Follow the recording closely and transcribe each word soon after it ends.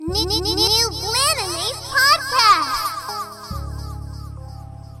New Glanime Podcast.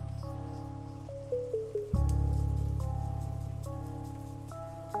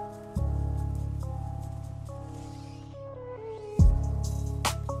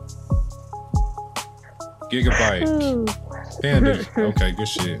 Gigabyte. Panda. Okay, good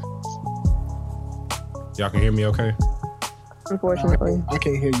shit. Y'all can hear me okay? Unfortunately. I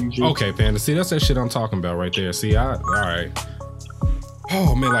can't hear you, G. Okay, Panda. See, that's that shit I'm talking about right there. See, all right.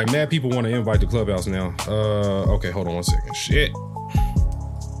 Oh, man, like, mad people want to invite the Clubhouse now. Okay, hold on one second. Shit.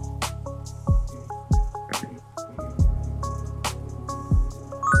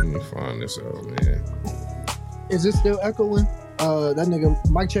 Let me find this out, man. Is it still echoing? That nigga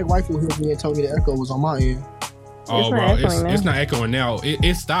Mike Check Rifle hit me and told me the echo was on my end. Oh, not bro, echoing now. it's not echoing now.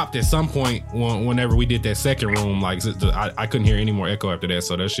 It stopped at some point whenever we did that second room. Like, I couldn't hear any more echo after that,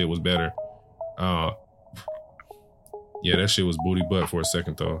 so that shit was better. Yeah, that shit was booty butt for a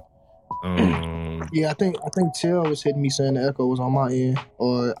second though. Yeah, I think Till was hitting me saying the echo was on my end,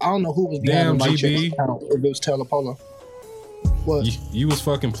 or I don't know who was Damn, behind Mike GB. Check's account, if it was Taylor Polo. What? You was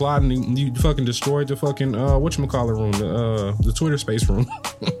fucking plotting. You fucking destroyed the fucking whatchamacallit room, the Twitter space room.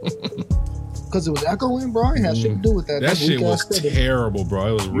 Because it was echoing, bro. I ain't had shit to do with that. That shit weak was ass study. terrible, bro.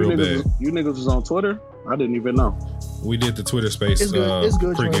 It was real bad. You niggas was on Twitter? I didn't even know. We did the Twitter space It's good.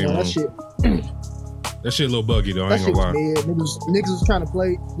 pregame That room. shit. That shit a little buggy though. I That ain't shit gonna was lie. mid. Niggas was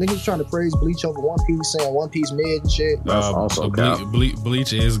trying to praise Bleach over One Piece, saying One Piece mid and shit. That's also cap.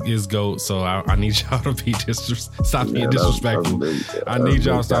 Bleach is GOAT, so I need y'all to be stop being disrespectful. That's I need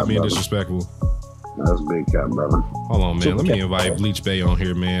y'all to stop being brother. disrespectful. That's big cap, brother. Hold on, man. Super Let me cat. invite Bleach Bay on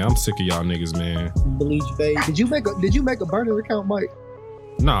here, man. I'm sick of y'all niggas, man. Bleach Bay. Did you make a burner account, Mike?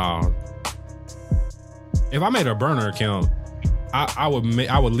 Nah. If I made a burner account, I would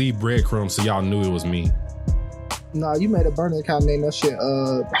leave breadcrumbs so y'all knew it was me. Nah, you made a burner account named that shit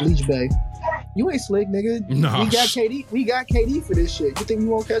Bleach Bay. You ain't slick, nigga. Nah, we got KD. We got KD for this shit. You think we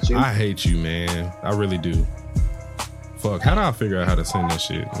won't catch you? I hate you, man. I really do. Fuck. How do I figure out how to send that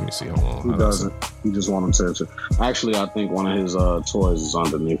shit? Let me see. Hold on. He How do I doesn't. He just want him to. Actually, I think one of his toys is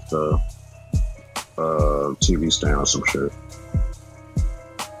underneath the TV stand or some shit.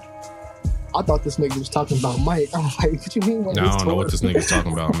 I thought this nigga was talking about Mike. I'm like, what you mean? I don't know what this nigga's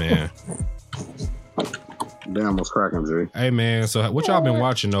talking about, man. Damn, what's cracking, G? Hey, man. So what y'all been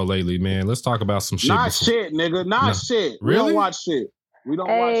watching though lately, man? Let's talk about some shit. Not before- shit, nigga. Not No. shit. We Really? don't watch shit. We don't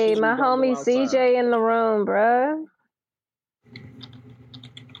watch Hey, shit. my We don't homie go outside. CJ in the room, bruh.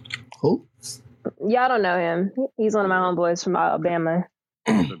 Who? Y'all don't know him. He's one of my homeboys from Alabama.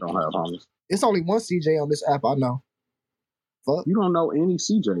 They don't have homies. It's only one CJ on this app I know. Fuck. You don't know any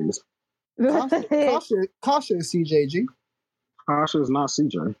CJs. Kasha is CJG. Kasha is not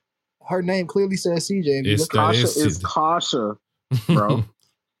CJ. Her name clearly says CJ. If you It's look- that Kasha is is Kasha, bro.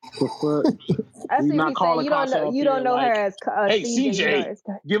 The fuck? I see You not what he's calling saying. Kasha up You don't here know her like, as hey, CJ. You know CJ. her as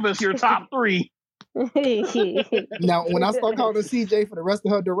Give us your top three. Now, when I start calling her CJ for the rest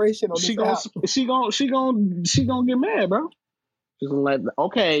of her duration on She this gon' app, she gon' get mad, bro. She's gonna let.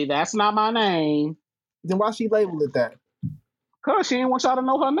 Okay, that's not my name. then why she labeled it that? Cause she ain't want y'all to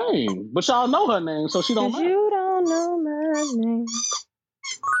know her name, but y'all know her name, so she don't 'Cause matter. you don't know my name.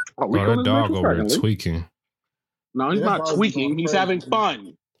 Oh, we Oh, calling that this dog bitch over there pregnant. tweaking. No, he's Yeah, not that dog's tweaking. going He's crazy, having dude.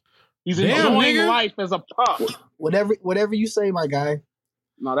 fun. He's Damn, enjoying nigga. life as a pup. Whatever you say, my guy.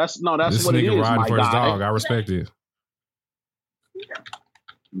 No, that's This what it nigga is, riding my for his guy. dog. I respect it.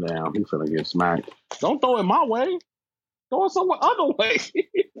 Damn, he's finna get smacked. Don't throw it my way. Throw it somewhere other way.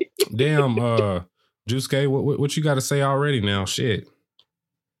 Damn, Juice what you got to say already now? Shit.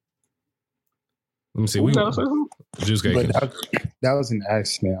 Let me see. Who gotta say something? Juice But that was an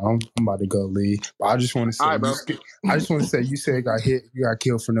accident. I'm about to go leave. But I just want to say, All right, bro. you said you got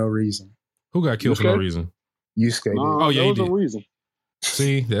killed for no reason. Who got killed for no Okay. reason? You skated. No, Oh, yeah, there he was a did. reason.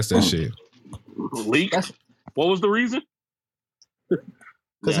 See, that's that shit. Leak. What was the reason?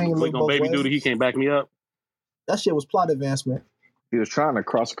 'Cause he ain't Leak look on both baby ways. duty. He can't back me up. That shit was plot advancement. He was trying to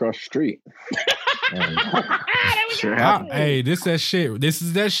cross across the street. And sure Ah, happened. hey, this that shit. This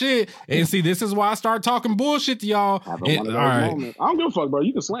is that shit. And see, this is why I start talking bullshit to y'all. Having And- one of all those right, moments. I don't give a fuck, bro.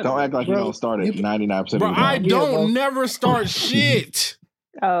 You can slam Don't it. act like Bro, you don't start it you- 99% bro, of the I time. don't bro. never start shit.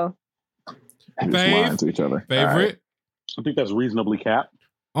 Oh, You just Fave. lying to each other. All Favorite. right. I think that's reasonably capped.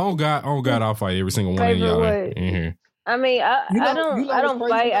 Oh God, I'll fight every single one Favorite of y'all what? in here. I mean, I You know I don't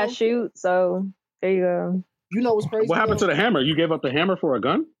what's fight. crazy, I though? shoot. So there you go. You know what's crazy? What happened to though? the hammer? You gave up the hammer for a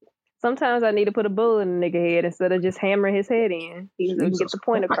gun? Sometimes I need to put a bullet in the nigga head instead of just hammering his head in. He can get Jesus the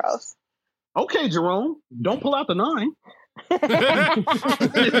point Christ. across. Okay, Jerome. Don't pull out the 9.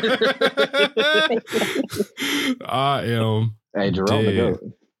 I am Hey, Jerome the dead.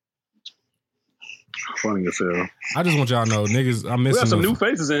 GOAT. Funny as hell. I just want y'all to know, niggas. I'm We missing got some the- new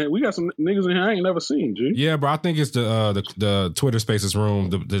faces in it. We got some niggas in here I ain't never seen, G. Yeah, bro. I think it's the Twitter Spaces room,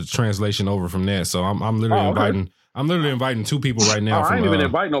 the translation over from that. So I'm literally Oh, okay. inviting. I'm literally inviting 2 people right now. I from, ain't even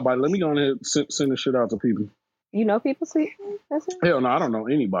invite nobody. Let me go on here and send this shit out to people. You know people see. That's it. Hell no, I don't know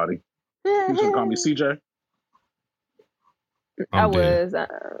anybody. You should call me CJ. I I'm dead. was.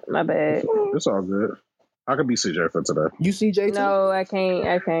 My bad. It's all good. I could be CJ for today. You CJ too? No, I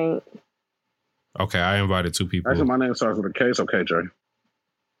can't. Okay, I invited 2 people. Actually, my name starts with a K, so KJ.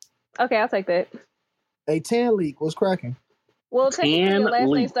 Okay, I'll take that. Hey, Tan Leak, what's cracking? Well,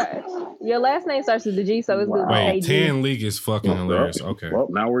 technically, Tan your last name starts with the G, so it's good. Wow. Wait, AG. 10 League is fucking hilarious. Okay. Well,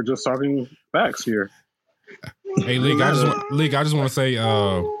 now we're just talking facts here. Hey, League, I just want to say,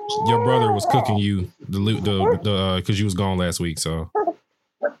 your brother was cooking you the because you was gone last week. So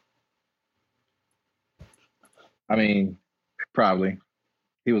I mean, probably.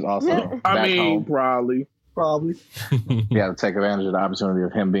 He was also back I mean, home. probably. He had to take advantage of the opportunity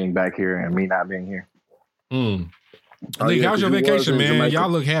of him being back here and me not being here. Mm. Oh, League, yeah, how's your 'cause you vacation, was in man? Jamaica. Y'all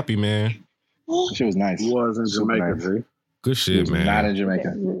look happy, man. She was nice. He was in Super Jamaica, nice. G. Good She shit, was man. not in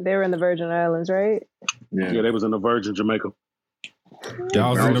Jamaica. They're in the Virgin Islands, right? Yeah, they was in the Virgin Jamaica.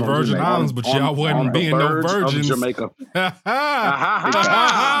 Y'all was in the on Virgin Jamaica. Islands, but y'all on wasn't the being no verge of virgins. Jamaica.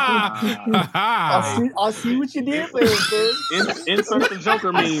 I see what you did there, man. Insert the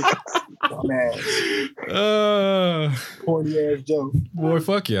Joker meme. Man, corny ass joke. Boy,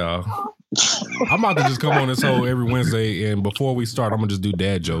 fuck y'all. I'm about to just come on this whole every Wednesday, and before we start, I'm gonna just do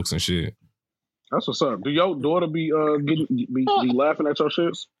dad jokes and shit. That's what's up. Do your daughter be laughing at your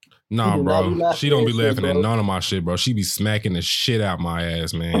shits? Nah, She do not be bro. laughing She don't at be shit, laughing at bro. none of my shit, bro. She be smacking the shit out my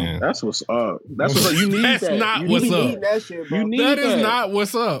ass, man. That's what's up. That's what's up. You need That's that. not you what's need, up. Eating that shit, bro. You need That that. is not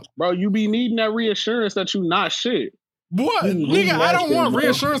what's up. Bro, you be needing that reassurance that you not shit. What? You Nigga, I don't nasty, want bro.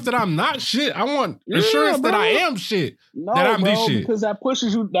 reassurance that I'm not shit. I want Yeah, assurance that bro. I am shit. No, That I'm bro, this shit. because that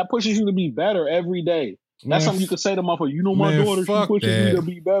pushes you to be better every day. That's Man, something you could say to motherfucker. You know my man, daughter, she fuck pushes that. me to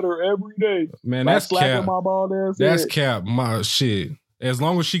be better every day. Man, By that's slapping cap. my bald ass That's head. cap. My shit. As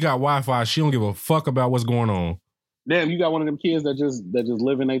long as she got Wi-Fi, she don't give a fuck about what's going on. Damn, you got one of them kids that just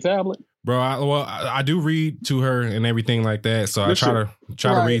live in a tablet. Bro, I do read to her and everything like that. So I Good try to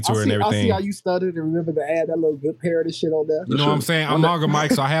Right. read to her and I see everything. how you stuttered and remember to add that little good parody shit on there. You know what I'm saying? I'm manga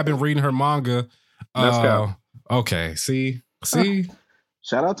Mike, so I have been reading her manga. That's cap. Okay, see.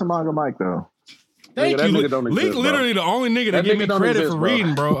 Shout out to Manga Mike, though. Thank that you. nigga don't Leak exist, bro. literally the only nigga that That give nigga me don't credit exist, for bro.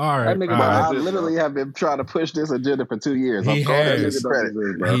 reading, bro. All right. That nigga all But right. I literally have been trying to push this agenda for 2 years. He I'm calling that has. nigga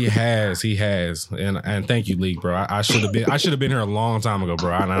credit. Bro. He has, and thank you, Leak, bro. I should have been here a long time ago,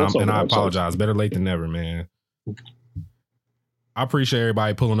 bro. And What's up, I bro? apologize. Better late than never, man. I appreciate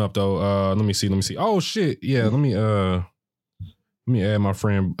everybody pulling up though. Let me see. Oh shit, yeah. Let me add my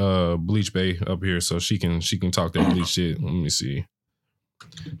friend Bleach Bay up here so she can talk that Bleach shit. Let me see.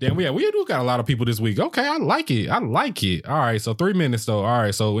 Damn, we do got a lot of people this week. Okay, I like it. All right, so 3 minutes though. All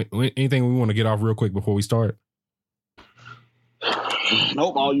right, so anything we want to get off real quick before we start?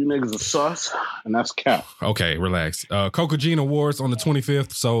 Nope, all you niggas are sus, and that's cap. Okay, relax. Kokujin Awards on the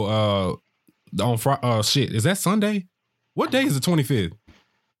 25th. So on Friday, shit, is that Sunday? What day is the 25th?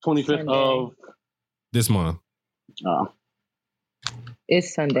 25th of This month.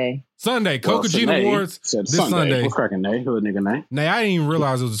 It's Sunday. Sunday, well, Kokujin Nate Awards said this Sunday. Sunday. What's cracking, Nate? Hood nigga, Nate. Now, I didn't even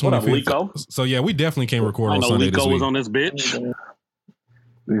realize it was the What up, 25th. Lico? So yeah, we definitely can't record I on know Sunday Lico this was week. on this bitch.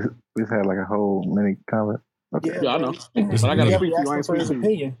 We've had like a whole mini comment. Okay. Yeah, I know. This But I gotta nigga- speak to you. I ain't for his speak to you.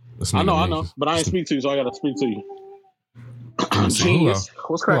 opinion. This I nigga know. nigga. But I ain't speak to you, so I gotta speak to you. Let's see, Genius.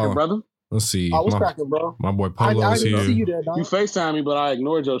 What's cracking, Hold on. brother? Let's see. I was My, cracking, bro. my boy I Polo's didn't see here. you there, dog. You FaceTime me, but I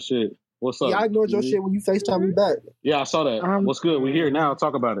ignored your shit. What's up? Yeah, I ignored your shit when you FaceTime me back. Yeah, I saw that. What's good? We here now.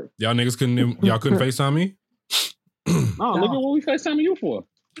 Talk about it. Y'all niggas couldn't FaceTime me? No, nigga, what we FaceTiming you for?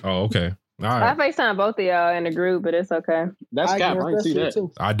 Oh, okay. All I right. FaceTime both of y'all in the group, but it's okay. That's cap. I ignored didn't see shit, that.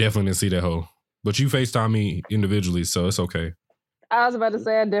 too. I definitely didn't see that hoe. But you FaceTime me individually, so it's okay. I was about to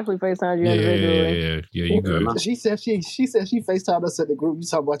say I definitely FaceTime you individually. Yeah, you good. She said she FaceTimed us in the group. You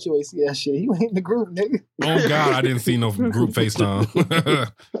talking about you ain't see that shit. You ain't in the group, nigga. Oh God, I didn't see no group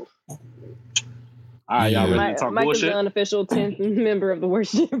FaceTime. All right, y'all Yeah. ready to talk Mike is bullshit? the unofficial 10th member of the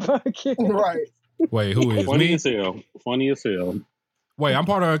Worship Podcast. Right. Wait, who is Funny me? as hell. Funny as hell. Wait, I'm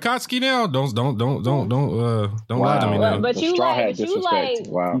part of Akatsuki now. Don't lie to me now. But The you straw like, hat but you disrespect. like,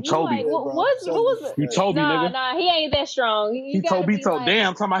 Wow. you Toby. like, what was it? You Toby, nah, nigga. Nah, he ain't that strong. You He gotta Toby be told. like-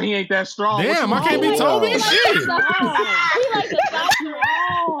 Damn, talking about he ain't that strong. Damn, What I you can't be doing? Toby. He like Shit. he like the saucer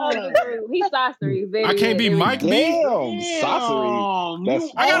of the group. He's saucery. Very I can't be good. Mike B. Damn, saucery.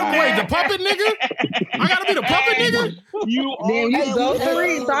 That's I gotta wow. wait the puppet nigga. I gotta be the puppet nigga. You Then you Hey,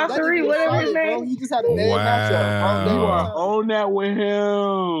 Zosari, whatever his bro. name. He just had a bad matchup, bro. You are on that with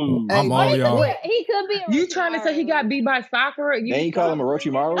him. Hey, I'm all y'all. He could be. You trying to say he got beat by Sakura? Then you call him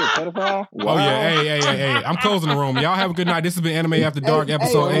Orochimaru, a pedophile? Oh yeah, hey. I'm closing the room. Y'all have a good night. This has been Anime After Dark,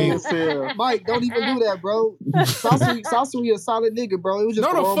 episode 8. Mike, don't even do that, bro. Sasori a solid nigga, bro. It was just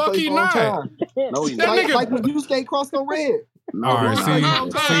No, the the wrong fuck place, he wrong not. time. No, he That not. nigga- Like when you skate crossed on red. All right, No,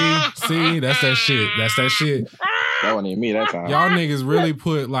 see, that's that shit. That's that shit. That wasn't even me that time. Y'all niggas really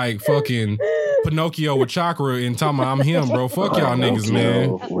put like fucking Pinocchio with chakra in talking about I'm him, bro. Fuck y'all niggas,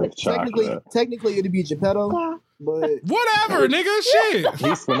 man. With chocolate. Technically, it'd be Geppetto, but Whatever, nigga. Shit.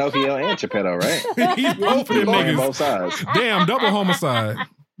 He's Pinocchio and Geppetto, right? He's both of them Playing both niggas. sides. Damn, double homicide.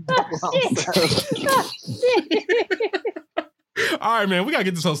 All right, man. We gotta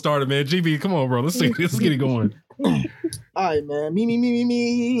get this whole started, man. GB, come on, bro. Let's get it going. all right, man.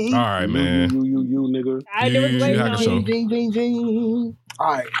 Me. All right, man. You, nigga. I do it You waiting have on to show. Ding.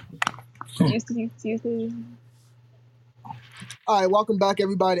 All right. you. All right, welcome back,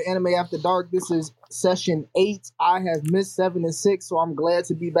 everybody, to Anime After Dark. This is session 8. I have missed 7 and 6, so I'm glad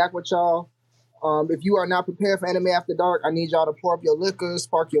to be back with y'all. If you are not prepared for Anime After Dark, I need y'all to pour up your liquor,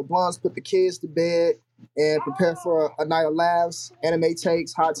 spark your blunts, put the kids to bed, and prepare for a night of laughs, anime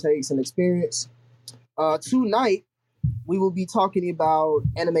takes, hot takes, and experience. Tonight, we will be talking about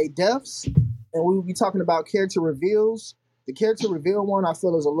anime deaths, and we will be talking about character reveals. The character reveal one I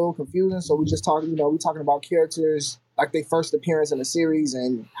feel is a little confusing, so we're talking about characters like their first appearance in the series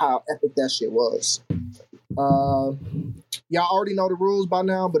and how epic that shit was. Y'all already know the rules by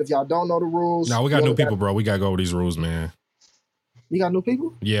now, but if y'all don't know the rules, No, we got new people, bro. We gotta go over these rules, man. You got new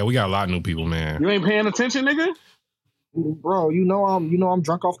people, Yeah, we got a lot of new people, man. You ain't paying attention, nigga? bro. You know I'm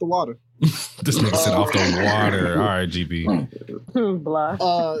drunk off the water. This nigga said off the water. All right, GB. Blah.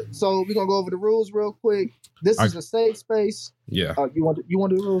 So we're gonna go over the rules real quick. This is a safe space. Yeah. You want to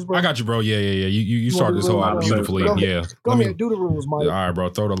do the rules, bro? I got you, bro. Yeah. You started this whole out beautifully. Go ahead. Yeah. Go Let me- ahead, do the rules, Mike. All right, bro.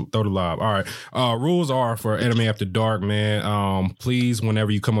 Throw the lob. All right. Rules are for Anime After Dark, man. Please,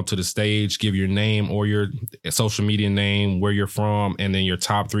 whenever you come up to the stage, give your name or your social media name, where you're from, and then your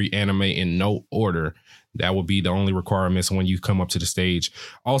top 3 anime in no order. That will be the only requirements when you come up to the stage.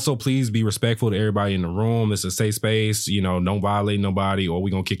 Also, please be respectful to everybody in the room. It's a safe space. You know, don't violate nobody, or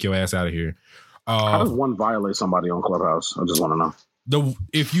we're gonna kick your ass out of here. How does one violate somebody on Clubhouse? I just want to know.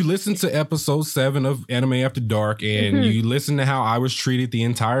 If you listen to episode 7 of Anime After Dark and you listen to how I was treated the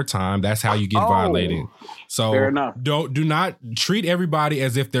entire time, that's how you get violated. So fair enough. do not treat everybody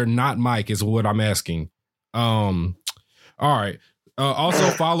as if they're not Mike is what I'm asking. All right. Also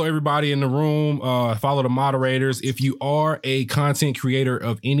follow everybody in the room. Follow the moderators. If you are a content creator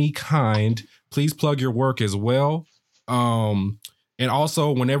of any kind, please plug your work as well. And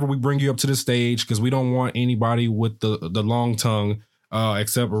also, whenever we bring you up to the stage, because we don't want anybody with the long tongue,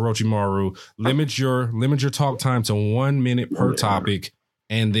 except Orochimaru, limit your talk time to 1 minute per topic,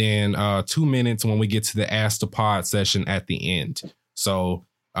 and then 2 minutes when we get to the Ask the Pod session at the end. So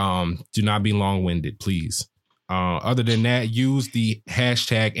do not be long-winded, please. Other than that, use the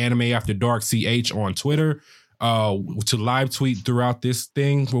hashtag Anime After Dark CH on Twitter to live tweet throughout this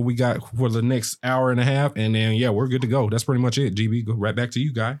thing where we got for the next hour and a half, and then we're good to go. That's pretty much it. GB, go right back to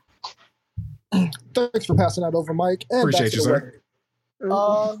you, guy. Thanks for passing that over, Mike. And Appreciate you, sir.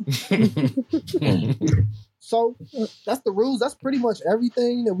 So that's the rules. That's pretty much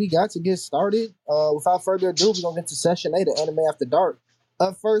everything that we got to get started. Without further ado, we're gonna get to session 8 of Anime After Dark.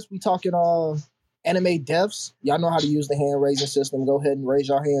 Up first, we talking anime deaths. Y'all know how to use the hand raising system. Go ahead and raise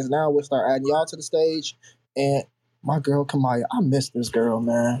your hands now. We'll start adding y'all to the stage. And my girl Kamaya, I miss this girl,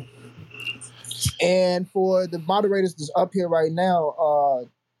 man. And for the moderators that's up here right now,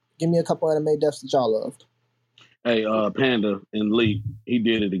 give me a couple anime deaths that y'all loved. Hey, Panda and Lee, he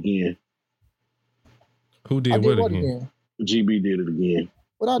did it again. Who did what again? GB did it again.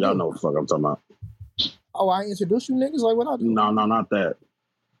 What I do? Y'all know what the fuck I'm talking about. Oh, I introduced you niggas? Like, what I do? No, not that.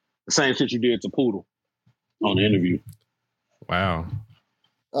 The same shit you did to Poodle on the interview. Wow.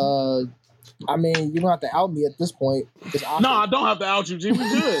 I mean, you don't have to out me at this point. No, I don't have to out you, G. We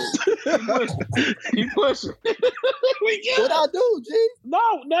good. You push it. We good. What I do, G?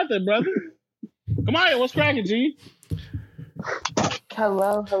 No, nothing, brother. Come on, what's cracking, G?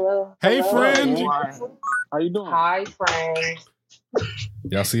 Hello. Hey, friend. How you doing? Hi, friends.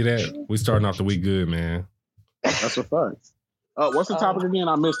 Y'all see that? We starting off the week good, man. That's a fact. What's the topic again?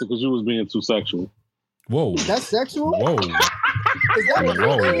 I missed it because you was being too sexual. Whoa. That's sexual? Whoa. Is that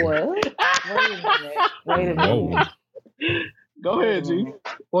Whoa. Wait a minute. Whoa. Go ahead, G.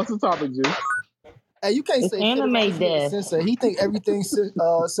 What's the topic, G? Hey, you can't It's say shit about anime this nigga death. Sensei. He think everything's sexual,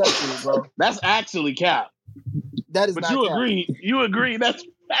 bro. That's actually cap. That is But not you cap. agree. You agree. That's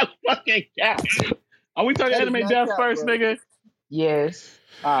fucking cap. Are we talking That is anime not death cap, first, bro. nigga? Yes.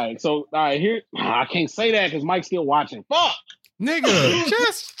 All right, here. I can't say that because Mike's still watching. Fuck. Nigga,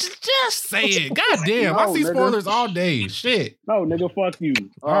 just say it. God damn, I No, see nigga. spoilers all day. Shit. No, nigga, fuck you.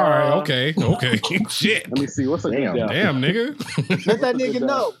 All right, okay. Shit. Let me see. What's a good death? Damn, nigga. Let that nigga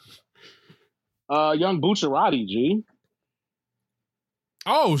know. Young Bucciarati, G.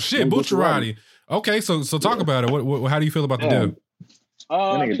 Oh shit, Young Bucciarati. Okay, so talk about it. What how do you feel about the death? That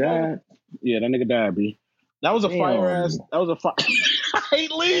nigga died. Yeah, that nigga died, B. That was a fire ass. That was a fire. I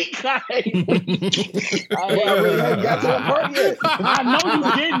hate Leak. I really haven't got to that part yet. I know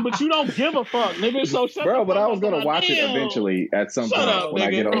you didn't, but you don't give a fuck, nigga. So shut Bro, the but fuck I was up. gonna watch it eventually at some Shut point up, when I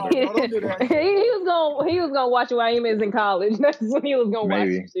get nigga. older. No, don't do that. he was gonna watch it while he was in college. That's when he was gonna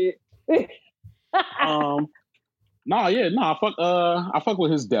Maybe. watch the shit. I fuck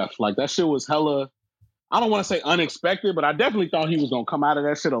with his death. Like that shit was hella. I don't want to say unexpected, but I definitely thought he was gonna come out of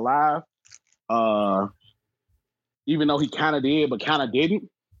that shit alive. Even though he kind of did, but kind of didn't.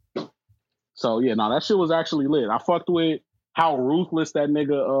 So yeah, no, that shit was actually lit. I fucked with how ruthless that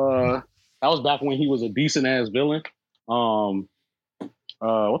nigga. That was back when he was a decent ass villain. What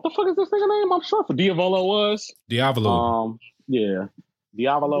the fuck is this nigga name? I'm sure for Diavolo was. Diavolo. Yeah,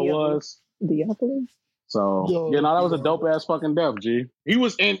 Diavolo was. Diablo. So that was a dope ass fucking death, G. He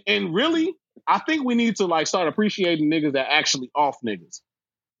was, and really, I think we need to like start appreciating niggas that actually off niggas.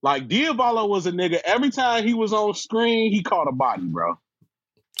 Like Diavolo was a nigga. Every time he was on screen, he caught a body, bro.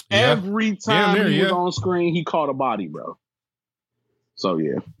 Yeah. Every time Damn near, he was yeah. on screen, he caught a body, bro. So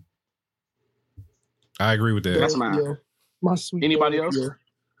yeah. I agree with that. That's mine. Yo, my sweet. Anybody Dope, else? yo.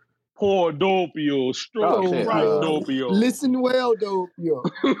 Poor Doppio, stroke shit. right, Doppio. Listen well, dope, yo.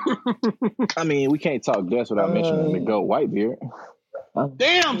 I mean, we can't talk deaths without mentioning the GOAT Whitebeard.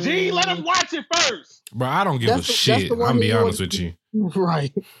 Damn, G, let him watch it first. Bro, I don't give That's a the shit. one I'm that be you honest want- with you.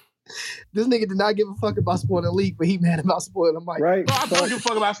 Right. This nigga did not give a fuck about spoiling Leak, but he mad about spoiling Mike. Right? Bro, I don't give a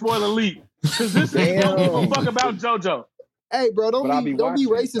fuck about spoiler leak. Because this nigga don't give a fuck about JoJo. Hey, bro, But I'll be don't be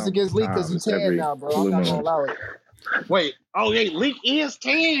watching racist against Leak because he's sometimes tan every now, bro. I'm blue not gonna moon. allow it. Wait, Leak is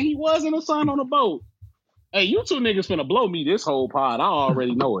 10. He was in the sun on the boat. Hey, you two niggas finna blow me this whole pod. I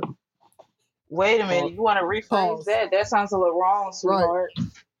already know it. Wait a minute. You want to rephrase Pause. that? That sounds a little wrong, sweetheart.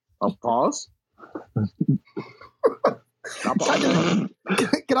 Pause.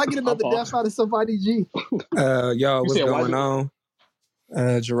 Can I get another I'll death out of somebody, G? Y'all, what's said going why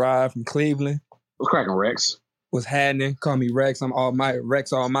on? Gerard from Cleveland. What's cracking, Rex? What's happening? Call me Rex. I'm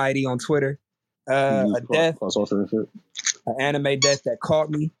Rex Almighty on Twitter. A death, an anime death that caught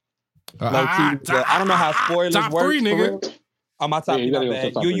me. I don't know how spoilers top work. three, for nigga. real. On my top Yeah, three, you gotta my go to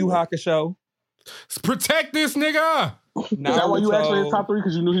bad. top Yu three, Yu bro. Hakusho. Protect this nigga. Is that why you actually in the top 3?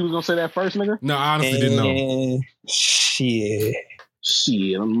 Because you knew he was gonna say that first, nigga? No, I honestly didn't know. And shit.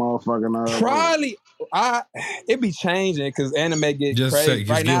 Shit, I'm motherfucking Probably, it be changing because anime get Just crazy.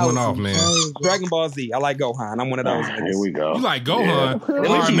 just Right get now, one off, man. Dragon Ball Z. I like Gohan. I'm one of those. Here we go. You like Gohan? At All least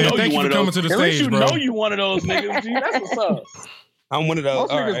right, you man. know Thank you you one for of coming those. to the At least stage, you bro. know you one of those niggas, G. That's what's up. I'm one of those.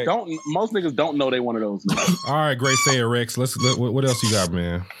 Most All niggas right. don't. Most niggas don't know they one of those niggas. All right, great. Say it, Rex. What else you got,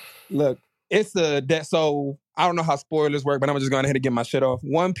 man? Look, it's a death. So I don't know how spoilers work, but I'm just going ahead and get my shit off.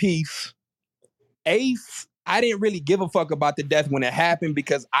 One Piece, Ace. I didn't really give a fuck about the death when it happened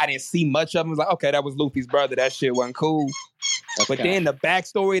because I didn't see much of him. I was like, okay, that was Luffy's brother. That shit wasn't cool. But then the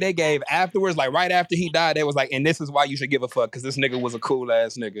backstory they gave afterwards, like right after he died, they was like, and this is why you should give a fuck because this nigga was a cool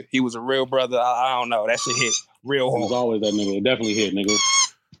ass nigga. He was a real brother. I don't know. That shit hit real It was hard. always that nigga. It definitely hit, nigga.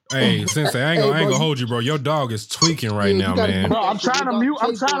 Hey, Sensei, I ain't gonna hold you, bro. Your dog is tweaking right now, man. Bro, I'm trying to mute.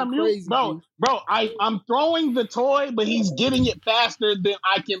 I'm trying to mute. Crazy, Bro, I'm throwing the toy, but he's getting it faster than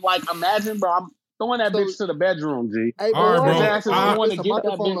I can like imagine, bro. I'm throwing that bitch to the bedroom, G. Hey, All right, bro. His ass is I- going to There's a get that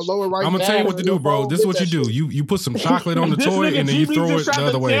microphone in the bitch. lower right I'm gonna tell you what to do, bro. This is what you do. You put some chocolate on the This toy nigga and then you GB throw it just the tried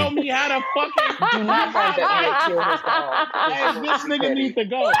other to way. tell me how to fucking Do not let that nigga kill his dog. Hey, this nigga needs to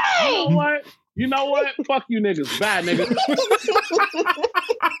go. You know what? You know what? Fuck you niggas. Bye, nigga.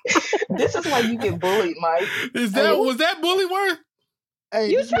 This is why you get bullied, Mike. Was that bully worth? Hey,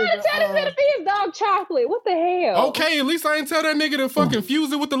 You this trying to nigga, tell this nigga to feed his dog chocolate? What the hell? Okay, at least I ain't tell that nigga to fucking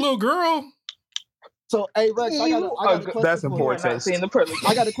fuse it with the little girl. So, hey, Rex, I got a question That's for you. important. Not seeing the privilege.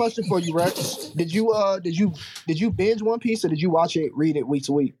 I got a question for you, Rex. Did you binge One Piece or did you watch it, read it week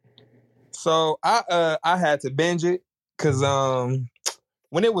to week? So I had to binge it because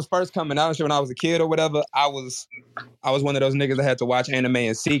when it was first coming out, when I was a kid or whatever, I was one of those niggas that had to watch anime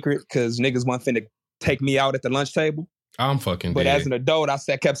in secret because niggas wasn't finna take me out at the lunch table. I'm fucking But dead. as an adult,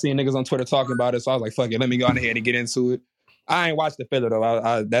 kept seeing niggas on Twitter talking about it, so I was like, "Fuck it, let me go on ahead and get into it." I ain't watched the filler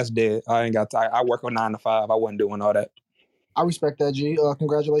though. That's dead. I ain't got time. I work on 9 to 5. I wasn't doing all that. I respect that, G.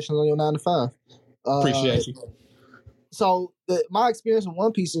 Congratulations on your 9 to 5. Appreciate you. So my experience with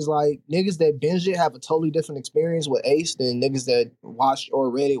One Piece is like niggas that binge it have a totally different experience with Ace than niggas that watched or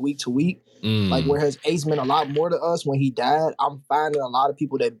read it week to week. Like whereas Ace meant a lot more to us when he died, I'm finding a lot of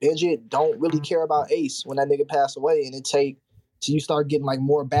people that binge it don't really care about Ace when that nigga passed away, and it take till you start getting like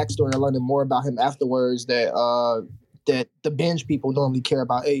more backstory and learning more about him afterwards that that the binge people normally care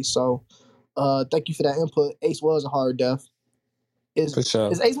about Ace. So thank you for that input. Ace was a hard death. For sure.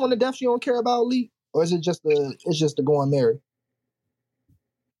 Is Ace one of the deaths you don't care about, Lee? Or is it just the going married?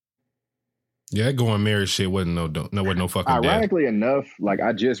 Yeah, that going married shit wasn't no fucking death. Ironically enough, like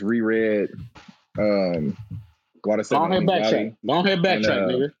I just reread Water Go ahead, backtrack. Go ahead, backtrack,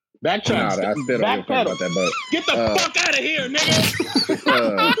 nigga. Backtrack. Nah, I still don't give a fuck about that, but get the fuck out of here,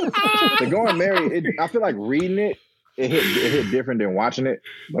 nigga. The going married, I feel like reading it hit different than watching it,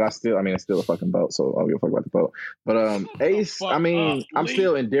 but it's still a fucking boat, so I don't give a fuck about the boat. But Ace, I mean, I'm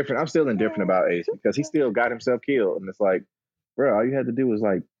still indifferent about Ace because he still got himself killed, and it's like, bro, all you had to do was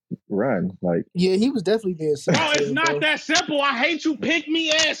like run, like yeah, he was definitely being sensitive. Bro, it's not that simple. I hate you pick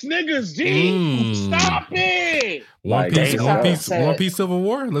me ass niggas, G. Stop it. One Piece Civil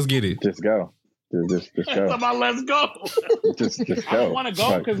War. Let's get it. Just go. Just go. Somebody, let's go. just go. I don't want to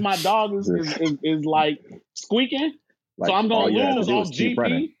go because my dog is like squeaking. Like, so I'm gonna lose off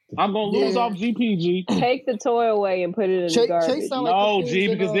GP. I'm gonna lose off GPG. Take the toy away and put it in the garbage. No, G,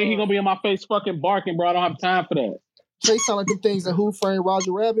 because then he gonna be in my face fucking barking, bro. I don't have time for that. Chase sound like the things that Who Framed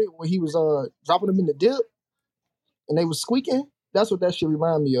Roger Rabbit when he was dropping them in the dip and they was squeaking. That's what that shit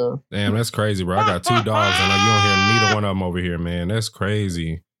remind me of. Damn, that's crazy, bro. I got 2 dogs and you don't hear neither one of them over here, man. That's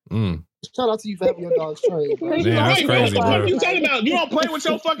crazy. Shout out to you for having your dogs trained, bro. Damn, that's crazy, bro. What you talking about? You don't play with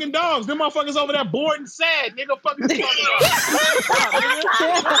your fucking dogs. Them motherfuckers over there bored and sad. Nigga, fucking talking about.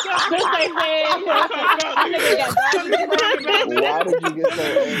 Why did you get so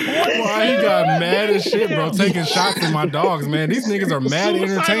angry? Why he got mad as shit, bro? Taking shots at my dogs, man. These niggas are mad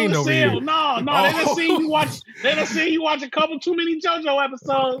entertained over here. No, they done seen you watch. They done seen you watch a couple too many JoJo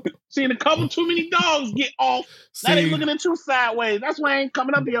episodes. Seen a couple too many dogs get off. Now they looking at you sideways. That's why I ain't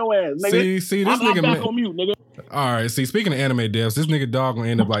coming up to your ass, nigga. See, this nigga back on mute, nigga. All right, speaking of anime deaths, this nigga dog gonna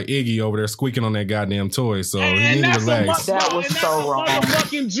end up like Iggy over there squeaking on that goddamn toy, so he need to relax. That was so wrong.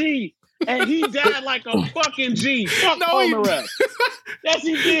 Fucking G. And he died like a fucking G. Fuck Polnareff. Yes,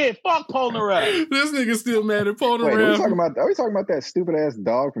 he did. Fuck Polnareff. This nigga still mad at Wait, Polnareff. are we talking about that stupid ass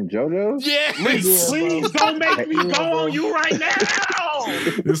dog from JoJo's? Yes. Please don't make me go on you right now.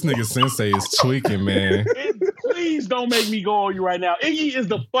 This nigga Sensei is tweaking, man. Please don't make me go on you right now. Iggy is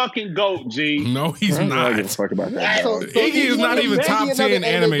the fucking GOAT, G. No, he's I not. don't give a fuck about that. Iggy is not even top 10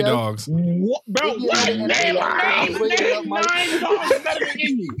 anime dogs. What? Bro, what? Name 9 dogs better than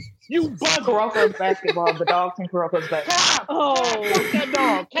Iggy. You bug Kuroko's basketball. The dogs in Kuroko's basketball. Oh, fuck that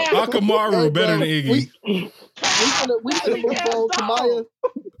dog. Akamaru better than Iggy. We gonna move on.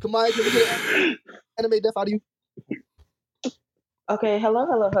 Kamaya, can we get anime death out of you? Okay,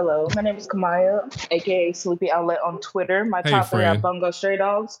 hello. My name is Kamaya, aka Sleepy Outlet on Twitter. My Hey, top 3 are friend. Bungo Stray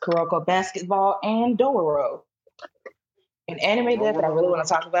Dogs, Kuroko Basketball, and Dororo. An anime death that I really want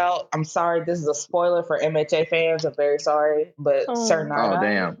to talk about. I'm sorry, this is a spoiler for MHA fans. I'm very sorry, but Sir Nana. Oh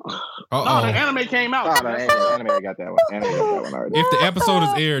damn! No, the anime came out. Oh, the anime got that one. Anime got that one already. If the episode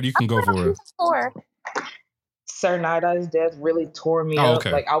is aired, you can go for it. Sir Nida's death really tore me Oh, up.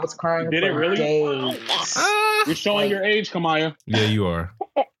 okay. Like I was crying Did for it really? days. You're showing your age, Kamaya. Yeah, you are.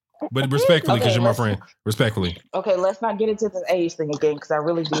 But respectfully, because you're my friend. Respectfully. Okay, let's not get into this age thing again because I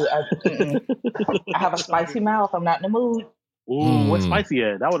really do. I have a spicy mouth. I'm not in the mood. Ooh, what's spicy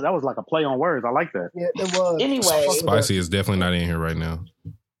at? That was like a play on words. I like that. Yeah, it was. Anyway, Spicy is definitely not in here right now.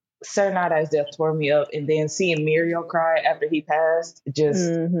 Sir Nida's death tore me up, and then seeing Muriel cry after he passed, just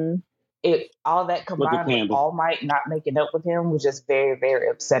it all that combined with All Might not making up with him was just very, very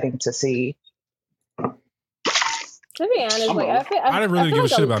upsetting to see. To be honest, like I didn't really give a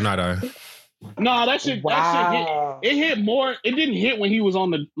shit about Night Eye. No, that shit hit more. It didn't hit when he was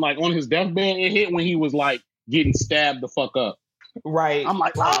on his deathbed. It hit when he was like getting stabbed the fuck up. Right. I'm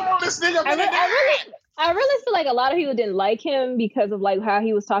like, oh, this nigga. I really feel like a lot of people didn't like him because of like how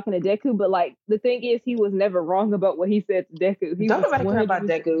he was talking to Deku, but like the thing is he was never wrong about what he said to Deku. Don't nobody care about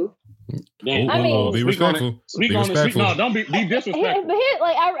Deku. I mean, be respectful. Speak on it. No, don't be disrespectful. But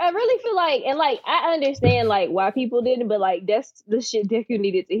like I really feel like, and like I understand like why people didn't, but like that's the shit Deku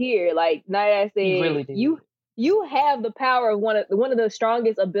needed to hear. Like Naya said, really you have the power of one of the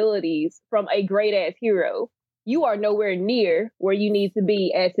strongest abilities from a great ass hero. you are nowhere near where you need to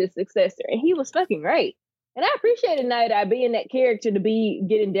be as his successor. And he was fucking right. And I appreciated Night being that character to be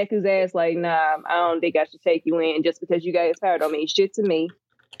getting Deku's ass like, nah, I don't think I should take you in just because you guys power don't mean shit to me.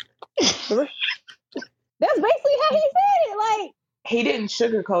 That's basically how he said it. Like, he didn't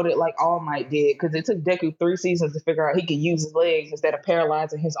sugarcoat it like All Might did, because it took Deku 3 seasons to figure out he could use his legs instead of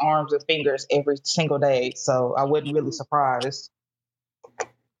paralyzing his arms and fingers every single day. So I wasn't really surprised.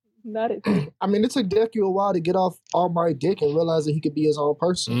 Not it. I mean, it took Deku a while to get off All Might dick and realize that he could be his own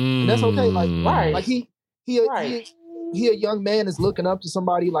person. And that's okay. Like he a young man is looking up to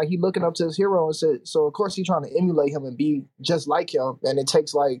somebody, like he looking up to his hero, and said, so of course he's trying to emulate him and be just like him. And it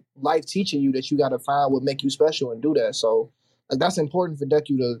takes like life teaching you that you got to find what make you special and do that. So like that's important for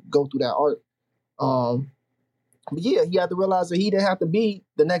Deku to go through that arc. But yeah, he had to realize that he didn't have to be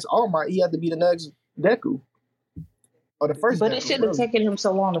the next All Might. He had to be the next Deku. Or the first But Deku, it shouldn't have taken him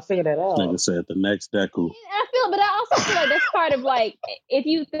so long to figure that out. Nigga said the next Deku. But I also feel like that's part of like, if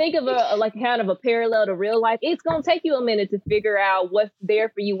you think of a like kind of a parallel to real life, it's gonna take you a minute to figure out what's there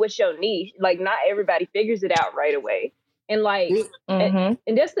for you, what's your niche. Like not everybody figures it out right away, and like, and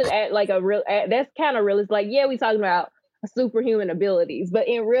just to add like a real, that's kind of real. It's like, yeah, we talking about superhuman abilities, but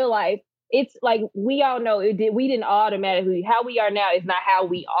in real life, it's like we all know we didn't automatically, how we are now is not how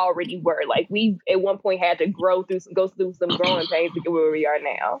we already were. Like we at one point had to go through some growing pains to get where we are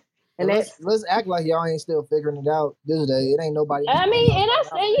now. And let's act like y'all ain't still figuring it out this day. It ain't nobody. I mean, and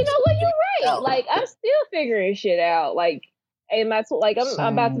you know what, you're right. Like I'm still figuring shit out. Like I'm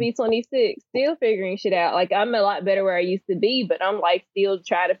about to be 26, still figuring shit out. Like I'm a lot better where I used to be, but I'm like still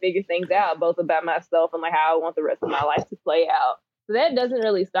trying to figure things out, both about myself and like how I want the rest of my life to play out. So that doesn't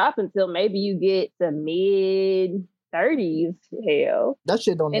really stop until maybe you get to mid 30s. Hell, that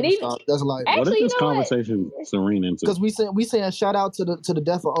shit don't ever stop. That's like, what is this conversation serene into? Because we saying shout out to the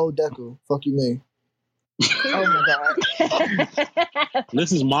death of old Deku. Fuck you, mean? Oh my god.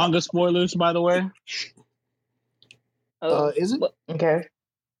 This is manga spoilers, by the way. Is it? Okay.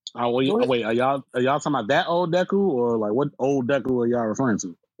 Wait, are y'all talking about that old Deku, or like what old Deku are y'all referring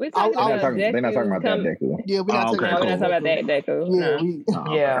to? They're not talking about that Deku. Yeah, we're not talking about that Deku.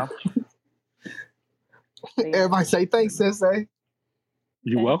 Yeah. Everybody say thanks, Sensei.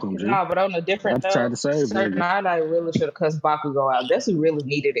 You're welcome, G. No, but on a different note, I really should have cussed Bakugo out. That's who really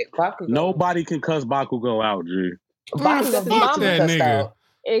needed it. Bakugo. Nobody can cuss Bakugo out, G. Except his mama.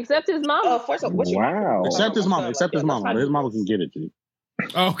 Except his mama. Wow. Except his mama. His mama can get it, G.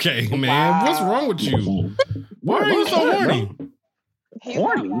 Okay, man. What's wrong with you? Why are you so horny? He's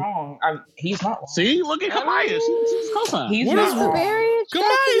not wrong. He's not wrong. See, look at Kamaya. She's co-signing. What is wrong?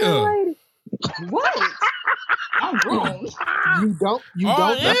 Kamaya. What? I'm wrong. You don't.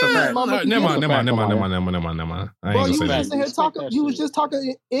 That's a fact. Never mind. Bro, you was just in here talking. You was just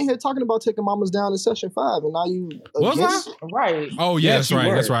talking in here talking about taking mamas down in session 5, and now you was I? Right. Oh yeah, that's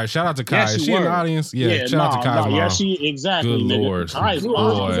right. That's right. Shout out to Kai. Is she in the audience? Yeah. Shout out to Kai's mom. Yeah, she exactly. Good Lord. Kai's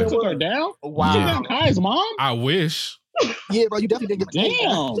mom. You took her down. Wow. You took Kai's mom. I wish. Yeah, bro, you definitely didn't get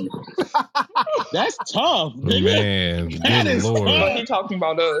Damn. That's tough, nigga. Man, good Lord. You're talking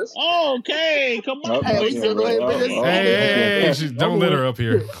about us. Okay, come on. Hey, don't let her up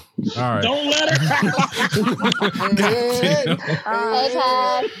here. All right. Don't let her. Hey,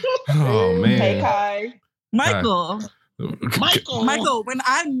 Kai. Oh, man. Hey, Kai. Michael, when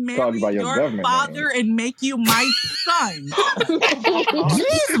I marry your father and make you my son.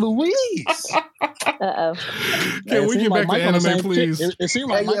 Jeez Louise. Uh-oh. Can we get back to anime, please? It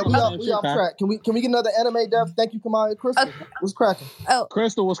seemed like we off track. Can we get another anime dev? Thank you, Kamaya. Crystal, what's cracking?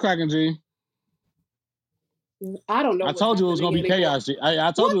 Crystal, what's cracking, G? I don't know. I told you it was gonna be chaos, G.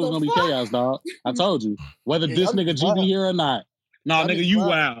 I told you it was gonna be chaos, dog. I told you. Whether this nigga G be here or not. Nah, nigga, you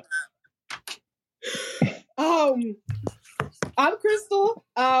wild. I'm Crystal.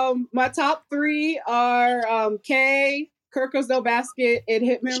 My top 3 are K, Kirko's No Basket, and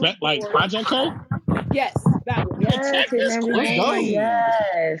Hitman. Like Project K? Yes, that one.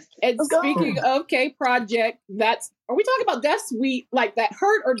 Yes. And speaking of K Project, are we talking about deaths like that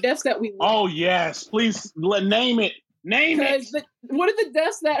hurt or deaths that we love? Oh yes, please name it. Name it. One of the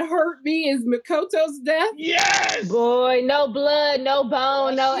deaths that hurt me is Mikoto's death. Yes! Boy, no blood, no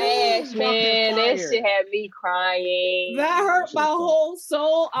bone, no ash, man. That shit had me crying. That hurt my whole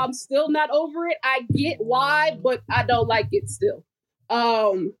soul. I'm still not over it. I get why, but I don't like it still.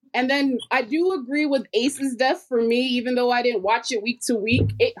 And then I do agree with Ace's death for me, even though I didn't watch it week to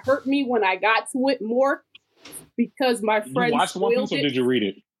week. It hurt me when I got to it more because my friends. You watched One Piece or did you read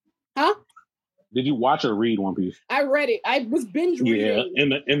it? Huh? Did you watch or read One Piece? I read it. I was binge reading.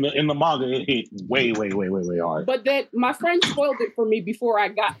 Yeah, in the manga, it hit way hard. But that my friend spoiled it for me before I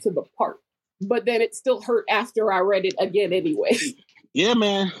got to the part. but then it still hurt after I read it again anyway. Yeah,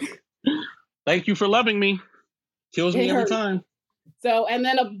 man. Thank you for loving me. Kills me every time. So, and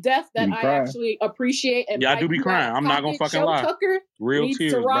then a death that I actually appreciate. And I do be crying. I'm not gonna fucking lie. Tucker Real needs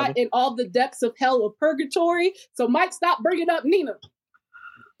tears, to rot brother. in all the depths of hell of purgatory. So, Mike, stop bringing up Nina.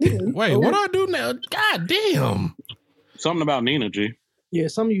 Wait, what do I do now? God damn. Something about Nina, G. Yeah,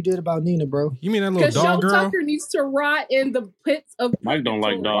 something you did about Nina, bro. You mean that little dog girl? Tucker needs to rot in the pits of Mike don't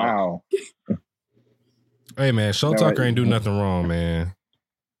like dogs. Wow. Hey, man, Show Tucker ain't do nothing wrong, man.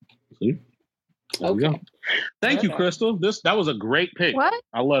 See? Okay. Thank you, Crystal. That was a great pick. What?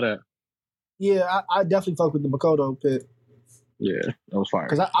 I love that. Yeah, I definitely fuck with the Makoto pick. Yeah, that was fire.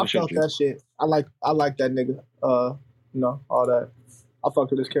 Because I felt that shit. I like that nigga. All that. I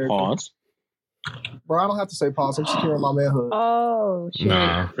fucked with his character. Pause. Bro, I don't have to say pause. I'm just carrying my manhood. Oh, shit.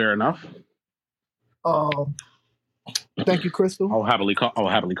 Nah, fair enough. Thank you, Crystal. I'll happily call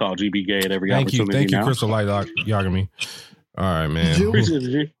GB gay at every Thank you, opportunity. Crystal Light Yagami. All right, man. What's the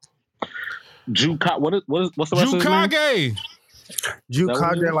rest of his name?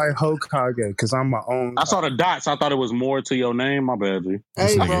 Jukage like Hokage, because I'm my own. I saw the dots. I thought it was more to your name. My bad, G.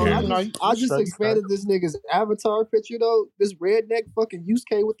 Hey, bro, I just expanded this nigga's avatar picture, though. This redneck fucking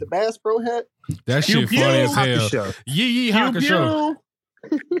Yusuke with the Bass Pro hat. That shit funny as hell. Yee Hakusho.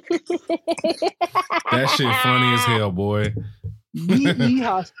 That shit funny as hell, boy.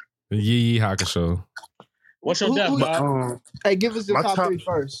 Yee Hakusho. What's your death, Bob? Hey, give us your top three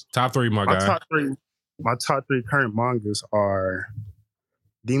first. Top three, my guy. My top three current mangas are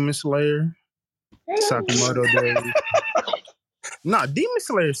Demon Slayer, Sakamoto Days. Nah, Demon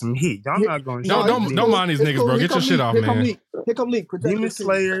Slayer some heat. Y'all not going to don't mind these niggas, bro. Get your shit off, man. Here come Leak. Demon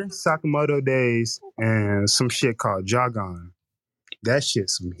Slayer, Sakamoto Days, and some shit called Jagan. That shit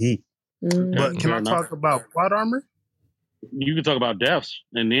some heat. But can I talk about plot armor? You can talk about deaths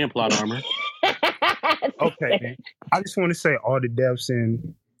and then plot armor. Okay, man. I just want to say all the deaths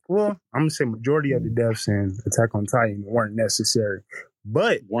in, well, I'm going to say majority of the deaths in Attack on Titan weren't necessary.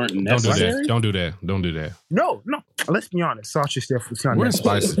 But weren't necessary? Don't do that. No. Let's be honest. Sasha's death was not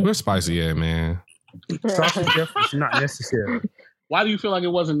necessary. We're spicy, yeah, man. Sasha's death was not necessary. Why do you feel like it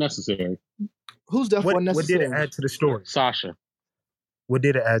wasn't necessary? Whose death wasn't necessary? What did it add to the story? Sasha. What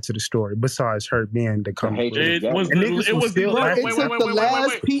did it add to the story besides her being the comic? It took the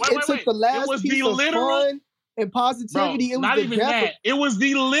last piece of fun and positivity. Bro, not even that. It was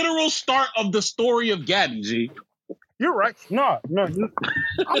the literal start of the story of Gabby, G. You're right. No.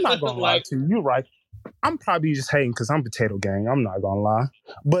 I'm not gonna lie to you. You're right. I'm probably just hating because I'm Potato Gang. I'm not gonna lie.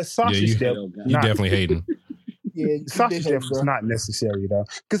 But Sasha's death, you definitely hating. Yeah, Sasha's death was not necessary though.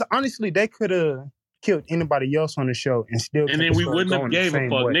 Because honestly, they could have killed anybody else on the show and still. And then we wouldn't have gave a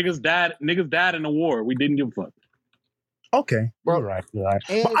fuck. Niggas died in the war. We didn't give a fuck. Okay, you're right.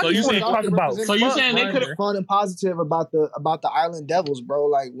 So you saying they could have fun and positive about the Island Devils, bro?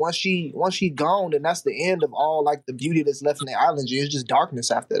 Like once she gone, then that's the end of all like the beauty that's left in the island. It's just darkness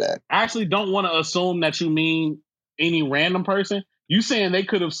after that. I actually don't want to assume that you mean any random person. You saying they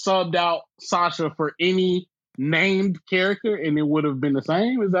could have subbed out Sasha for any named character and it would have been the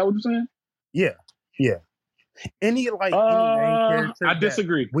same? Is that what you're saying? Yeah. Any main character? I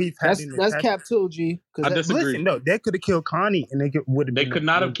disagree. We've had that's Cap 2, G. I disagree. Listen, no, they could have killed Connie, and they would have. They could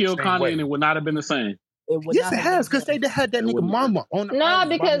not have killed Connie, and it would not have been the same. Yes, it has, because they had that nigga mama on the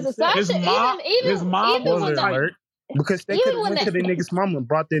island. Because Sasha, his mom was alert. Because they could have went to the nigga's mama and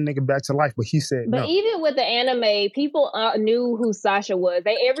brought that nigga back to life, but he said no. But even with the anime, people knew who Sasha was.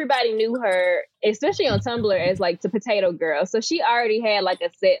 Everybody knew her, especially on Tumblr, as like the Potato Girl. So she already had like a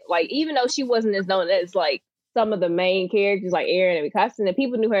set, like even though she wasn't as known as like some of the main characters like Eren and Mikasa, and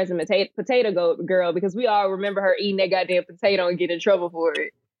people knew her as a potato girl because we all remember her eating that goddamn potato and getting in trouble for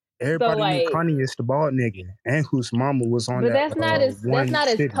it. Everybody knew Connie is the bald nigga and whose mama was on but that. But that's not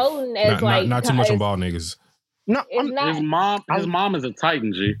as potent as not too much on bald niggas. No, his mom is a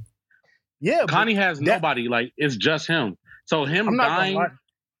Titan, G. Yeah, Connie has nobody. Like it's just him. So him dying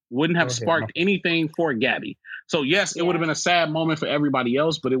wouldn't have sparked anything for Gabby. So yes, it would have been a sad moment for everybody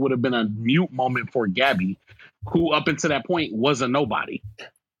else, but it would have been a mute moment for Gabby, who up until that point was a nobody.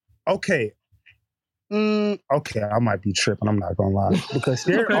 Okay. Okay, I might be tripping. I'm not gonna lie because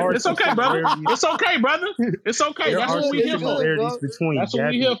there are. It's okay, brother. It's okay, brother. It's okay. That's what we here for. Between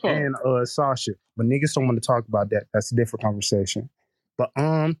Gabby and Sasha, but niggas don't want to talk about that. That's a different conversation. But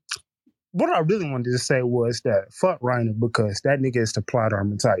what I really wanted to say was that fuck Reiner because that nigga is the plot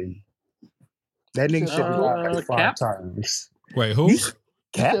armor Titan. That nigga should have died like 5 times. Wait, who? You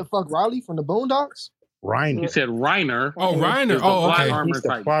said fuck Riley from the Boondocks? Reiner. You said Reiner. Oh, Reiner. Oh, okay. He's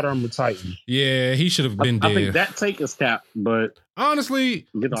the plot armor titan. Yeah, he should have been dead. I think that take is cap, but honestly,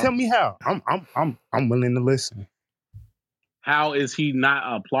 tell me how. I'm willing to listen. How is he not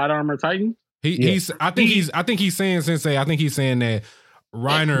a plot armor titan? I think he's saying, Sensei. I think he's saying that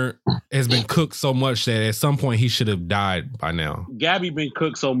Reiner has been cooked so much that at some point he should have died by now. Gabby been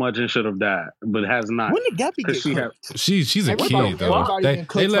cooked so much and should have died, but has not. When did Gabby get cooked? She's a kid though.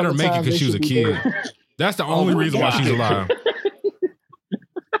 They let her make it because she was a kid. That's the only reason why she's alive.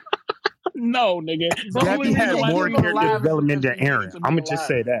 No, nigga. Gabby had more character development than Eren. I'm gonna just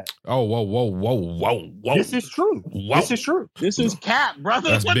say that. Oh, whoa. This is true. This is true. This is cap, brother.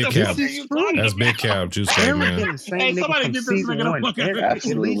 That's what big the cap. fuck are you talking That's big cap, Juice Guy, man. Hey, somebody get this nigga the fuck out of here.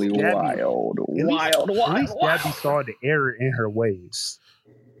 Absolutely wild. At least Gabby saw the error in her ways.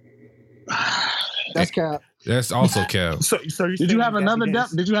 That's cap. That's also cap. So did you have another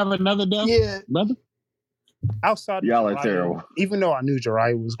death? Did you have another death? Yeah, brother. Outside of y'all are Jiraiya, terrible. Even though I knew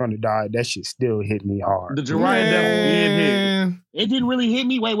Jiraiya was going to die, that shit still hit me hard. The Jiraiya death did hit. It didn't really hit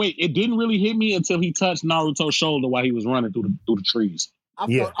me. Wait. It didn't really hit me until he touched Naruto's shoulder while he was running through the trees. I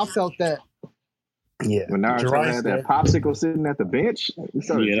felt that. Yeah. When Naruto had that popsicle sitting at the bench.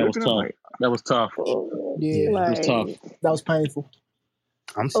 Yeah, that was tough. That was tough. Yeah, that was tough. That was painful.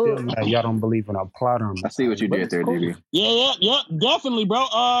 I'm still mad y'all don't believe in a plot armor. I see what you did there, DB. Yeah, definitely, bro.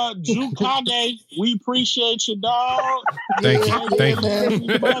 Jukage, we appreciate you, dog. Thank you.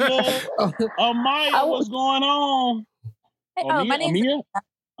 Amaya, what's going on? Hey, my name's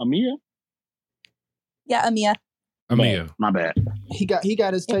Amia? Yeah, Amia. My bad. He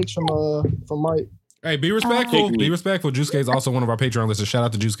got his takes from Mike. Hey, be respectful. Be respectful. Juice is also one of our Patreon listeners. Shout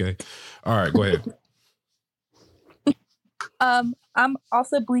out to Juice. All right, go ahead. I'm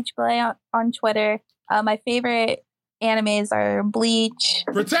also Bleach Play on Twitter. My favorite animes are Bleach,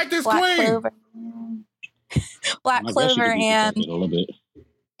 Protect this Black queen, Clover, Black Clover,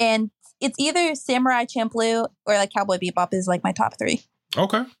 and it's either Samurai Champloo or like Cowboy Bebop is like my top 3.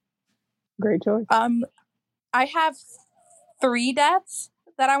 Okay, great choice. I have 3 deaths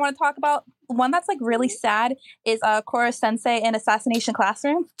that I want to talk about. One that's like really sad is Koro Sensei in Assassination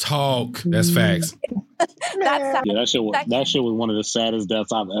Classroom. Talk. That's facts. That's sad. Yeah, that shit was one of the saddest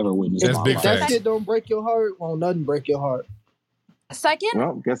deaths I've ever witnessed. That's big facts. That shit don't break your heart. Well, nothing break your heart. Second,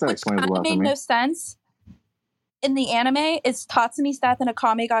 well, guess that explains a lot made to me. no sense. In the anime, is Tatsumi's death and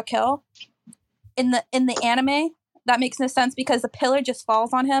Akame got killed. In the anime, that makes no sense because the pillar just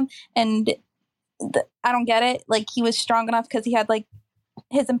falls on him, and I don't get it. Like he was strong enough because he had like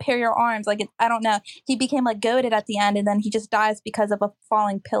his imperial arms. Like I don't know. He became like goated at the end, and then he just dies because of a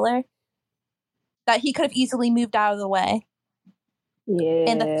falling pillar that he could have easily moved out of the way. Yeah.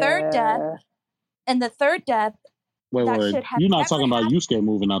 And the third death. Wait. You're not talking about Yusuke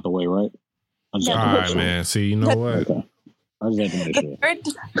moving out the way, right? All right, man. See, you know what? Okay. I just had to make sure.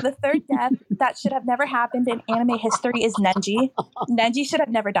 The third death that should have never happened in anime history is Nenji. Nenji should have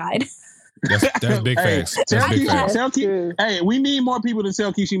never died. That's big facts. That's big facts. Hey, we need more people to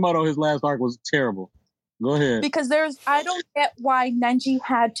tell Kishimoto his last arc was terrible. Go ahead. Because I don't get why Nenji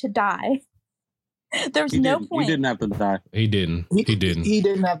had to die. There's no point. He didn't have to die. He didn't. He didn't. He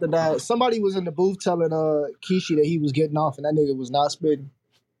didn't have to die. Somebody was in the booth telling Kishi that he was getting off, and that nigga was not spitting.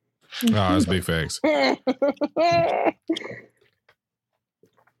 Oh, that's big facts.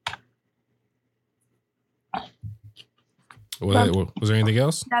 Was there anything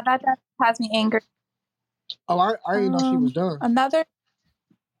else? Yeah, that has me angry. Oh, I didn't know she was done. Another.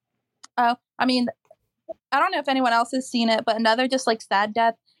 Oh, I mean, I don't know if anyone else has seen it, but another just like sad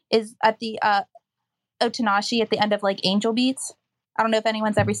death is at the Otonashi at the end of like Angel Beats. I don't know if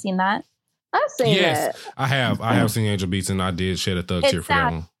anyone's ever seen that. I've seen that. I have seen Angel Beats, and I did shed a thug tear for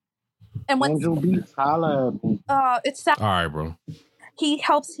that one. And when Angel Beats, holla. It's sad. All right, bro. He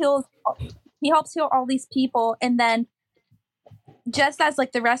helps heal all these people, and then just as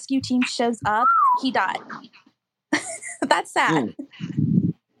like the rescue team shows up, he died. That's sad.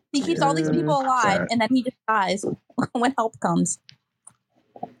 He keeps all these people alive, and then he just dies when help comes.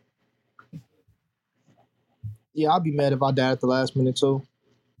 Yeah, I'd be mad if I died at the last minute too.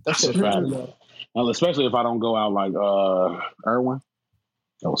 That's it. Well, especially if I don't go out like Erwin.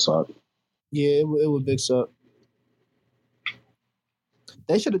 That would suck. Yeah, it would big suck.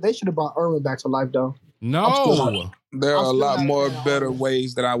 They should have brought Erwin back to life though. No, there are a lot more better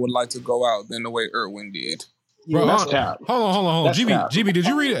ways that I would like to go out than the way Erwin did. Bro, Yeah, hold on. GB, did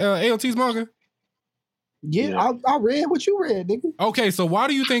you read AOT's manga? Yeah, I read what you read, nigga. Okay, so why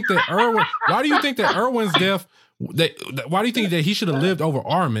do you think that Erwin's death? Why do you think that he should have lived over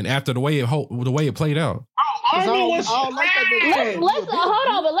Armin after the way it played out? Armin was trash. Let's hold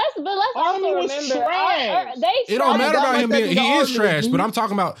on, but let's also remember. It don't matter about him being. He is trash, but I'm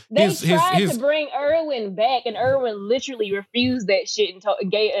talking about they tried to bring Erwin back, and Erwin literally refused that shit and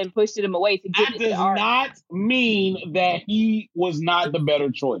pushed him away to get it. That does not mean that he was not the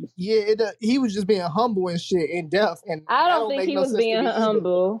better choice. Yeah, he was just being humble and shit in depth, and I don't think he was being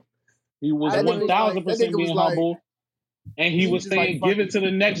humble. He was 1,000% being humble. And he was saying, give it to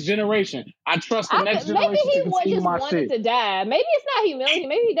the next generation. I trust the next generation to continue my shit. Maybe he just wanted to die. Maybe it's not humility.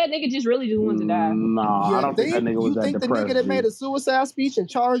 Maybe that nigga just really just wanted to die. No, I don't think that nigga was that depressed. You think the nigga that made a suicide speech and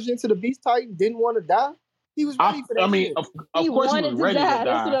charged into the Beast Titan didn't want to die? He was ready for that. I mean, of course he was ready to die.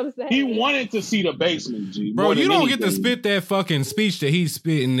 That's what I'm saying. He wanted to see the basement, G. Bro, you don't get to spit that fucking speech that he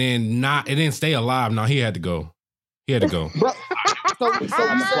spit and then stay alive. No, he had to go. Bro,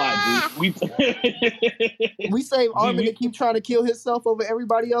 we saved Armin to keep trying to kill himself over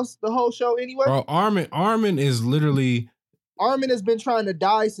everybody else the whole show anyway. Bro, Armin is literally. Armin has been trying to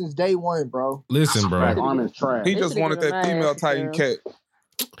die since day one, bro. Listen, bro. Armin's trash. He just wanted that female Titan cat.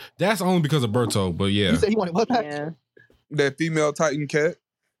 That's only because of Berto, but yeah. You said he wanted what back? Yeah. That female Titan cat.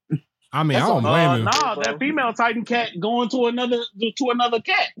 I mean, I don't blame him. Nah, that female Titan cat going to another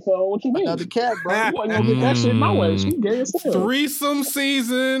cat. So what you mean? Another cat, bro. You wasn't gonna get that shit my way. She gay as hell. Threesome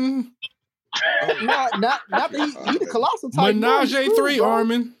season. Not that he the colossal Titan. Menage a 3,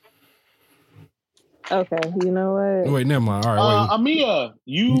 Armin. Okay, you know what? Wait, never mind. All right, wait. Amia,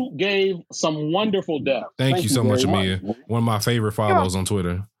 you gave some wonderful depth. Thank you so much, Amia. One of my favorite follows on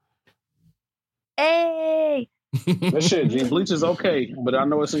Twitter. Hey. That shit, G. Bleach is okay, but I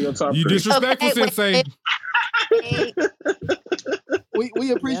know it's in your top. You disrespectful, Sensei.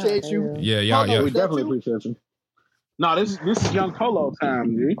 We appreciate you. Yeah. We definitely appreciate you. No, this is Young Polo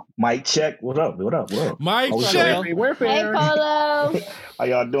time, G. Mic check. What up? Mic check. Hey, Polo. How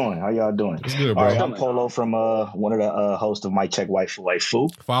y'all doing? It's good, All bro. right, I'm Polo from one of the hosts of Mic Check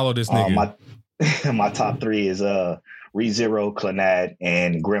Waifu. Follow this nigga. My top 3 is ReZero, Clannad,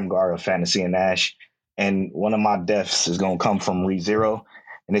 and Grimgar of Fantasy and Ash. And one of my deaths is gonna come from ReZero,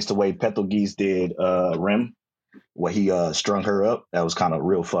 and it's the way Betelgeuse did Rim, where he strung her up. That was kind of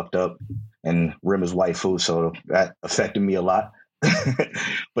real fucked up. And Rim is waifu, so that affected me a lot.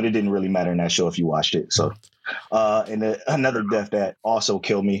 But it didn't really matter in that show if you watched it. So, and another death that also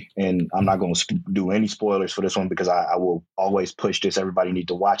killed me, and I'm not going to do any spoilers for this one because I will always push this. Everybody need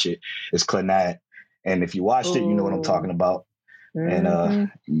to watch it. It's Clannad, and if you watched it, you know what I'm talking about. And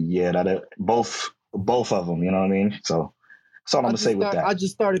that both of them. You know what I mean? So that's all I'm gonna say with that. I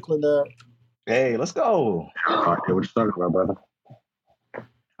just started Clannad. Hey, let's go. Okay, what you talking about, brother?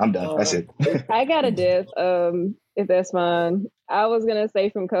 I'm done. That's it. I got a diff, if that's fine. I was gonna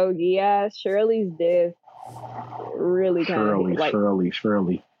say from Code Geass, Shirley's diff really kind of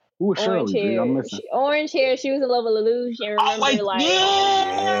Shirley. Who is Shirley? Orange hair. She was in love with Lelouch, and remember,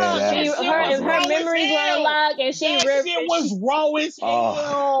 her memories were unlocked, and she that shit was raw as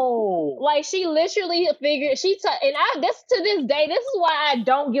hell. Like she literally figured that's to this day. This is why I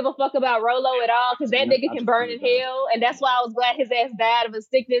don't give a fuck about Rolo at all, because that nigga can burn in hell, and that's why I was glad his ass died of a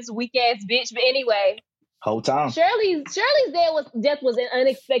sickness, weak ass bitch. But anyway, whole time. Shirley's death was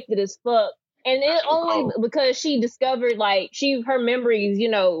unexpected as fuck. And it only because she discovered her memories,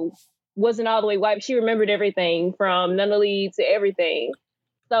 wasn't all the way wiped. She remembered everything from Nunnally to everything.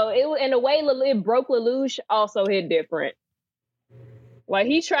 So in a way, it broke Lelouch also hit different. Like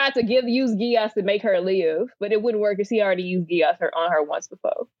he tried to use Geass to make her live, but it wouldn't work because he already used Geass on her once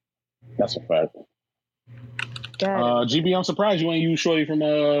before. That's a fact. GB, I'm surprised you ain't use Shorty from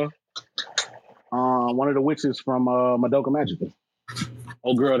one of the witches from Madoka Magica.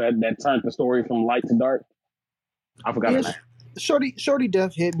 Old girl that turned the story from light to dark. I forgot her name. Shorty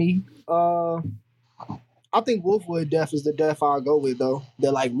death hit me. I think Wolfwood death is the death I'll go with though.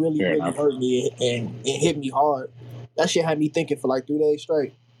 That really hurt me and it hit me hard. That shit had me thinking for 3 days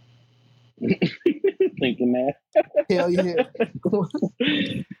straight. Thinking that. Hell yeah.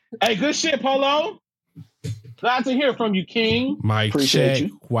 Hey, good shit, Polo. Glad to hear from you, King. Mic check.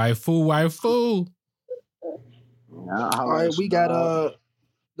 Waifu. All right, we got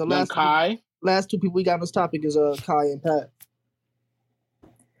the last two people we got on this topic is Kai and Pat.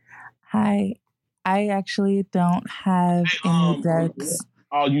 Hi, I actually don't have any decks.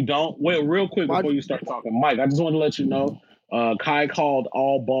 Oh, you don't? Wait, real quick before you start talking, Mike. I just want to let you know, Kai called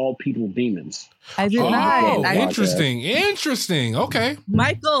all bald people demons. I did not. Interesting. Okay,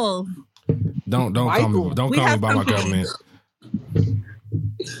 Michael. Don't call me by my government.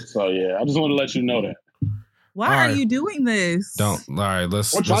 So yeah, I just want to let you know that. Why are you doing this? All right,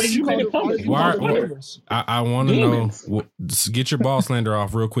 let's. Why did you make it public? I want to know. Get your ball slander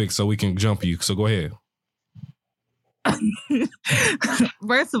off real quick so we can jump you. So go ahead.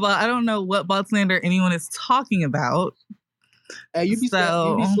 First of all, I don't know what bald slander anyone is talking about. Hey, you be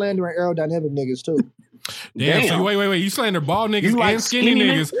slandering aerodynamic niggas too. Damn. So wait. You slander bald niggas like and skinny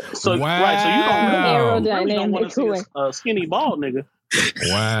niggas. So, wow. Right, so you Aerodynamic. really don't want to see a skinny bald nigga.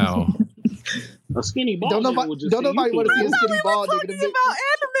 Wow. A skinny bald don't nigga would just don't nobody want to see a skinny bald nigga. About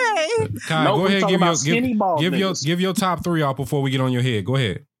anime. Kai, No, go we ahead. talking about skinny bald Give niggas. your top 3 out before we get on your head. Go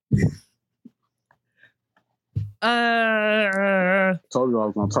ahead. Told you I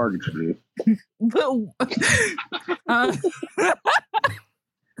was gonna target you, dude.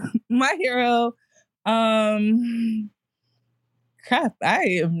 My hero. Crap. I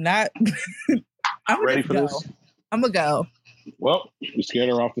am not. I'm ready for this. I'm gonna go. Well, you scared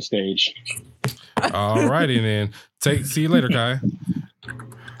her off the stage. All righty then. See you later, Kai.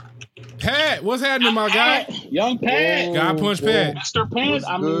 Pat, what's happening, my guy? Young Pat. Guy Punch Pat. Mr. Pat.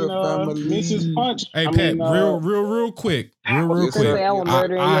 Mrs. Punch. Hey, Pat, real quick. Real quick.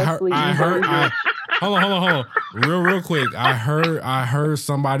 I heard. Hold on. Real quick. I heard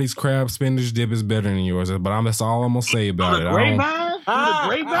somebody's crab spinach dip is better than yours, but that's all I'm gonna say about it.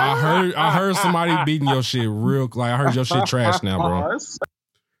 I heard somebody beating your shit I heard your shit trash now, bro.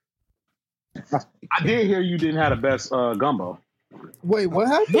 I did hear you didn't have the best gumbo. Wait, what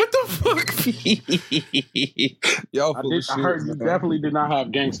happened? What the fuck? Y'all full of shit. I heard you definitely did not have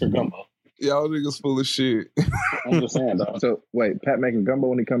gangster gumbo. Y'all niggas full of shit. I'm just saying, though. So, wait, Pat making gumbo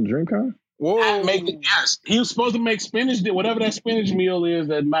when he comes to DreamCon? Whoa. Yes. He was supposed to make spinach, whatever that spinach meal is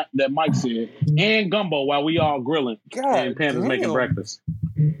that Mike said, and gumbo while we all grilling. And Panda's making breakfast.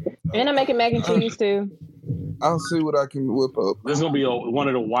 And I'm making mac and cheese, too. I'll see what I can whip up. This is going to be one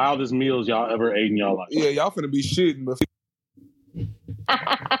of the wildest meals y'all ever ate in y'all life. Yeah, y'all finna be shitting. But Go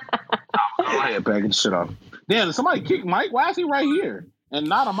ahead, packing shit off. Damn, did somebody kick Mike? Why is he right here and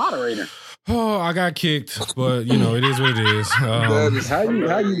not a moderator? Oh, I got kicked, but it is what it is.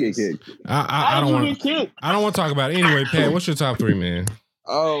 How you get kicked? I don't want to talk about it. Anyway, Pat, what's your top 3, man?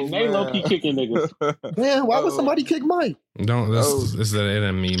 Oh, they low key kicking niggas. Man, why would somebody kick Mike? It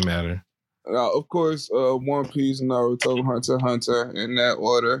doesn't matter. Of course, One Piece, Naruto, Hunter x Hunter, in that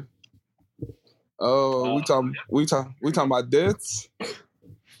order. We talking about deaths.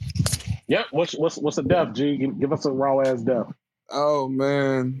 Yep. What's a death? G, give us a raw ass death. Oh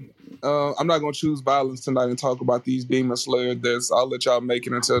man, I'm not gonna choose violence tonight and talk about these Demon Slayer deaths. I'll let y'all make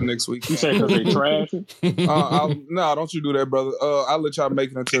it until next week. You say because they trash? No, don't you do that, brother. I'll let y'all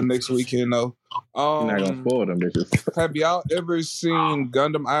make it until next weekend though. You're not gonna spoil them bitches. Have y'all ever seen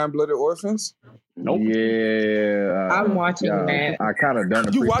Gundam Iron Blooded Orphans? Nope. Yeah, I'm watching that. I kind of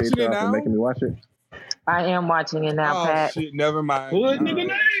don't You appreciate watching it y'all now? for making me watch it. I am watching it now, Pat. Shit, never mind. Good nigga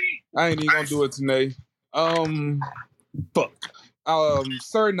name. I ain't even gonna do it today. Fuck.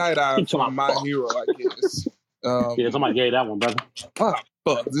 Sir Night Eye from My Hero, I guess. Yeah, somebody gave that one, brother. Fuck.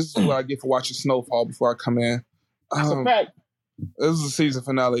 This is what I get for watching Snowfall before I come in. That's a fact. This is the season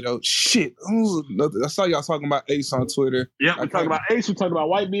finale, though. Shit. I saw y'all talking about Ace on Twitter. Yeah, we talking about Ace. We talking about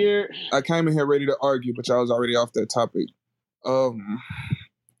Whitebeard. I came in here ready to argue, but y'all was already off that topic.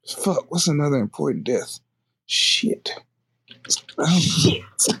 Fuck. What's another important death? Shit.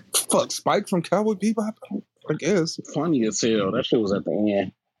 Fuck. Spike from Cowboy Bebop? I guess. Funny as hell. That shit was at the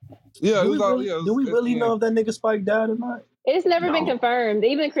end. Yeah, do we really know if that nigga Spike died or not? It's never been confirmed.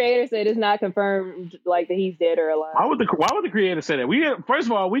 Even the creator said it's not confirmed, like that he's dead or alive. Why would the creator say that? First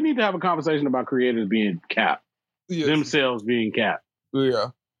of all, we need to have a conversation about creators being capped, themselves being capped.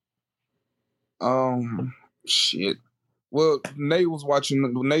 Yeah. Shit. Well, Nate's watching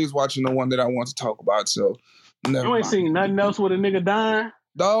the one that I want to talk about. So you ain't seen nothing else with a nigga dying.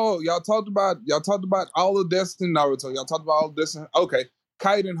 No, y'all talked about all the deaths in Naruto. Y'all talked about all the deaths. Okay,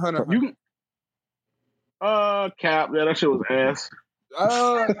 Kite and Hunter. Cap. Yeah, that shit was ass.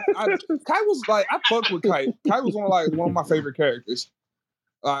 Kite was like, I fucked with Kite. Kite was one of my favorite characters.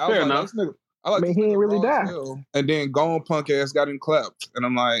 Fair enough. He ain't really die. And then Gon punk ass got him clapped, and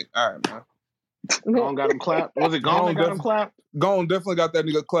I'm like, all right, man. Gon got him clapped. Was it Gon that got him clapped? Gon definitely got that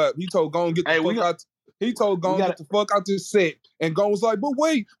nigga clapped. He told Gon get the fuck out. He told Gon get the fuck out this set, and Gon was like, "But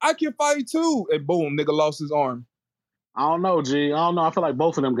wait, I can fight too!" And boom, nigga lost his arm. I don't know, G. I don't know. I feel like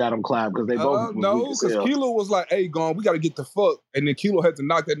both of them got him clapped because they both. No, because Kilo was like, "Hey, Gon, we got to get the fuck," and then Kilo had to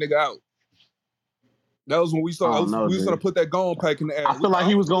knock that nigga out. That was when we started. We was gonna put that Gon pack in the air. I feel like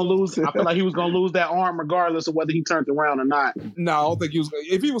he was gonna lose. I feel like he was gonna lose that arm regardless of whether he turned around or not. No, I don't think he was.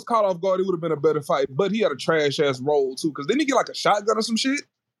 If he was caught off guard, it would have been a better fight. But he had a trash ass roll too. Because didn't he get like a shotgun or some shit?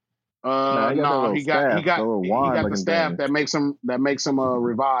 No, he got the staff that makes him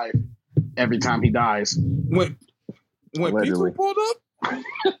revive every time he dies. When Pico pulled up?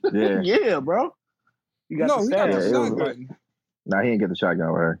 Yeah, yeah, bro. You got No, the he got the staff. shotgun. Nah, he didn't get the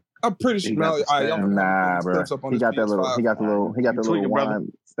shotgun with her. I'm pretty sure. He got the staff. Nah, bro. He got that little. He got the little. He got the little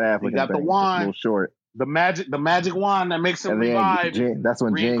wand staff. He got the thing, wand. a little short. The magic wand that makes him And then revive. that's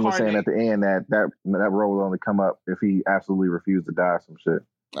when Jing was saying at the end that role will only come up if he absolutely refused to die or some shit.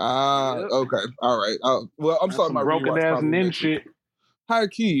 Okay. All right. Well, I'm sorry about broken ass nin shit. High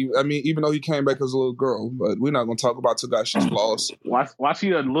key. I mean, even though he came back as a little girl, but we're not gonna talk about Togashi's flaws. Why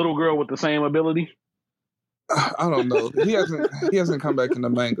she a little girl with the same ability? I don't know. He hasn't come back in the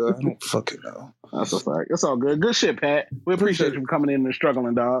manga. I don't fucking know. That's a fact. It's all good. Good shit, Pat. We appreciate you coming in and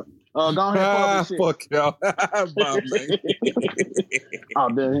struggling, dog. Go ahead, shit. Fuck y'all. Bye, man. Oh,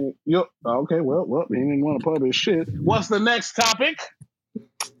 damn. Yep. Okay, well, he didn't want to publish shit. What's the next topic?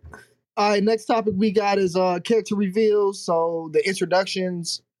 All right, next topic we got is character reveals. So the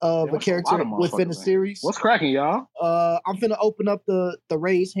introductions of a character within the series. What's cracking, y'all? I'm finna open up the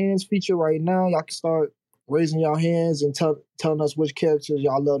raise hands feature right now. Y'all can start raising y'all hands and telling us which characters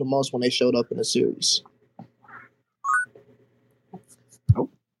y'all love the most when they showed up in the series.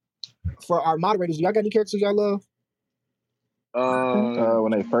 For our moderators, y'all got any characters y'all love?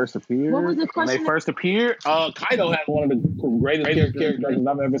 When they first appeared. What was the question? When they first appeared, Kaido had one of the greatest characters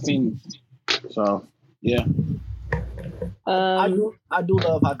I've ever seen. So, yeah. I do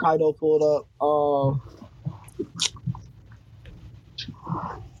love how Kaido pulled up.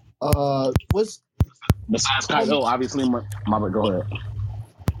 What's besides Kaido? Obviously, my go ahead.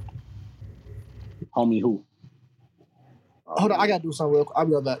 Homie, who? Hold on, I gotta do something real quick. I'll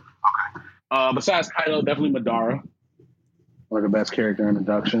be right back. Okay. Besides Kaido, definitely Madara. One of the best character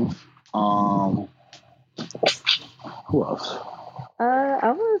introductions. Who else? I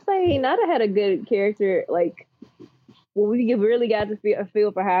want to say Hinata had a good character. Like, when we really got to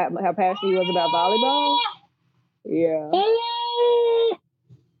feel for how passionate he was about volleyball. Yeah.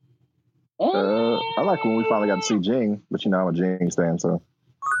 I like when we finally got to see Jing, but I'm a Jing stan, so.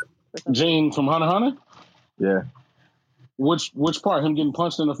 Jing from Hunter x Hunter? Yeah. Which part? Him getting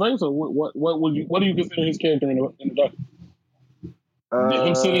punched in the face, or what do you consider his character introduction?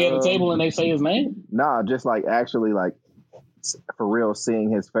 Him sitting at the table and they say his name? Nah, just like actually like for real seeing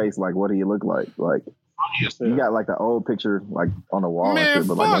his face, like what do you look like? Like you got like the old picture like on the wall and shit,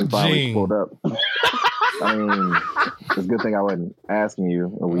 but like when he finally pulled up. I mean, it's a good thing I wasn't asking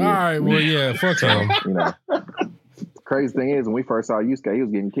you. All right, well yeah, fuck him. Crazy thing is when we first saw Yusuke, he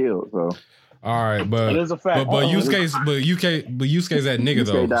was getting killed, so. All right, but it is a fact. But Yusuke's that nigga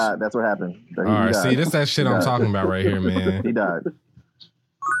though. Yusuke died. That's what happened. All right, see, that's that shit I'm talking about right here, man. He died.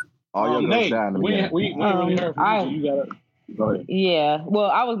 All your girls died in the beginning. We ain't really heard from you. You gotta go ahead. Yeah,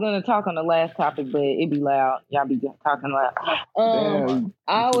 well, I was gonna talk on the last topic, but it'd be loud. Y'all be talking loud.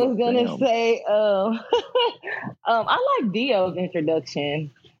 I was gonna say, I like Dio's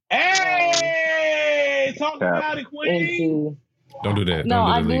introduction. Hey, talk about it, Queen. Don't do that. No,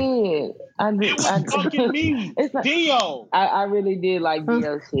 Don't do did. I did. It was fucking me, Dio. I really did like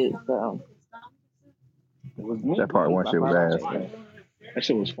Dio shit. So that part one shit was ass. That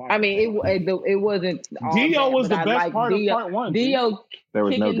shit was fire. I mean, it wasn't. Dio was the best part of part one. Dio there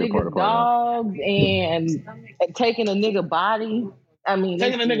was no good part of part dogs and taking a nigga body. I mean,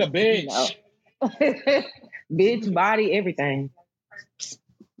 taking a nigga bitch, bitch body, everything.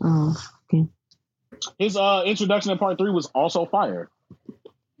 Oh, okay. His introduction in part 3 was also fire.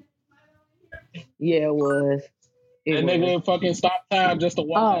 Yeah, it was. And nigga fucking stop time just to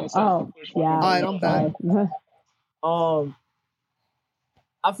walk outside. Yeah. All right, I'm back.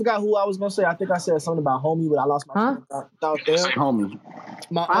 I forgot who I was gonna say. I think I said something about homie, but I lost my thought there. Say homie.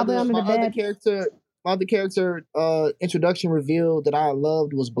 My other character introduction reveal that I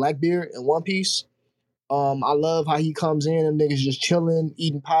loved was Blackbeard in One Piece. I love how he comes in and niggas just chilling,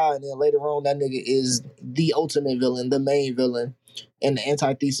 eating pie, and then later on that nigga is the ultimate villain, the main villain, and the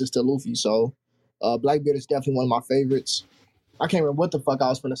antithesis to Luffy. So Blackbeard is definitely one of my favorites. I can't remember what the fuck I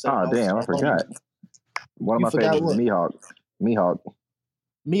was gonna say. Oh damn, I forgot. One of my favorites is Mihawk.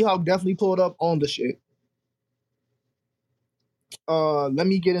 Mihawk definitely pulled up on the shit. Let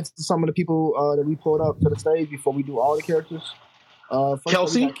me get into some of the people that we pulled up to the stage before we do all the characters. First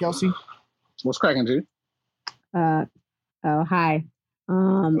Kelsey. Kelsey. What's cracking, G? Hi.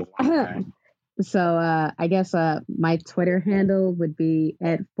 So I guess my Twitter handle would be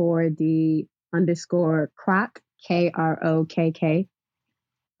 @4D_Krokk, KROKK.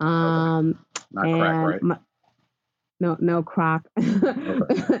 Not crack, right? No Croc.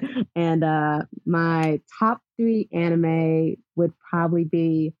 Okay. And my top 3 anime would probably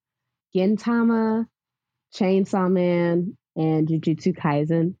be Gintama, Chainsaw Man, and Jujutsu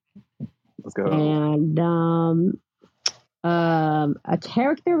Kaisen. Let's go. And a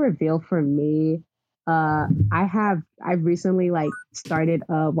character reveal for me, I've recently like started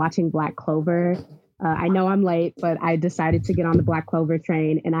watching Black Clover. I know I'm late, but I decided to get on the Black Clover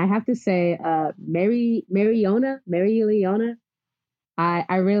train, and I have to say, Mary Leona,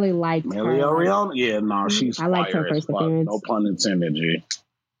 I really liked Mary her. Leona, yeah, no, she's I liked her first appearance. No pun intended, G.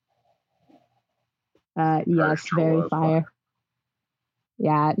 Yes, very fire.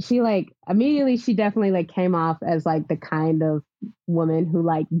 Yeah, she like immediately she definitely like came off as like the kind of woman who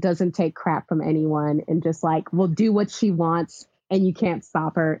like doesn't take crap from anyone and just like will do what she wants and you can't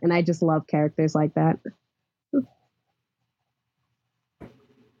stop her. And I just love characters like that.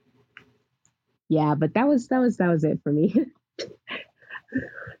 Yeah, but that was it for me.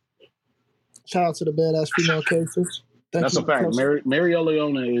 Shout out to the badass female characters. That's a fact. Mary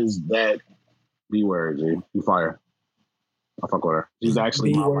Leona is that B word, G. You fire. I fuck with her. She's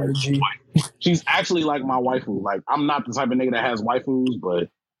actually my waifu. She's actually like my waifu. Like, I'm not the type of nigga that has waifus, but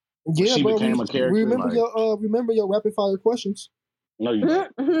yeah, she bro, became a character. Remember like, remember your rapid fire questions. No, you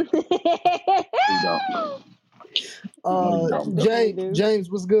don't. James,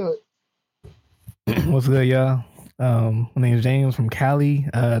 what's good? What's good, y'all? My name is James from Cali.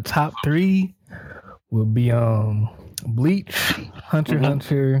 Top 3 would be Bleach, Hunter x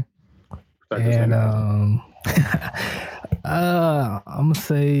Hunter, and I'm gonna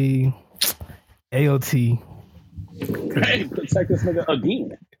say AOT. Hey, protect this nigga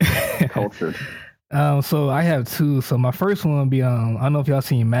again. Cultured. So I have 2. So my first one would be I don't know if y'all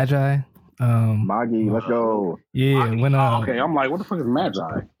seen Magi. Magi, let's go. Yeah, when okay, I'm like, what the fuck is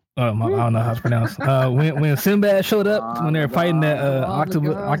Magi? I don't know how to pronounce. When Sinbad showed up when they were fighting that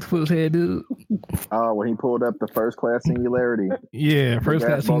octopus head dude. Oh, when he pulled up the first class singularity. Yeah, first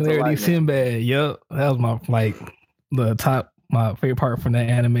class singularity. Sinbad. Yep, that was my favorite part from that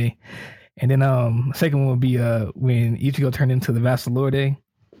anime. And then second one would be when Ichigo turned into the Vassalorde.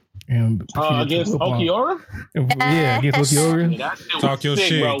 And against Okiura? Yeah, against Okiura. Yeah, talk your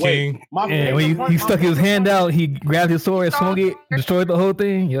shit, bro. King. And when he stuck his hand out, he grabbed his sword, swung it, destroyed the whole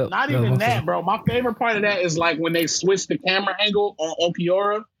thing. Yep. Not even that, bro. My favorite part of that is like when they switched the camera angle on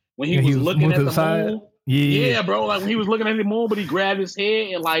Okiura when he was looking at the side. Moon. Yeah, bro. Like when he was looking at the moon, but he grabbed his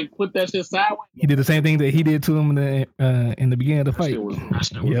head and like put that shit sideways. He did the same thing that he did to him in the beginning of the fight. Yep.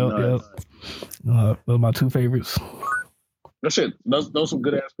 Those are my 2 favorites. That shit, those some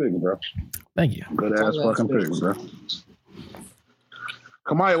good ass picks, bro. Thank you. Good ass fucking picks, bro.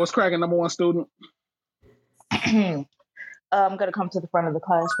 Kamaya, what's cracking, number 1 student? I'm going to come to the front of the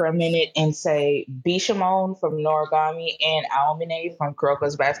class for a minute and say Bishamon from Noragami and Aomine from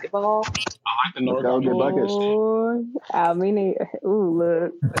Kuroko's Basketball. I like the Noragami. Aomine,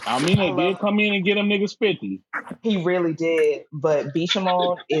 look. Aomine did come in and get them niggas 50. He really did, but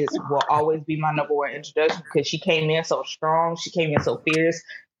Bishamon will always be my number 1 introduction because she came in so strong, she came in so fierce.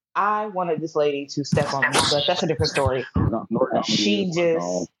 I wanted this lady to step on me, but that's a different story.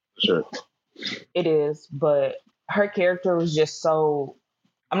 Sure. It is, but her character was just so,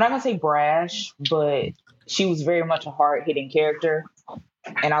 I'm not going to say brash, but she was very much a hard-hitting character.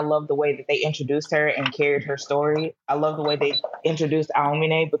 And I love the way that they introduced her and carried her story. I love the way they introduced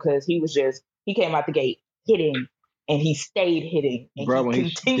Aomine because he came out the gate hitting and he stayed hitting. And bro, when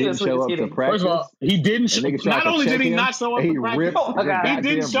he didn't show up to practice. First of all, he didn't. Not only did he not show up to practice, he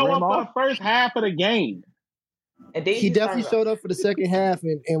didn't show up for the first half of the game. And then he definitely showed up for the second half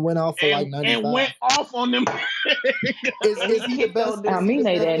and went off for like 95. And went off on them. Is he the best? I mean,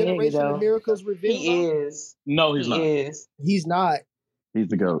 that nigga though. Miracles revealed. He is. No, he's not. He's not. He's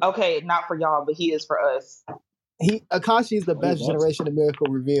the GOAT. Okay, not for y'all, but he is for us. Akashi is the best generation of Miracle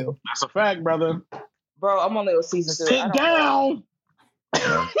reveal. That's a fact, brother. Bro, I'm only on season 3. Sit down.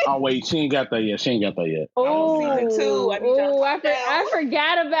 Oh wait, she ain't got that yet. Oh, season 2. I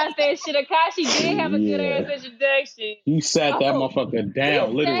forgot about that shit. Akashi did have a good ass introduction. He sat that motherfucker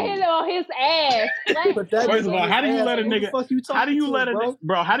down, literally. He sat on his ass. First of all, how do you let a nigga? How do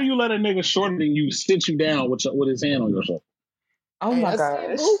you let a nigga shorter than you sit you down with his hand on your shoulder? Oh my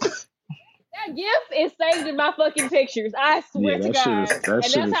gosh. That gift is saved in my fucking pictures. I swear to God.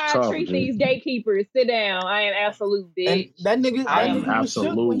 That's how I treat these gatekeepers. Sit down. I am absolute, bitch. And that nigga, I am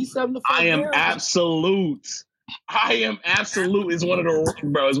absolute. I am absolute. Is one of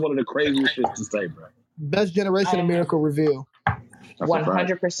the craziest shit to say, bro. Best generation of Miracle reveal.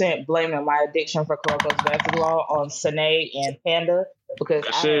 100% blaming my addiction for Kuroko's Basketball on Sine and Panda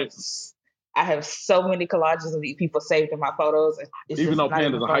because I have so many collages of these people saved in my photos. Even though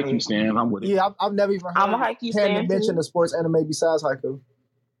Panda's a Haikyuu stan, I'm with it. Yeah, I've never even heard Panda mention a sports anime besides Haikyuu.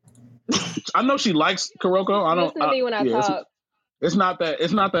 I know she likes Kuroko. I don't. Listen to me when I talk. It's not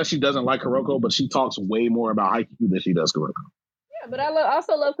that she doesn't like Kuroko, but she talks way more about Haikyuu than she does Kuroko. But I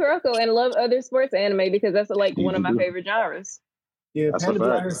also love Kuroko and love other sports anime because that's like one of my favorite genres. Yeah, That's Panda a be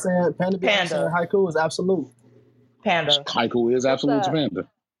out fact. here saying haiku is absolute. Panda. Haiku is absolute to Panda.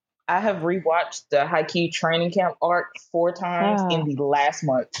 I have rewatched the Haikyuu training camp arc 4 times in the last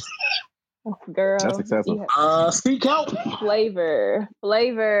month. Girl, That's excessive. Speak out. Flavor,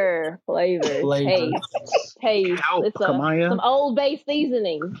 taste. Help, It's Kamaya. some Old Bay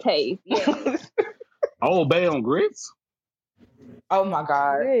seasoning taste. Yeah. Old Bay on grits. Oh my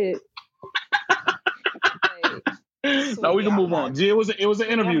god. No, we can move on. G, it was an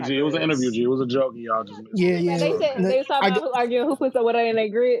interview. G, it was an interview. G, it was a joke. Y'all just missed. Yeah. They said they was talking about arguing who puts whatever in their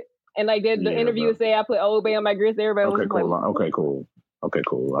grit, and like the interview say I put Old Bay on my grits. Everybody was cool. like, Okay,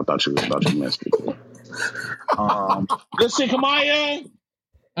 cool. I thought you missed it. Good shit, Kamaya.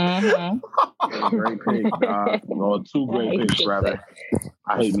 Great pick, dog. Well, 2 great picks, rather.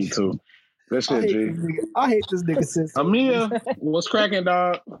 I hate me too. Good shit, G. I hate this nigga since Amia, what's cracking,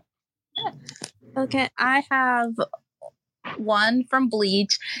 dog? Okay, I have one from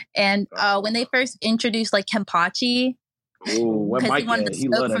Bleach, and when they first introduced like Kenpachi, because he wanted to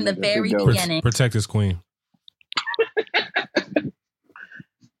smoke from the very beginning. Protect his queen.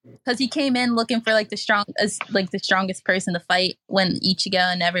 Because he came in looking for like the strongest person to fight when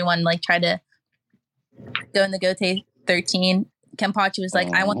Ichigo and everyone like tried to go in the Gote 13. Kenpachi was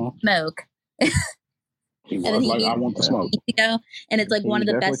like, "I want to smoke." And then I want to smoke. Ichigo, and it's like one of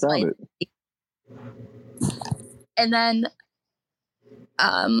the best fights. And then,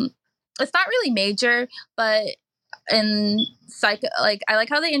 it's not really major, but in Psycho, like I like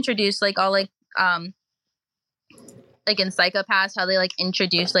how they introduced like all like in Psycho-Pass, how they like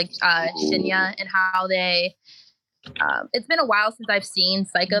introduced like Shinya and how they. It's been a while since I've seen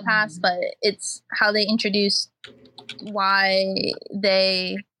Psycho-Pass, but it's how they introduced why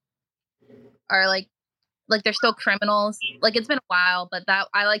they are like they're still criminals. Like it's been a while, but that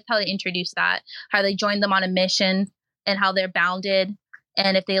I liked how they introduced that, how they joined them on a mission and how they're bounded,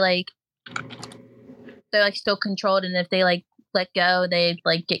 and if they like they're like still controlled, and if they like let go, they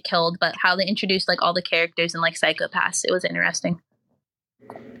like get killed. But how they introduced like all the characters in like Psycho-Pass, it was interesting.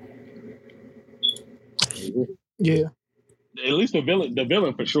 Yeah. At least the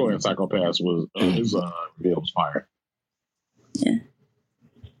villain for sure in Psycho-Pass was his bill was fire.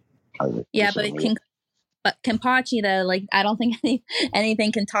 Yeah. But Kenpachi though, like I don't think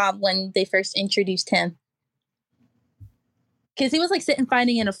anything can top when they first introduced him, because he was like sitting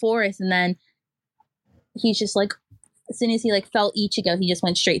fighting in a forest, and then he's just like, as soon as he like felt Ichigo, he just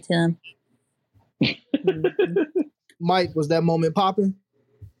went straight to him. Mike, was that moment popping?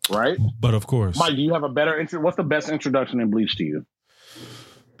 Right, but of course, Mike, do you have a better what's the best introduction in Bleach to you?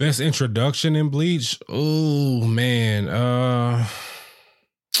 Best introduction in Bleach? Oh man,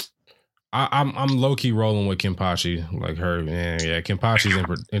 I'm low key rolling with Kenpachi. Like her, man. Yeah, Kenpachi's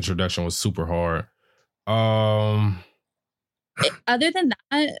introduction was super hard. Other than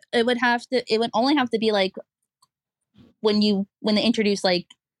that, it would only have to be like when they introduce like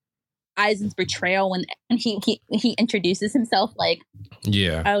Aizen's betrayal, when he introduces himself, like,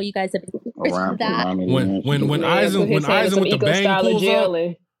 yeah, oh, you guys have that when Aizen with the bang pulls up.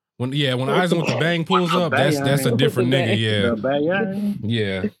 When Aizen with the bang pulls up, that's a different nigga.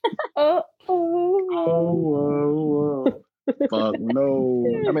 Yeah. Fuck no.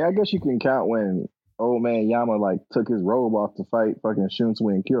 I mean, I guess you can count when old man Yama like took his robe off to fight fucking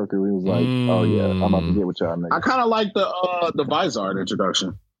Shunsui and Kyoku. He was like, "Oh yeah, I'm about to get with y'all niggas." I kind of like the Vizard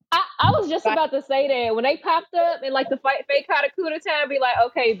introduction. I was just about to say that when they popped up and like the fake Katakura time, be like,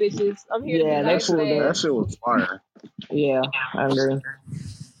 "Okay, bitches, I'm here." Yeah, that shit was fire. Yeah, I agree.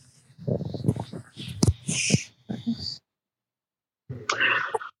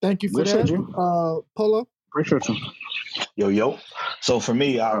 Thank you for that, Polo. Appreciate you. Yo. So for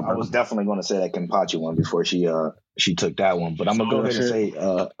me, I was definitely going to say that Kenpachi one before she took that one, but I'm gonna go ahead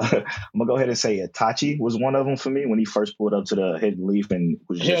and say Itachi was one of them for me when he first pulled up to the hidden leaf and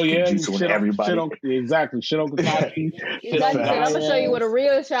was just jutsuing everybody. Shit on Itachi. I'm gonna show you what a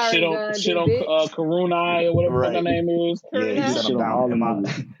real Sharingan shit on Karunai or whatever her name is. Yeah, he set him down.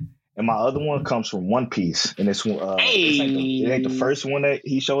 And my other one comes from One Piece, and it's it ain't the first one that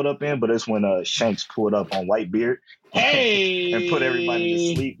he showed up in, but it's when Shanks pulled up on Whitebeard and put everybody to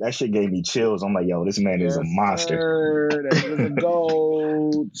sleep. That shit gave me chills. I'm like, yo, this man is a monster. That was a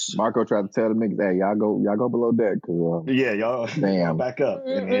goat. Marco tried to tell the niggas, "Hey, y'all go below deck, cause y'all back up,"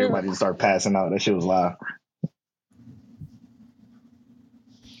 and everybody just start passing out. That shit was live,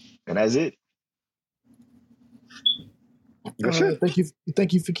 and that's it. Thank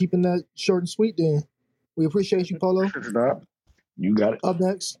you for keeping that short and sweet. Then we appreciate you, Polo. You got it. Up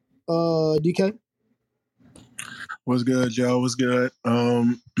next, DK. What's good, Joe? What's good?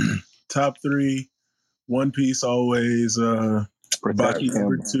 Top 3, One Piece always, Baki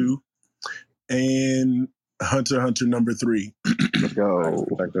number 2, and Hunter x Hunter number 3. Let's go.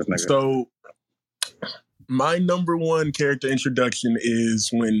 So my number 1 character introduction is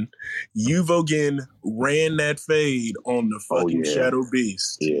when Yuvogen ran that fade on the fucking Shadow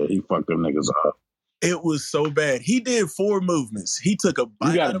Beast. Yeah, he fucked them niggas up. It was so bad. He did 4 movements. He took a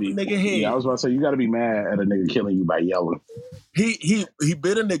bite out of a nigga head. Yeah, I was about to say, you gotta be mad at a nigga killing you by yelling. He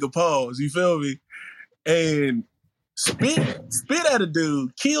bit a nigga paws, you feel me? And spit at a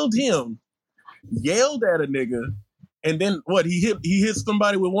dude, killed him, yelled at a nigga, and then what? He hit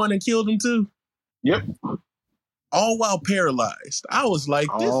somebody with one and killed him too? Yep. All while paralyzed. I was like,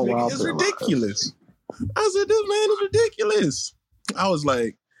 this nigga is ridiculous. I said, this man is ridiculous. I was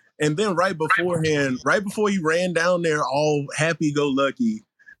like, and then right before he ran down there all happy-go-lucky,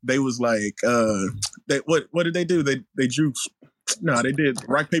 they was like, what did they do? They drew, they did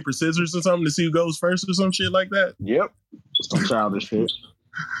rock, paper, scissors or something to see who goes first or some shit like that. Yep. Some childish shit.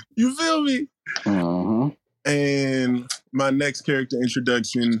 You feel me? Uh-huh. And my next character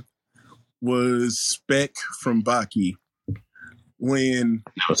introduction was Spec from Baki. When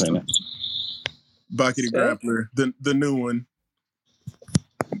Baki the Grappler, the new one,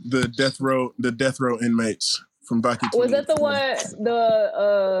 the death row inmates from Baki. Was that the one?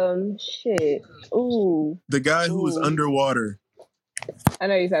 Shit. Ooh. The guy who was underwater. I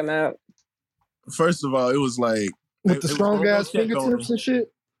know you're talking about. First of all, it was like with the strong ass fingertips and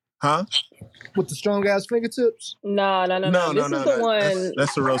shit. Huh? With the strong ass fingertips? No. This is the one.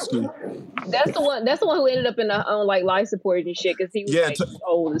 That's Sorosuke. That's the one. That's the one who ended up on like life support and shit because he was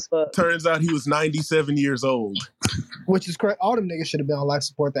old as fuck. Turns out he was 97 years old. Which is correct. All them niggas should have been on life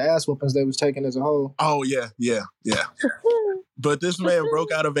support. The ass whoopings they was taking as a whole. Oh yeah. But this man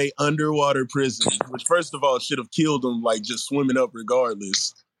broke out of a underwater prison, which first of all should have killed him like just swimming up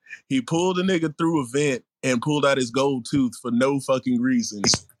regardless. He pulled a nigga through a vent and pulled out his gold tooth for no fucking reason.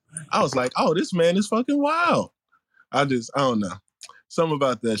 I was like, oh, this man is fucking wild. I don't know. Something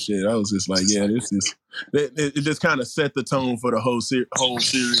about that shit. I was just like, yeah, this is... It just kind of set the tone for the whole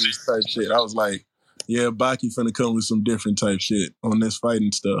series type shit. I was like, yeah, Baki finna come with some different type shit on this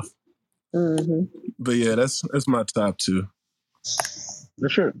fighting stuff. Mm-hmm. But yeah, that's my top 2. For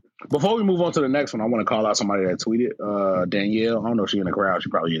sure. Before we move on to the next one, I want to call out somebody that tweeted. Danielle. I don't know if she's in the crowd. She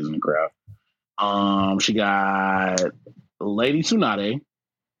probably is in the crowd. She got Lady Tsunade,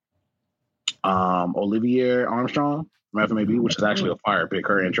 Olivier Armstrong from FMAB, which is actually a fire pick.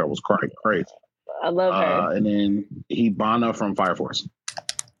 Her intro was crazy. I love her. And then Hibana from Fire Force.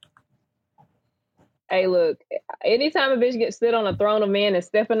 Hey, look, anytime a bitch gets sit on a throne of men and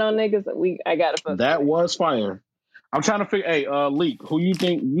stepping on niggas, I gotta fuck. That was fire. I'm trying to figure. Hey, Leak, who you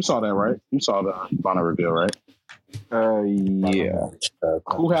think you saw that, right? You saw the Hibana reveal, right? Yeah.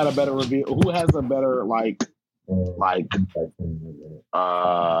 Who had a better reveal? Who has a better I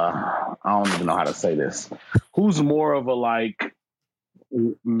don't even know how to say this. Who's more of a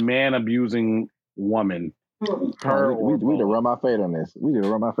man abusing woman? Her we did run my fade on this. You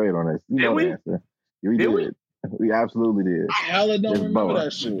know the answer. We did. We absolutely did. I hella don't remember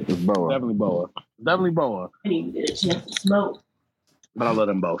that shit. It's Boa. Definitely Boa. I didn't even get a chance to smoke. But I love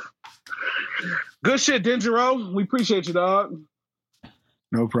them both. Good shit, Denjiro. We appreciate you, dog.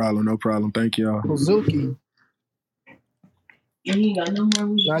 No problem. Thank y'all. Suzuki. You ain't got no more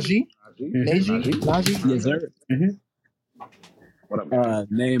weed. Najee? Yes, sir. Mm-hmm. What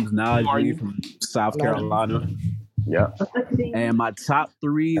up, name's Najee from South Carolina. Yeah. And my top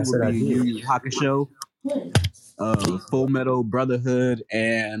 3 would be Yu Yu Hakusho, Full Metal Brotherhood,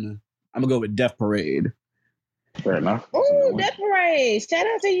 and I'm gonna go with Death Parade. Fair enough. Oh, Death Parade! Shout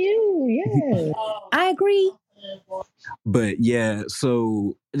out to you. Yeah, I agree. But yeah,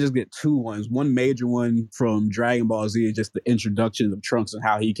 so I just get 2 ones. One major one from Dragon Ball Z is just the introduction of Trunks and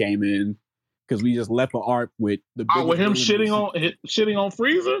how he came in, because we just left an arc with the with him shitting on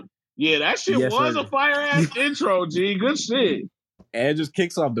Frieza. Yeah, that shit was a fire ass intro. G, good shit. And it just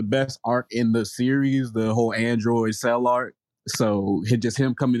kicks off the best arc in the series, the whole Android Cell arc. So just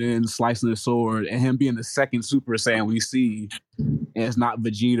him coming in, slicing the sword, and him being the second Super Saiyan we see, and it's not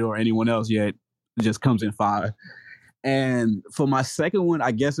Vegeta or anyone else yet. It just comes in fire. And for my second one,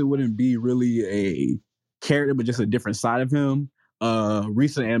 I guess it wouldn't be really a character, but just a different side of him.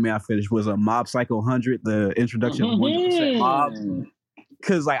 Recent anime I finished was a Mob Psycho 100, the introduction of 100% Mob.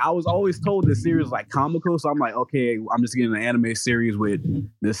 Because I was always told this series was comical, so I'm like, okay, I'm just getting an anime series with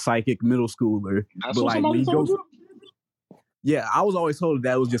this psychic middle schooler. That's but when you go, yeah, I was always told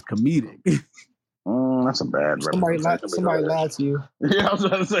that was just comedic. That's a bad Somebody lied to you. Yeah, I was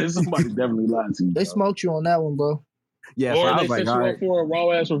going to say somebody definitely lied to you. They smoked you on that one, bro. Yeah, so or I they was like, set all you right. up for a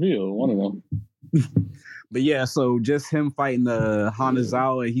raw ass reveal. One of them. But yeah, so just him fighting the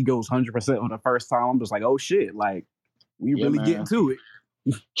Hanazawa, he goes 100% on the first time. I'm just like, oh shit, like we Yeah, really man. getting to it.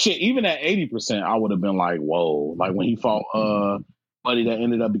 Shit, even at 80%, I would have been like, whoa. Like when he fought buddy that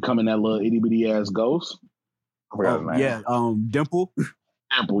ended up becoming that little itty bitty ass ghost. I forgot his name. Yeah, Dimple.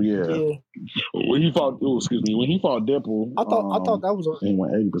 Dimple, yeah. When he fought, when he fought Dimple, I thought that was he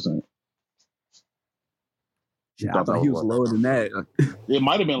went 80%. Yeah, I thought he was lower than that. It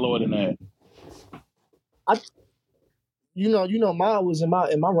might have been lower than that. You know, mine was in my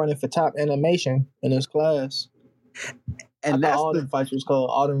running for top animation in this class. And that's all the fights was called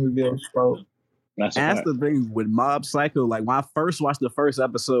Autumn Reveals, bro. That's the thing with Mob Psycho. Like when I first watched the first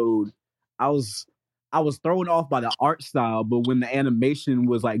episode, I was thrown off by the art style, but when the animation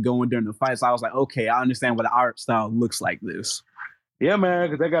was like going during the fights, I was like, okay, I understand what the art style looks like this. Yeah, man,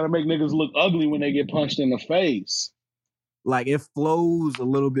 because they got to make niggas look ugly when they get punched in the face. Like it flows a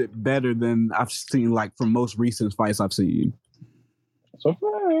little bit better than I've seen, like from most recent fights I've seen. So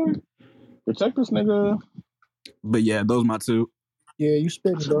far, protect this nigga. But yeah, those are my two. Yeah, you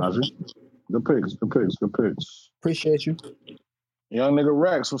spitting, bro. Good picks. Appreciate you. Young nigga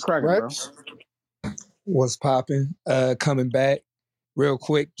Rex, what's cracking, Rex? bro? What's popping? Coming back real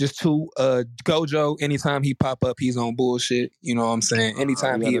quick. Just two. Gojo. Anytime he pop up, he's on bullshit. You know what I'm saying?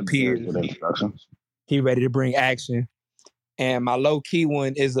 Anytime he appears, he ready to bring action. And my low key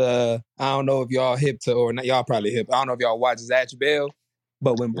one is I don't know if y'all hip to or not. Y'all probably hip. I don't know if y'all watch Zatch Bell,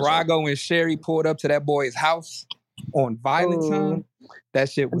 but when Brago and Sherry pulled up to that boy's house on Violent Time, that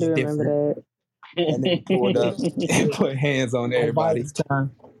shit was different. And they pulled up and put hands on everybody.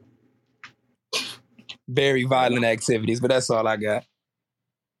 Time. Very violent activities, but that's all I got.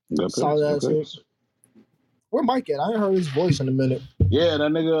 Solid ass. Where Mike at? I ain't heard his voice in a minute. Yeah,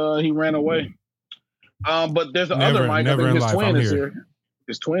 that nigga, he ran away. But there's the other Mike. I think his twin is here.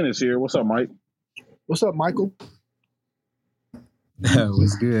 His twin is here. What's up, Mike? What's up, Michael?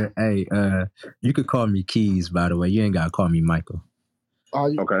 What's good? Hey, you could call me Keys, by the way. You ain't gotta call me Michael.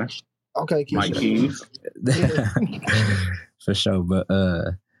 Okay. Okay, Keys. Mike Keys. For sure. But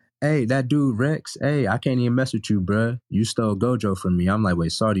hey, that dude Rex, hey, I can't even mess with you, bruh. You stole Gojo from me. I'm like,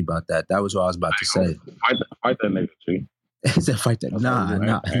 wait, sorry about that. That was what I was about to say. Fight that nigga, G. He said fight that.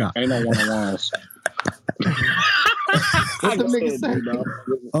 Nah. Ain't no one-on-ones. What the nigga say?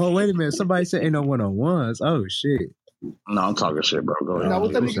 Oh, wait a minute. Somebody said ain't no one-on-ones. Oh, shit. No, I'm talking shit, bro. Go ahead. Now,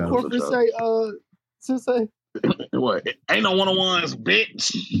 what that nigga corporate say, What? Ain't no one-on-ones,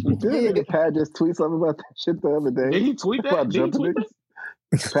 bitch. Did nigga Pat just tweet something about that shit the other day? Did he tweet that? Pat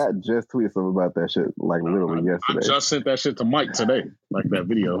just tweeted something about that shit, like literally yesterday. I just sent that shit to Mike today, like that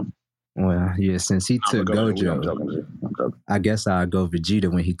video. Well, yeah, since he took Gojo, I guess I'll go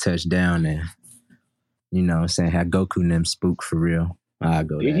Vegeta when he touched down and, you know what I'm saying, had Goku and them spook for real. I'll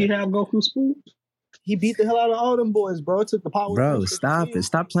go Did that. he have Goku spooked? He beat the hell out of all them boys, bro. Took the power. Bro, stop it.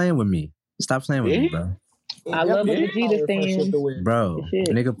 Stop playing with me. Stop playing with me, bro. I love a Vegeta thing. Bro,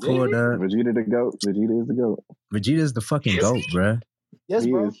 nigga pulled up. Vegeta the GOAT. Vegeta is the GOAT. Vegeta's the fucking GOAT, bro. Yes,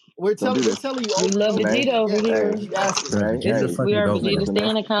 bro. We're telling you. We love Vegeta over here. We are Vegeta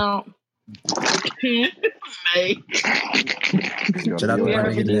stand account. Shut up, we are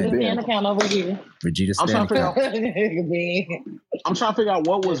Vegeta stand account over here. Vegeta stand account. I'm trying to figure out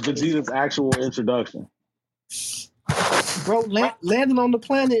what was Vegeta's actual introduction. Bro, landing on the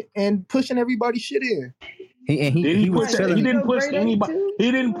planet and pushing everybody's shit in. He didn't push anybody.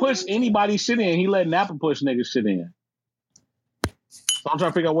 He didn't push anybody's shit in. He let Nappa push niggas shit in. So I'm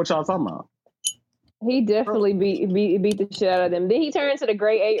trying to figure out what y'all talking about. He definitely beat the shit out of them. Then he turned to the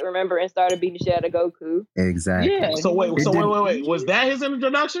Great Eight, remember, and started beating the shit out of Goku. Exactly. Yeah. So wait. Was that his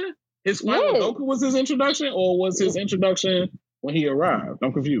introduction? His fight with Goku was his introduction, or was his introduction when he arrived?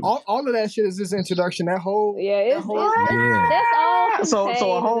 I'm confused. All of that shit is his introduction. That whole that's all. So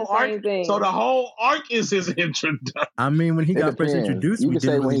a whole arc. So the whole arc is his introduction. I mean, when he got first introduced, we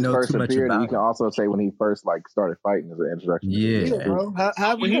didn't really know too much about. You can also say when he first started fighting as an introduction. Yeah, bro.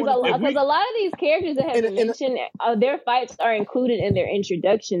 Because a lot of these characters that have been mentioned, their fights are included in their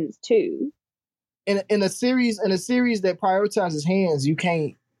introductions too. In a series that prioritizes hands, you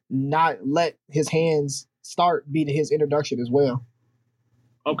can't not let his hands start being his introduction as well.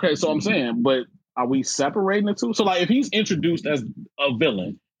 Okay, so I'm saying, but are we separating the two? So like if he's introduced as a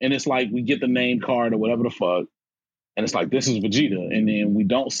villain and it's like we get the name card or whatever the fuck, and it's like this is Vegeta, and then we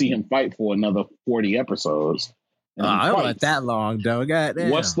don't see him fight for another 40 episodes. I don't want that long though. Goddamn.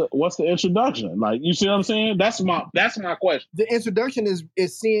 What's the introduction? Like, you see what I'm saying? That's my question. The introduction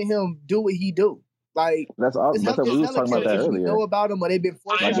is seeing him do what he do. Like that's all. it's That's what we was talking about that we earlier. know about them, or they've been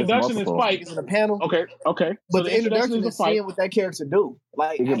forced. The introduction is fight in a panel. Okay. But the introduction is seeing what that character do.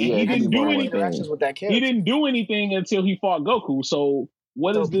 Like he didn't do anything. Interactions with that character. He didn't do anything until he fought Goku. So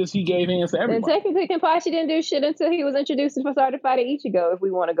what is this? He gave hands to And everybody. technically, Kenpachi didn't do shit until he was introduced to started fighting Ichigo. If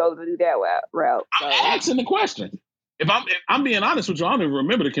we want to go do that route, so. I'm asking the question. If I'm being honest with you, I don't even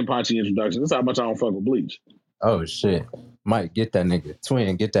remember the Kenpachi introduction. That's how much I don't fuck with Bleach. Oh shit, Mike, get that nigga.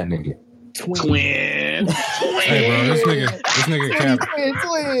 Twin, get that nigga. Twin. Hey, bro, this nigga capping.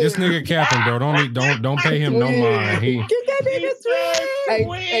 This nigga capping, bro. Don't pay him no mind. He. Get that nigga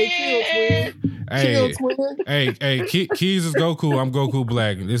Twin. Hey, chill, Twin. Hey, Keys is Goku. I'm Goku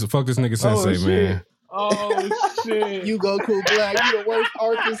Black. Fuck this nigga Sensei, man. Oh shit! You Goku Black. You the worst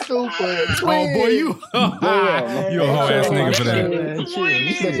arc in Super. Oh boy, you a whole ass nigga for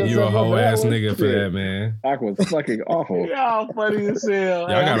that. You a whole ass nigga for that, man. That was fucking awful. Y'all funny as hell.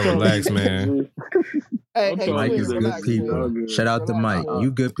 Y'all gotta relax, man. Hey, Mike is good people. Shout out to Mike.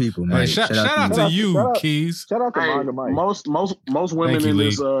 You good people, Mike. Hey, shout out to you, Keys. Shout out to Manga Mike. Most women in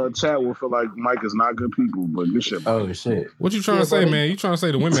this chat will feel like Mike is not good people, but this shit. Oh shit! What you trying to say, man? You trying to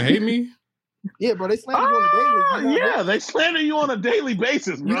say the women hate me? Yeah, bro, they slander you on the daily. Yeah, they slander you on a daily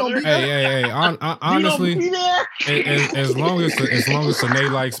basis, brother. Hey. Honestly, as long as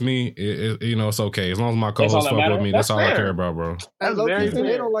Sine likes me, it's okay. As long as my co-host fuck with me, that's all I care about, bro. That's very fair.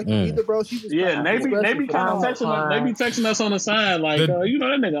 They don't like you either, bro. She just they be kind of texting us on the side, like that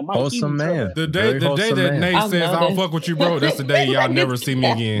nigga. Wholesome man. The day that Nate says I don't fuck with you, bro, that's the day y'all never see me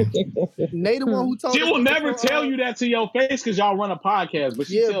again. Nate, the one who told she will never tell you that to your face because y'all run a podcast, but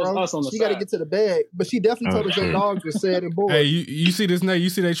she tells us on the side. She got to get to the bag, but she definitely told us your dogs were sad and bored. Hey, you see this, Nate? You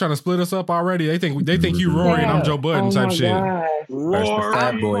see they trying to split us up already? They think you Rory and I'm Joe Budden type shit. First the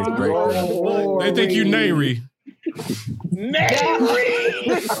fat boys break. They think you Nayri. Oh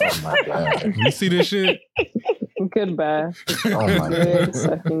my god! You see this shit? Goodbye. Oh my god!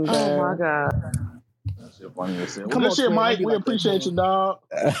 Oh my god! Come on, shit, Mike. We appreciate you, dog.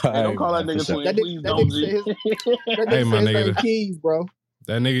 Hey, don't call that nigga twin. Please don't, G. Hey, my nigga. Keys, bro.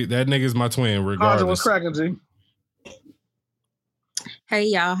 That nigga's my twin, regardless. What's cracking, G? Hey,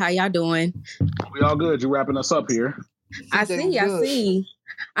 y'all. How y'all doing? We all good. You wrapping us up here. I see.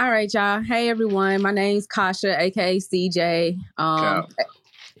 All right, y'all. Hey, everyone. My name's Kasha, a.k.a. CJ,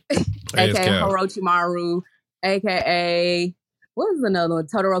 a.k.a. Orochimaru, a.k.a. what is another one?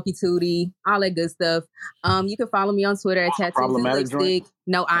 Todoroki Tootie, all that good stuff. You can follow me on Twitter at Tattoos and Lipstick.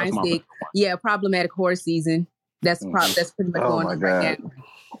 No, Iron Stick. Yeah, Problematic Horse Season. That's pretty much going on right now.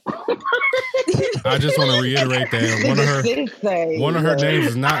 I just want to reiterate that one of her names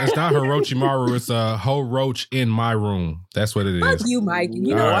is not Orochimaru, it's Ho Roach in my room. That's what it is. Fuck you, Mike.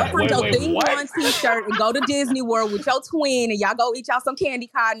 You know what? Print your thing on t-shirt and go to Disney World with your twin and y'all go eat y'all some candy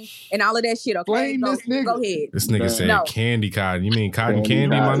cotton and all of that shit, okay? Go ahead. This nigga said candy cotton. You mean cotton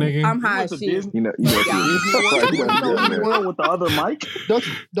candy, my nigga? I'm high as shit. You know with the other Mike.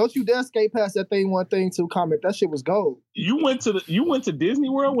 Don't you dare skate past that thing 1 thing 2 comment. That shit was gold. You went to Disney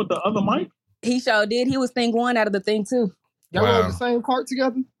World with the other Mike? He sure did. He was thing 1 out of the thing 2. Y'all rode the same cart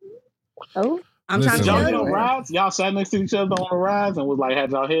together? Oh, I'm trying to y'all get on rides. Y'all sat next to each other on the rides and was like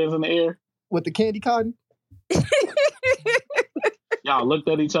had y'all heads in the air with the candy cotton. Y'all looked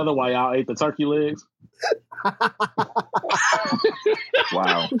at each other while y'all ate the turkey legs.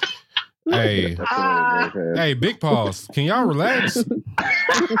 Wow. Hey, hey, Big Paws, can y'all relax?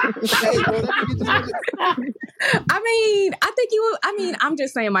 I'm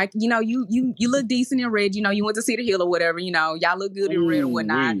just saying, Mike, you know, you look decent in red. You know, you went to see the hill or whatever. You know, y'all look good in red or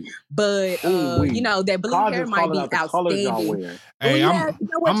whatnot. But, you know, that blue hair might be outstanding. Hey, I'm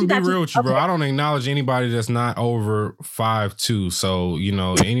gonna be real with you, bro. I don't acknowledge anybody that's not over 5'2". So, you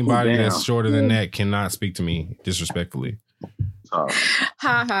know, anybody that's shorter than that cannot speak to me disrespectfully.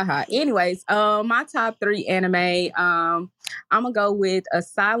 Anyways, my top 3 anime, I'm gonna go with A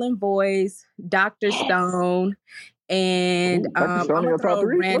Silent Voice, Dr. Stone, and I'm gonna throw a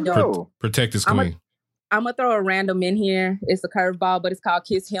random Protect His Queen. I'm gonna throw a random in here. It's a curveball, but it's called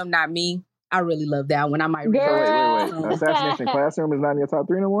Kiss Him Not Me. I really love that one. I might wait. Assassination Classroom is not in your top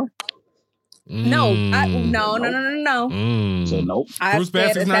 3 no more? No. So nope. Bruce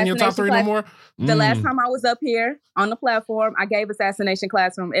Bassett's not in your top 3 no more? The last time I was up here on the platform, I gave Assassination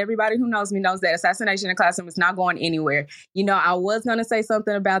Classroom. Everybody who knows me knows that Assassination Classroom is not going anywhere. You know, I was going to say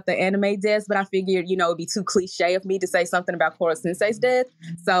something about the anime deaths, but I figured, you know, it'd be too cliche of me to say something about Koro Sensei's death.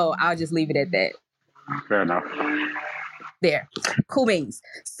 So I'll just leave it at that. Fair enough. There. Cool beans.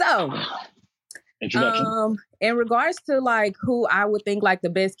 So, in regards to like who I would think like the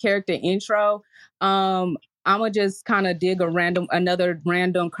best character intro, I'm gonna just kind of dig another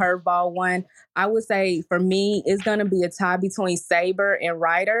random curveball one. I would say for me, it's gonna be a tie between Saber and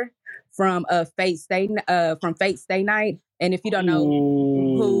Ryder from Fate Stay Night. And if you don't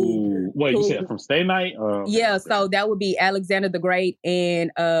know you said from Stay Night? Yeah, so that would be Alexander the Great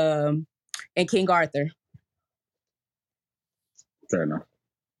and King Arthur. Fair enough.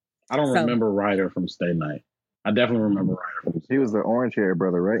 I don't remember Ryder from Stay Night. I definitely remember Ryder from Stay Night. He was the orange haired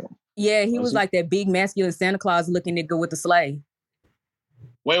brother, right? Yeah, he was like that big masculine Santa Claus looking nigga with the sleigh.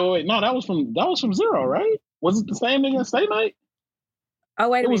 Wait. No, that was from Zero, right? Was it the same nigga in Stay Night? Oh,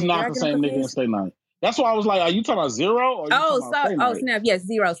 wait a minute. It was not the same nigga in Stay Night. That's why I was like, are you talking about Zero? Or snap. Yes,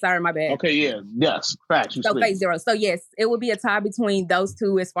 Zero. Sorry, my bad. Okay, yeah. Yes. Facts. So Fate Zero. So yes, it would be a tie between those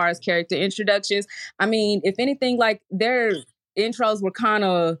two as far as character introductions. I mean, if anything, like their intros were kind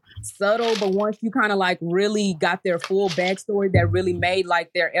of subtle, but once you kind of like really got their full backstory that really made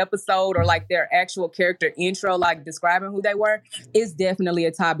like their episode or like their actual character intro, like describing who they were, it's definitely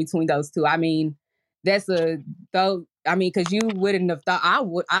a tie between those two. I mean, because you wouldn't have thought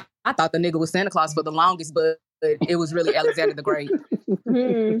I thought the nigga was Santa Claus for the longest, but it was really Alexander the Great.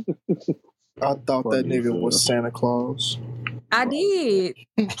 I thought that nigga was Santa Claus. I did.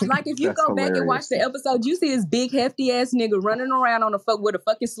 Like, if you go back and watch the episode, you see this big hefty ass nigga running around on with a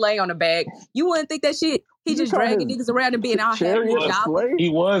fucking sleigh on the back. You wouldn't think that shit. He just dragging niggas around and being all happy and jolly. He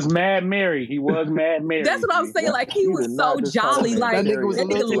was Mad Mary. That's what I'm saying. Like, he was so jolly. Like, that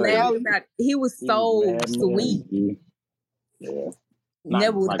nigga laughed about. He was so sweet. Yeah.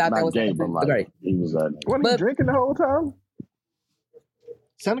 Never would have thought that was like, great. He was Wasn't he drinking the whole time?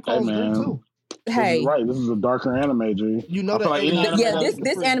 Santa Claus drink too. Hey, right. This is a darker anime, G. You know that? Like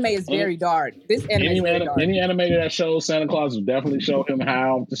this anime is very dark. This anime is very dark. Any anime that shows Santa Claus will definitely show him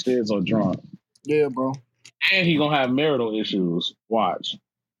how the shits are drunk. Yeah, bro. And he gonna have marital issues. Watch.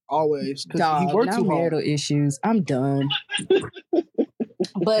 Always. Dog, he worked too hard. Marital issues. I'm done.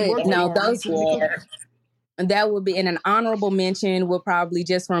 But no, those that would be in an honorable mention. Would probably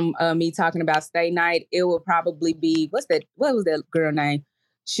just from me talking about Stay Night. It would probably be what was that girl name?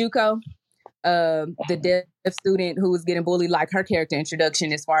 Shuko. The deaf student who was getting bullied, like her character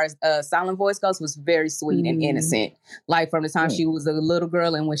introduction as far as silent voice goes was very sweet and innocent. Like from the time she was a little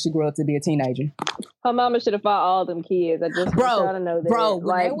girl and when she grew up to be a teenager. Her mama should have fought all them kids. I just want to know that. Bro,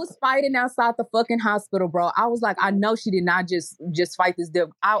 when they was fighting outside the fucking hospital, bro, I was like, I know she did not just fight this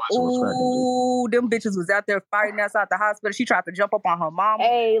devil. Them bitches was out there fighting outside the hospital. She tried to jump up on her mama.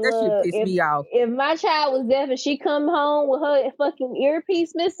 Hey, that shit pissed me off. If my child was deaf and she come home with her fucking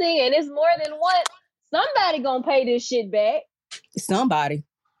earpiece missing and it's more than one, somebody gonna pay this shit back. Somebody,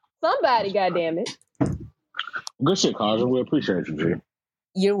 goddamn it. Good shit, Kaja. We appreciate you, G.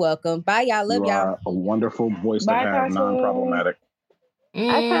 You're welcome. Bye, y'all. Love y'all. Are a wonderful voice to have, non-problematic. I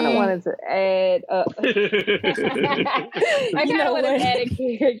kind of wanted to add. I kind of wanted to add a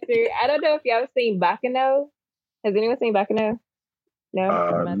character. I don't know if y'all have seen Baccano. Has anyone seen Baccano?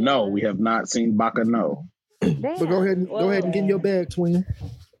 No. No, we have not seen Baccano. But go ahead and get in your bag, twin.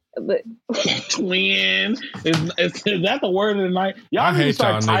 But twin is that the word of the night? I hate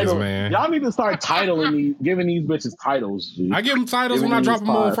y'all niggas, man. Y'all need to start giving these bitches titles. G. I give them titles when I drop them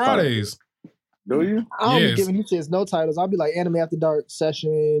on Fridays. Do you? I don't be giving you kids no titles. I'll be like Anime After Dark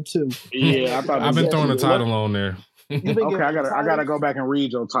Session 2. Yeah, I've been throwing a title on there. Okay, I gotta go back and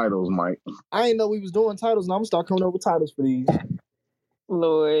read your titles, Mike. I didn't know we was doing titles, and I'm gonna start coming up with titles for these.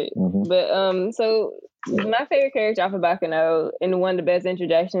 Lord, but so my favorite character off of Baccano and one of the best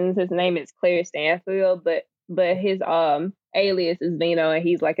introductions. His name is Claire Stanfield, but his alias is Vino, and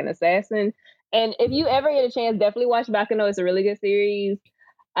he's like an assassin. And if you ever get a chance, definitely watch Baccano. It's a really good series.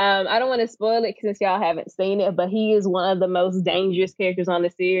 I don't want to spoil it since y'all haven't seen it, but he is one of the most dangerous characters on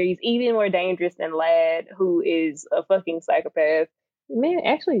the series, even more dangerous than Lad, who is a fucking psychopath. Man,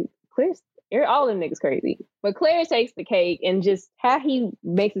 actually, Claire, all them niggas crazy. But Claire takes the cake, and just how he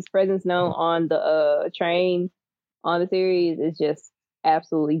makes his presence known on the train on the series is just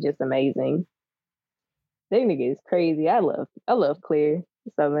absolutely just amazing. That nigga is crazy. I love Claire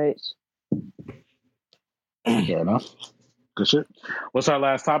so much. Fair enough. Good shit. What's our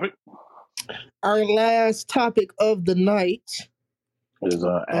last topic? Our last topic of the night is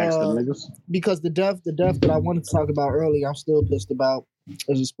ask the niggas. Because the death that I wanted to talk about earlier, I'm still pissed about.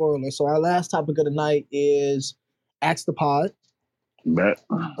 As a spoiler. So our last topic of the night is Ask the Pod. Bet.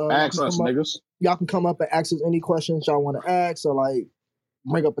 Ask us, niggas. Y'all can come up and ask us any questions y'all want to ask, or like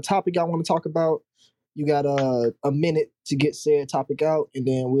bring up a topic y'all want to talk about. You got a minute to get said topic out, and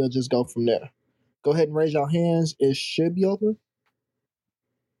then we'll just go from there. Go ahead and raise your hands. It should be open.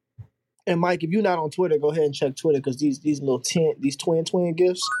 And Mike, if you're not on Twitter, go ahead and check Twitter because these twin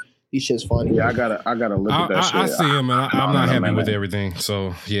gifts, These shit's funny. Yeah, I gotta look at that shit. I see him, and I'm not happy with everything.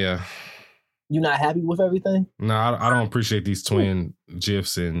 So yeah. You not happy with everything? No, I don't appreciate these twin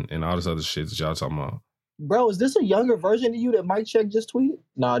gifs and all this other shit that y'all talking about. Bro, is this a younger version of you that Mike Check just tweeted?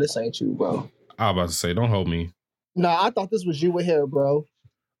 Nah, this ain't you, bro. I was about to say, don't hold me. Nah, I thought this was you with hair, bro.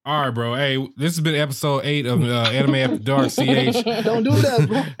 All right, bro. Hey, this has been episode 8 of Anime After Dark. CH. Don't do that,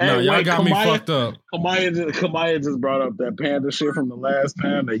 bro. No, y'all got me fucked up. Kamaya just brought up that panda shit from the last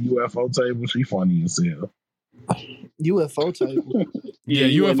time, that UFO table. She funny as hell. UFO table. Yeah,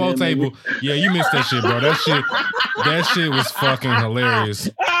 UFO table. Yeah, you missed that shit, bro. That shit was fucking hilarious.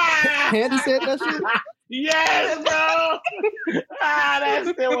 Panda said that shit? Yes, bro. That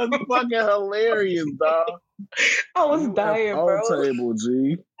shit was fucking hilarious, dog. I was dying, bro. UFO table,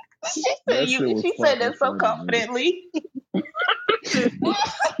 G. She said that so confidently.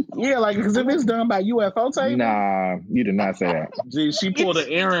 Yeah, like, because if it's done by UFO table. Nah, you did not say that. G, she pulled an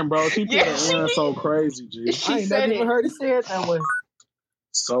Aaron, bro. She pulled an Aaron so crazy, G. I ain't never even heard it said that way.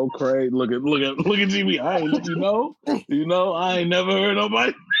 So crazy. Look at GB. I ain't never heard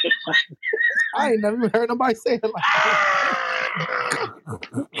nobody. I ain't never even heard nobody say it like that.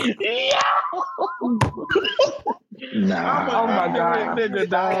 Nah. Oh my God. Nigga,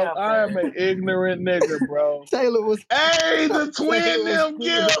 dog. I am an ignorant nigga, bro. Taylor was. Hey, the twin them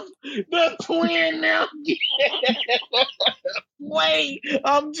gift. The twin them gift. Wait,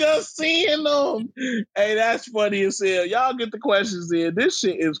 I'm just seeing them. Hey, that's funny as hell. Y'all get the questions in. This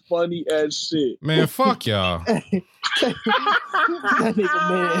shit is funny as shit. Man, fuck y'all. That nigga,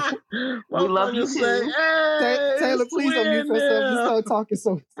 man. We love you too. Hey, Taylor, please unmute yourself. You start talking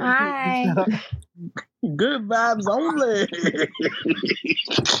so. Hi. Good vibes only.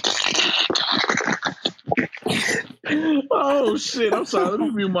 Oh shit! I'm sorry. Let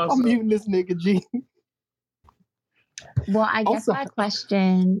me mute myself. I'm muting this nigga G. Well, I guess my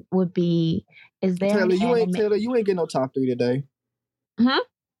question would be: is there Taylor? you ain't get no top 3 today. Huh?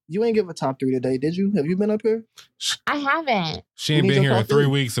 You ain't give a top 3 today, did you? Have you been up here? I haven't. She ain't been here in 3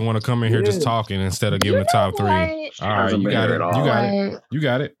 weeks and want to come in here just talking instead of giving the top 3. All right, you got it. You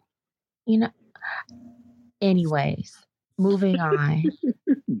got it. You know. Anyways, moving on.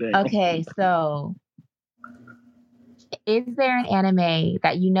 Okay, so is there an anime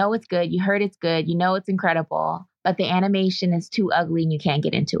that you know it's good, you heard it's good, you know it's incredible, but the animation is too ugly and you can't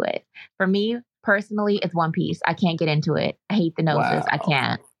get into it? For me, personally, it's One Piece. I can't get into it. I hate the noses. Wow. I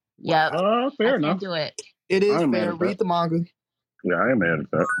can't. Yep. Fair I enough. Can't do it. It is fair. Read the manga. Yeah, I ain't mad at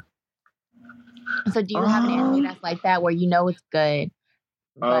that. So do you have an anime that's like that where you know it's good?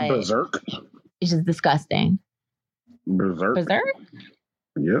 Berserk. It's just disgusting. Berserk?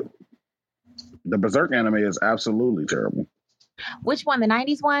 Yep. The Berserk anime is absolutely terrible. Which one? The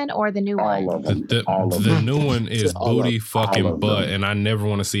 90s one or the new one? All of them. The new one is booty fucking butt, and I never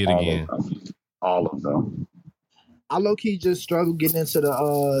want to see it again. All of them. I low-key just struggled getting into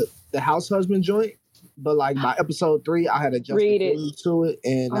the house husband joint, but like by episode 3, I had adjusted to it,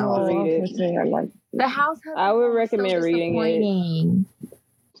 and now I read it. The house husband. I would recommend reading it.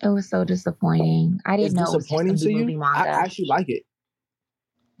 It was so disappointing. I didn't know it was disappointing to you. Manga. I actually like it.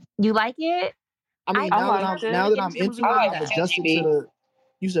 You like it? I mean, now that I'm into it, I've adjusted to the.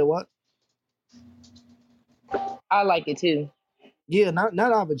 You said what? I like it too. Yeah, now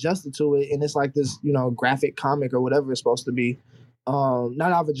that I've adjusted to it, and it's like this, graphic comic or whatever it's supposed to be. Now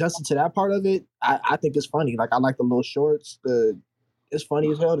that I've adjusted to that part of it, I think it's funny. Like I like the little shorts. It's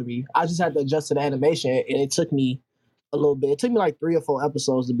funny as hell to me. I just had to adjust to the animation, and it took me a little bit. It took me like 3 or 4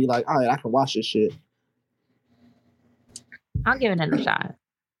 episodes to be like, all right, I can watch this shit. I'll give it another shot.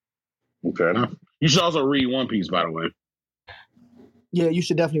 Okay. You should also read One Piece, by the way. Yeah, you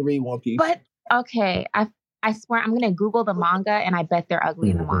should definitely read One Piece. But okay, I swear I'm gonna Google the manga, and I bet they're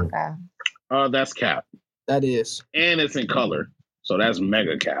ugly in the manga. That's cap. That is, and it's in color, so that's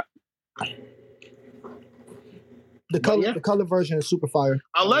mega cap. The color version is super fire.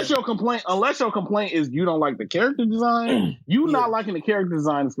 Unless your complaint is you don't like the character design, you not liking the character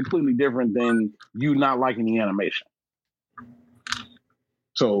design is completely different than you not liking the animation.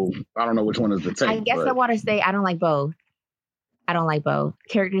 So I don't know which one is the take. I guess I want to say I don't like both.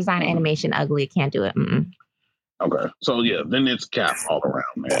 Character design, animation, ugly. Can't do it. Mm-mm. Okay, so yeah, then it's cap all around,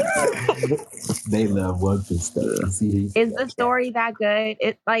 man. They love One Piece stuff. Is the story that good?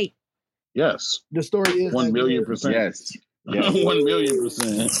 It's like yes, the story is 1,000,000%. Yes.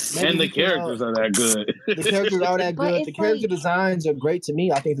 1,000,000%. And the characters are that good. The characters are that good. The character designs are great to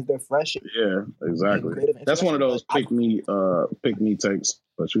me. I think that they're fresh. Yeah, exactly. That's one of those pick me takes.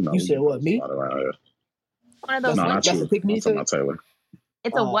 But you said what, me? One of those. No, not you. Pick me take. Not Taylor.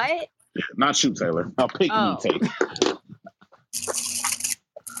 It's a what? Not you, Taylor. A pick me take.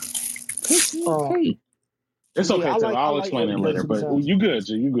 It's okay, Yeah, Taylor. I'll explain it later. But you good,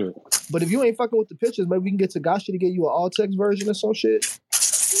 G. You good. But if you ain't fucking with the pictures, maybe we can get Tagashi to get you an all text version or some shit.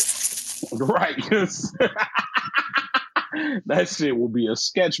 Right. That shit will be a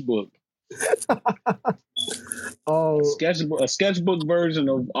sketchbook. Oh, a sketchbook version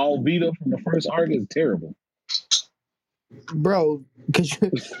of all Vita from the first arc is terrible. Bro, because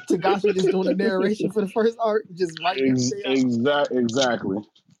Tagashi just doing the narration for the first arc, just writing Exactly.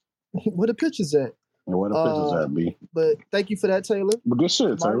 Where the pictures at? Where the pictures at, B? But thank you for that, Taylor. But good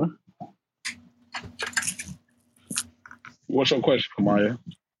shit, Taylor. What's your question, Kamaya?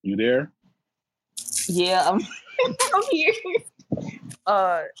 You there? Yeah, I'm here.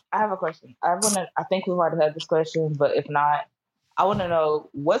 I have a question. I think we've already had this question, but if not, I want to know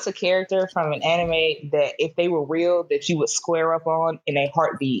what's a character from an anime that if they were real that you would square up on in a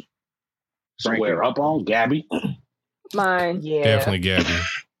heartbeat. Square up on Gabby? Mine. Yeah. Definitely Gabby.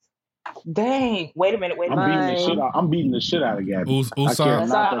 Dang. Wait a minute. I'm beating the shit out of Gabby. Let's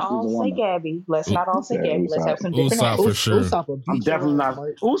not all say Gabby. Let's have some different Usopp for sure. I'm definitely not.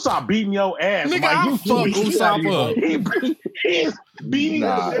 Usopp beating your ass. Nigga, I'll fuck Usopp up. He's beating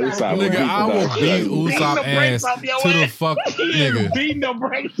Nigga, I will beat Usopp ass to the fuck. Nigga. Beating the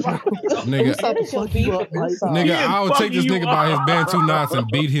brakes off. Nigga, I will take this nigga by his Bantu knots and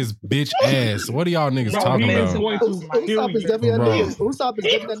beat his bitch ass. What are y'all niggas talking about? Usopp is definitely that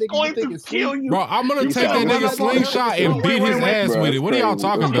nigga you think is sweet. Bro, I'm gonna take that nigga slingshot and beat his ass with it. What are y'all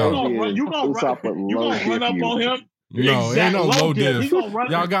talking about? You gonna run up on him? No, ain't no low diff.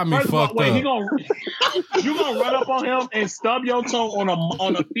 Y'all got me fucked up. You gonna run up on him and stub your toe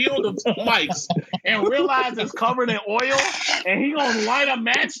on a field of mics and realize it's covered in oil, and he gonna light a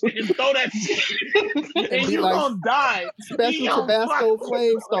match and throw that shit, and you gonna die. Special Tabasco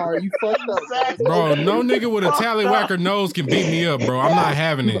flame star. You fucked up, bro. No nigga with a tallywhacker nose can beat me up, bro. I'm not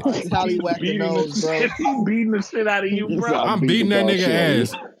having it. Tallywhacker nose, bro. He beating the shit out of you, bro. I'm beating that nigga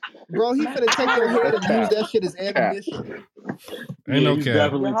ass. Bro, he finna take your head and use that shit as ammunition. Ain't no cap.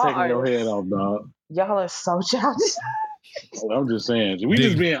 Definitely taking your head off, dog. Y'all are so childish. I'm just saying. We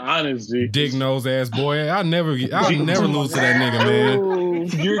just being honest, G. Dick nose ass boy. I'll never lose to that nigga, man.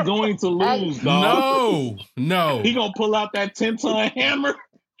 You're going to lose, dog. No. He gonna pull out that 10-ton hammer.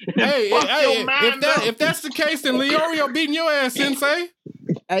 Hey, if that's the case, then Leorio beating your ass, Sensei.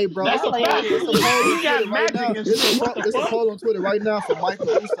 Hey, bro, that's a fact. He got magic and shit. There's a poll on Twitter right now for Michael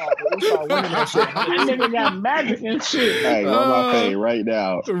Usopp. Usopp winning that shit. That nigga got magic and shit. Hey, run my face right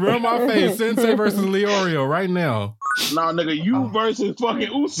now. Run my face. Sensei versus Leorio right now. Nah, nigga, you versus fucking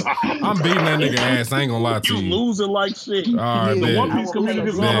Usopp. I'm beating that nigga ass. I ain't gonna lie to you. You losing like shit. All right, the One Piece community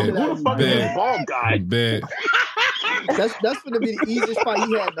is like, who the fuck is this bald guy? Bet. That's gonna be the easiest fight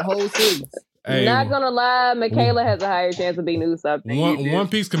he had in the whole series. Hey, not gonna lie, Michaela has a higher chance of beating Usopp. One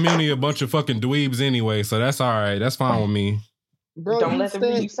Piece community, a bunch of fucking dweebs anyway, so that's all right. That's fine with me. Bro, Don't let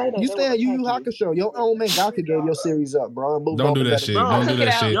them say that. You stay at Yu Yu Hakusho. Your old man Gaka gave your series up, bro. Don't do that shit. Don't do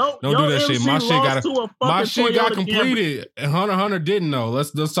that shit. Don't do that shit. My shit got completed. And Hunter x Hunter didn't know.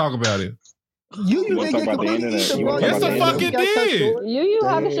 Let's talk about it. Yu didn't get completed either, bro. Yes, the fuck it did. Yu Yu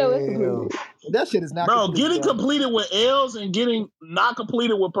Hakusho is completed. That shit is not. Bro, getting completed with L's and getting not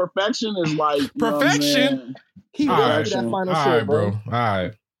completed with perfection is like perfection. He went that final shit, bro.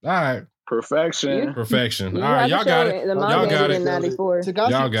 All right. Perfection. All right, y'all got it. Y'all got it.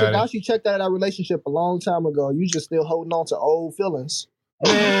 Tagashi checked out our relationship a long time ago. You just still holding on to old feelings.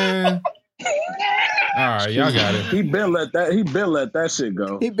 Man. All right, y'all got it. He been let that shit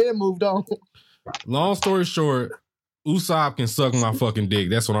go. He been moved on. Long story short, Usopp can suck my fucking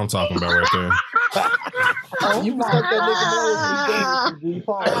dick. That's what I'm talking about right there. You can suck that nigga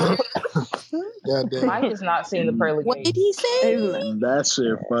nose. Mike has not seen the pearly. What did he say? That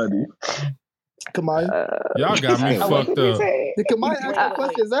shit funny. Kamaya, y'all got me fucked up. Did Kamaya ask that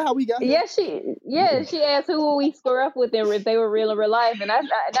question? Is that how we got here? She asked who will we square up with if they were real in real life, and I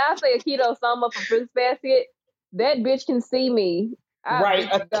say Akito Sama from Fruits Basket. That bitch can see me. Right,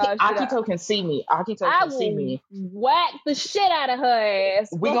 Akito can see me. Akito can see me. Whack the shit out of her ass.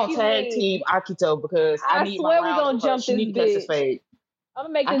 We gonna tag team Akito because I need swear my we gonna jump this bitch. I'm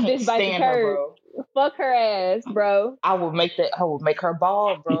gonna make this bitch bite the curb. Fuck her ass, bro. I will make her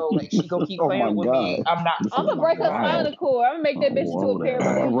bald, bro. Like she gonna keep playing with me. I'm gonna break her spinal cord. I'm gonna make that bitch into a pair of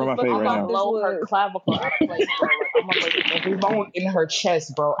I'm gonna blow her clavicle out of place, bro. Like, I'm gonna break every bone in her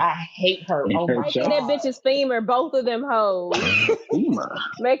chest, bro. I hate her. Oh my god. That bitch's femur, both of them hoes. I'm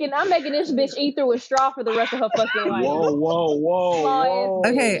making this bitch eat through a straw for the rest of her fucking life. Whoa.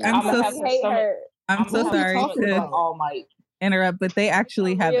 Okay, I'm so sorry to interrupt, but they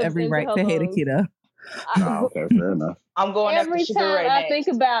actually have every right to hate Akito. Okay, fair enough. I'm going every after Sugar time Ray I next.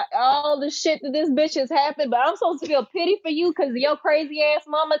 think about all the shit that this bitch has happened, but I'm supposed to feel pity for you because of your crazy ass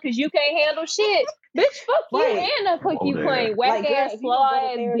mama because you can't handle shit. Bitch, fuck you and the cookie plain whack Like, ass girl, if you flaw don't go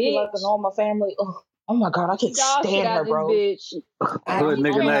to ass therapy bitch. like a normal family, oh my god, I can't Dog shit stand out her, this bro. bitch. Hood You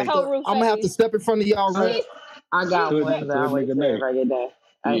nigga straight Nate. total I'm gonna have to step in front of y'all. I got Hood one, but I'll wait nigga till Nate. everybody get done.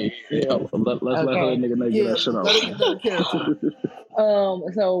 Yeah. Let's let Hood nigga Nate get that shit Let off. her character.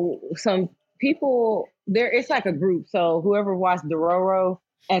 So some people there, it's like a group. So whoever watched Dororo,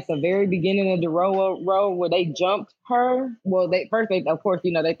 at the very beginning of Dororo, where they jumped her. Well, they of course,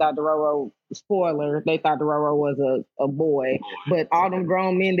 they thought Dororo. Spoiler, they thought Dororo was a boy, but all them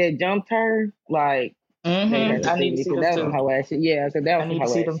grown men that jumped her, like. They had to I need to see because them that was too. some hoe ass shit. Yeah, because that was I some need to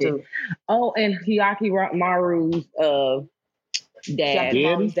hoe see ass them shit. too. Oh, and Hiyaki Maru's dad. Hiyaki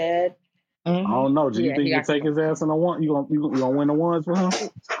Maru's dad. I don't know. Do you Yeah, think he you got can take his ass in a one? You gonna win the ones with him?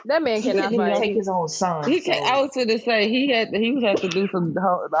 That man He cannot couldn't even fight. take his own son. I was going to say he had to do some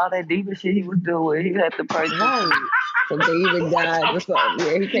all that diva shit he was doing. He had to purchase some demon guys or something.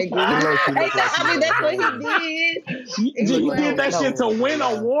 Yeah, he can't get He low-key look like I mean, that's what he did. He did that shit to win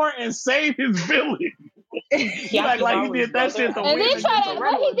a war and save his village. He act like he did that shit to And win then against a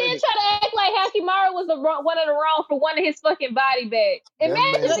regular he did nigga. try to act like Hakimaru was one of the wrong for one of his fucking body bags.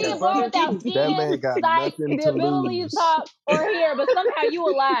 Imagine being born without skin, that man got sight, nothing the to ability lose. to talk or hear, but somehow you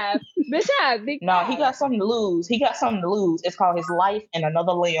alive. Bitch, I have big No, he got something to lose. It's called his life and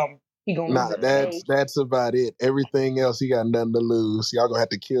another limb. He gonna Nah, lose it. that's about it. Everything else, he got nothing to lose. Y'all gonna have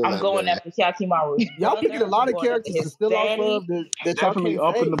to kill I'm that going man. after Hyakimaru. Y'all picking a lot of characters to still off of that y'all Definitely can't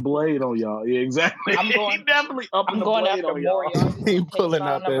upping fade. the blade on y'all. Yeah, exactly. I'm going. He definitely upping the going blade after on y'all. Moriarty. He pulling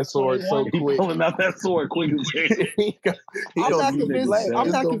out that sword so He quick. pulling out that sword quick as hell. I'm not convinced. I'm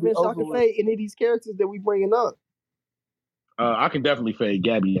not gonna be convinced y'all over can with. fade any of these characters that we bringing up. I can definitely fade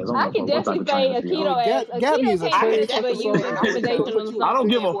Gabby as I can definitely fade Akito as Gabby is a Akito trash but you intimidation on I don't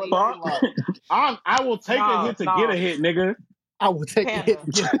give a something. fuck. I will take a hit to get a hit, nigga. I will take a hit.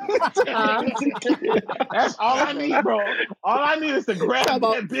 That's all I need, bro. All I need is to grab that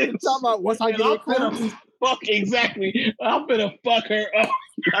bitch. Talk about once I get I'm it close. finna fuck exactly. I'm finna fuck her up.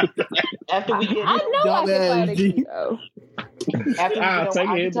 After we get I know I can fight Akito. After we get take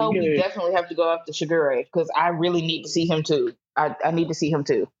on it, Akito, get we it. definitely have to go after Shigure because I really need to see him too. I need to see him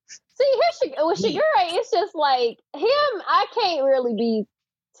too. See, with Shigure, it's just like him. I can't really be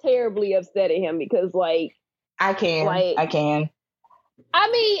terribly upset at him because, like, I can.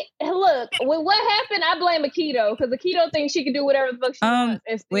 I mean, look, with what happened, I blame Akito because Akito thinks she can do whatever the fuck she wants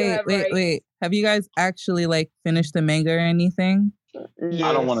and still have rights. Wait. Have you guys actually finished the manga or anything? Yes.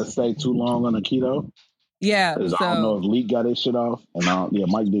 I don't want to stay too long on Akito. Yeah, Because I don't know if Leak got his shit off. And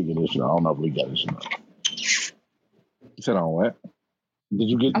Mike did get his shit off. I don't know if Leak got his shit off. You said on what? Did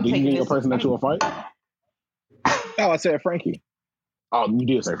you get your person that you will fight? Oh, I said Frankie. Oh, you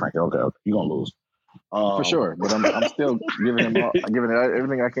did say Frankie. Okay. You're going to lose. For sure. But I'm still giving it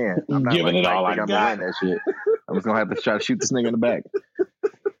everything I can. I'm not giving it all I I'm got. gonna win that shit. I'm just gonna have to try to shoot this nigga in the back.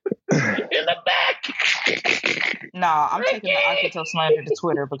 In the back. Nah, I'm taking the Akito slander to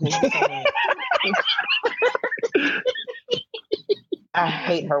Twitter because I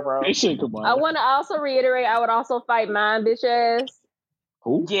hate her, bro. I want to also reiterate, I would also fight mine, bitch ass.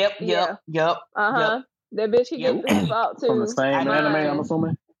 Who? Yep. That bitch can get the fault too. From the same anime, I'm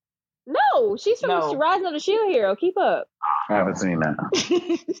assuming? No, she's from Rising of the Shield Hero. Keep up. I haven't seen that.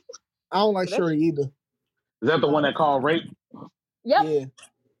 I don't like Shuri either. Is that the one that called Rape? Yep. Yeah.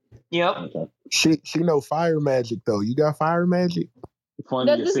 Yep. Okay. She know fire magic though. You got fire magic?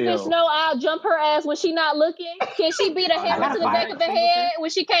 Does this bitch know I'll jump her ass when she not looking? Can she beat a hammer to the back of the head when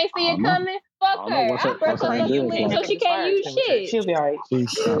she can't see it coming? Fuck her. I'll break her fucking wings so she can't use shit. She'll be alright.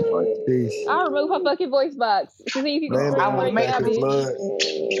 I'll remove her fucking voice box to see if you can I will make her.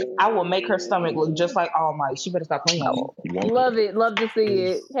 I will make her stomach look just like All Might. She better stop playing. Love it. Love to see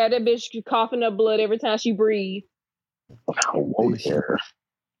it. Have that bitch coughing up blood every time she breathes.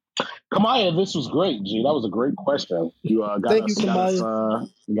 Kamaya, this was great, G. That was a great question. You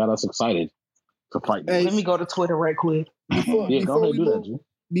got us excited to fight. Hey, let me go to Twitter right quick. Go ahead, do that, G.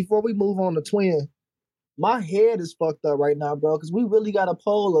 Before we move on to Twin, my head is fucked up right now, bro, because we really got a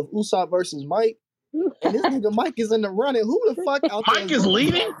poll of Usopp versus Mike. And this nigga Mike is in the running. Who the fuck out there? Mike is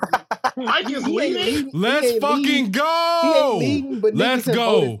leading? Mike is leading? Let's fucking go! He ain't leading, but let's niggas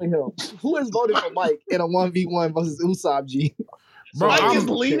go. have voted for him. Who has voted for Mike in a 1v1 versus Usopp, G? Bro, Mike is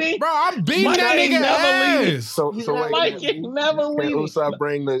leading? Bro, I'm beating Mike that ain't nigga never ass. leading. So wait, Mike ain't never leading.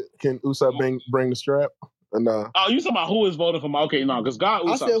 Can Usopp bring the strap? No. Oh, you talking about who is voting for Mike? Okay, no, because God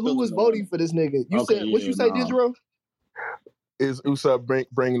Usopp. I said who was voting for this nigga. You said what you say, Digero? Is Usopp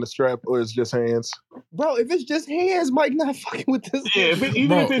bringing the strap, or is it just hands? Bro, if it's just hands, Mike not fucking with this. Yeah,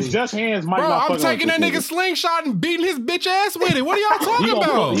 if it's just hands, Mike bro, not I'm fucking taking with that this nigga slingshot and beating his bitch ass with it. What are y'all talking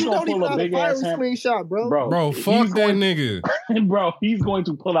about? He gonna pull a big ass slingshot, bro. Bro, fuck that nigga. Bro, he's going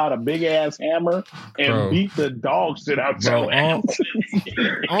to pull out a big ass hammer and beat the dog shit out your ass.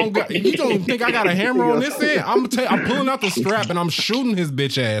 You don't think I got a hammer on this end? I'm pulling out the strap and I'm shooting his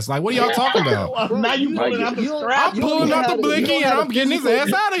bitch ass. Like, what are y'all talking about? Now you pulling out the strap. I'm pulling out the blicky and I'm getting his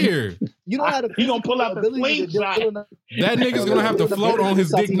ass out of here. You know how to. He gonna pull out the slingshot. That nigga's gonna have to float on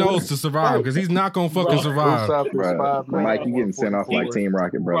his dick nose to survive because he's not gonna fucking survive. Bro, Mike, you getting sent off like Team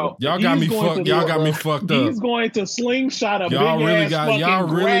Rocket, bro. Y'all got me fucked. Y'all got me fucked up. He's going to slingshot a y'all big really ass got fucking y'all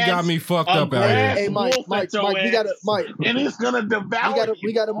really grass, got me fucked up out here. Hey, Mike, we gotta, and it's gonna devour.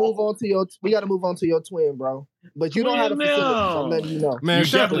 We gotta move on to your twin, bro. But you don't have to facilitate, so I'm letting you know. Man,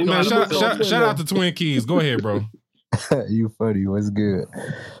 shout out to Twin Keys. Go ahead, bro. You funny. What's good?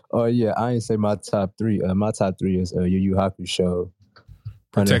 Oh yeah, I ain't say my top three. My top three is Yu Yu Hakusho,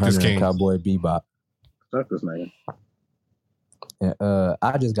 Protect His King, Cowboy Bebop. That's this name. And,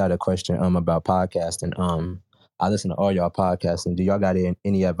 I just got a question about podcasting. I listen to all y'all podcasting. Do y'all got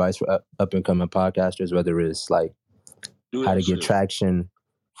any advice for up and coming podcasters? Whether it's like how to get traction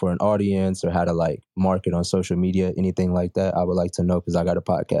for an audience or how to like market on social media, anything like that. I would like to know because I got a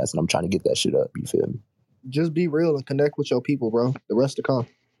podcast and I'm trying to get that shit up. You feel me? Just be real and connect with your people, bro. The rest to come.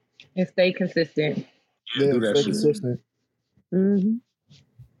 And stay consistent. Yeah, stay consistent. Mm-hmm.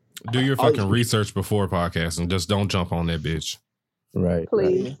 Do your fucking research before podcasting. Just don't jump on that bitch. Right.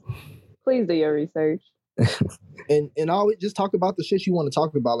 Please do your research. and always just talk about the shit you want to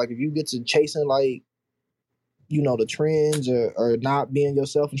talk about. Like if you get to chasing like, you know, the trends or not being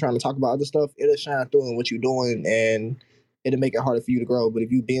yourself and trying to talk about other stuff, it'll shine through in what you're doing and it'll make it harder for you to grow. But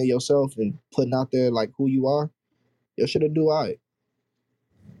if you being yourself and putting out there like who you are, your shit'll do all right.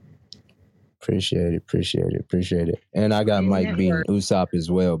 Appreciate it. And I got Mike beating Usopp as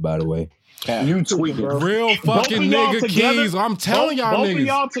well, by the way. You tweaking, bro. Real fucking nigga Keys. I'm telling y'all both niggas. Both of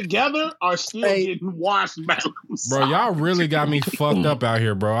y'all together are still getting washed back. Bro, y'all really got me fucked up out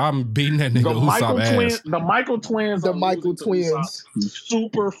here, bro. I'm beating that nigga Usopp ass. The Michael twins.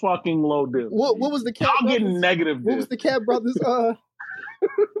 Super fucking low dip. What was the Cat Y'all brothers? getting negative dip. What was the Cat brothers?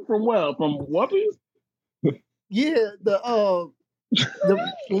 From what? From Whoopies? Yeah,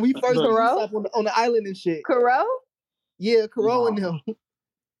 when we first on the island and shit. Kuro? Yeah, Kuro and them.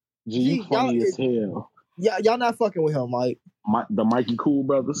 G, funny as hell. Yeah, y'all not fucking with him, Mike. The Mikey Cool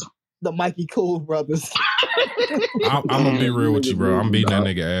brothers. The Mikey Cool brothers. I'm gonna be real with you, bro. I'm beating that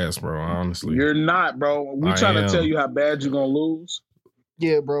nigga ass, bro. Honestly, you're not, bro. We trying to tell you how bad you're gonna lose.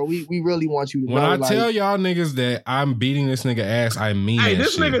 Yeah, bro. We really want you to when know. When I tell y'all niggas that I'm beating this nigga ass, I mean that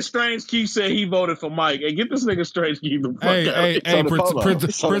this shit. Nigga Strange Keith said he voted for Mike. Hey, get this nigga Strange Keith the fuck out. Hey,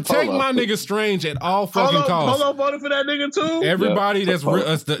 protect my nigga Strange at all fucking costs. Polo voted for that nigga too? Everybody that's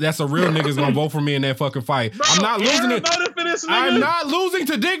a real nigga's gonna vote for me in that fucking fight. Bro, I'm not losing it. For this nigga. I'm not losing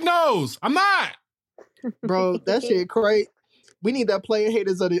to Dick Nose. I'm not. Bro, that shit crazy. We need that player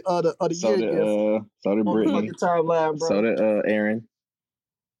haters of the year. So did Brittany. Timeline, bro. So did Aaron.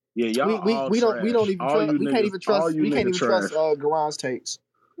 Yeah, y'all. We can't even trust Garon's takes.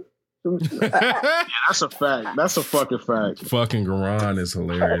 Yeah, that's a fact. That's a fucking fact. Fucking Garon is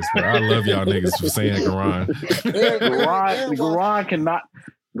hilarious, bro. I love y'all niggas for saying Garon. Garon cannot.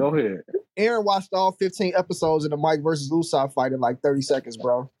 Go ahead. Aaron watched all 15 episodes of the Mike versus Usopp fight in like 30 seconds,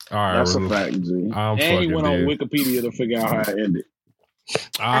 bro. All right, that's a fact, G. And he went on Wikipedia to figure out how it ended.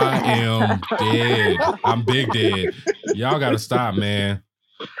 I am dead. I'm big dead. Y'all gotta stop, man.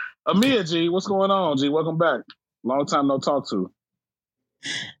 Amia, G, what's going on, G? Welcome back. Long time no talk to.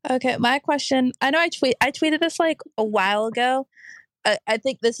 Okay, my question. I know I tweeted this like a while ago. I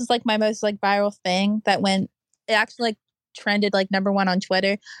think this is like my most like viral thing that it actually like trended like #1 on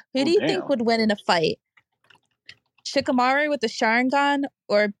Twitter. Who do you think would win in a fight? Shikamaru with the Sharingan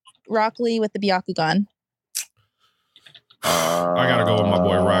or Rock Lee with the Byakugan? I gotta go with my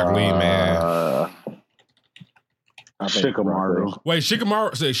boy Rock Lee, man. Shikamaru. Wait,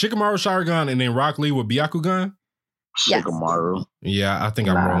 Shikamaru Sharingan and then Rock Lee with Byakugan? Yes. Shikamaru. Yeah, I think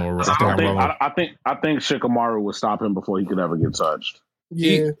I'm wrong. I think Shikamaru would stop him before he could ever get touched.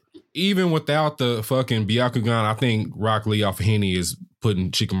 Yeah. Even without the fucking Byakugan, I think Rock Lee off Henny is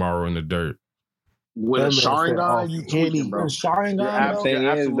putting Shikamaru in the dirt. With a Sharingan, you tweaking, bro. The thing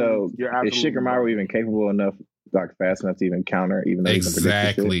is, though, is Shikamaru even capable enough, like fast enough to even counter, even though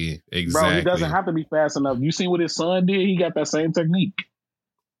exactly. Bro, he doesn't have to be fast enough. You see what his son did? He got that same technique.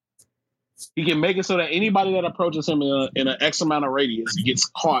 He can make it so that anybody that approaches him in an X amount of radius gets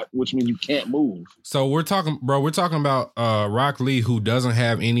caught, which means you can't move. So we're talking about Rock Lee, who doesn't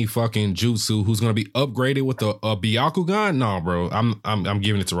have any fucking jutsu, who's going to be upgraded with a Byakugan. No, bro, I'm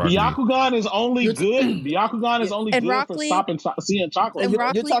giving it to Rock Lee. Byakugan is only good. Byakugan is only and good Rock for Lee, stopping seeing chakra. And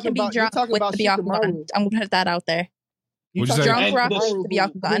Rock Lee can be drunk with the Byakugan. I'm going to put that out there. Drunk Rock Lee with the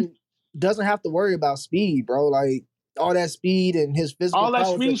Byakugan. Doesn't have to worry about speed, bro. Like, all that speed and his physical all that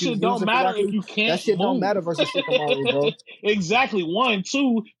speed shit don't matter if you can't. That shit move. don't matter versus Shikamaru, bro. Exactly. 1,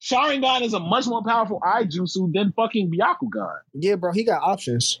 2. Sharingan is a much more powerful eye jutsu than fucking Byakugan. Yeah, bro. He got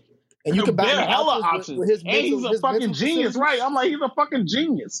options, and you can back hella options. With his mental, he's a fucking genius, right? I'm like, he's a fucking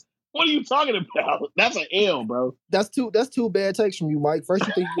genius. What are you talking about? That's an L, bro. That's two bad takes from you, Mike. First,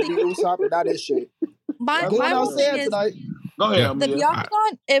 you think you can be Usopp, and now this shit. My whole thing is tonight. Go ahead. The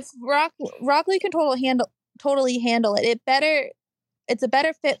Byakugan. If Rock Lee can totally handle it. It's a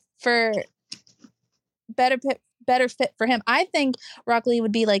better fit for him. I think Rock Lee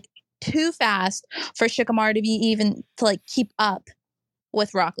would be like too fast for Shikamaru to be even to like keep up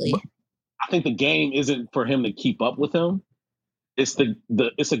with Rock Lee. I think the game isn't for him to keep up with him. It's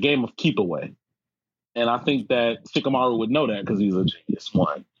it's a game of keep away. And I think that Shikamaru would know that because he's a genius.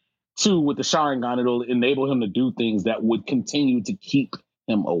 1. 2, with the Sharingan, it'll enable him to do things that would continue to keep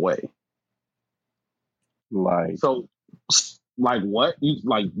him away. Like what? You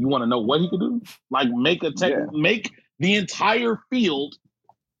want to know what he could do? Like make make the entire field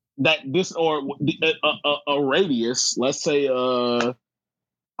that this or a radius, let's say I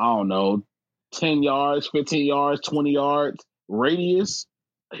don't know, 10 yards, 15 yards, 20 yards radius,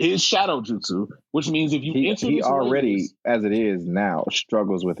 his shadow jutsu, which means if you enter he this already radius, as it is now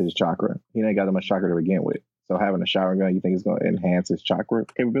struggles with his chakra. He ain't got that much chakra to begin with. So having a Sharingan, you think it's going to enhance his chakra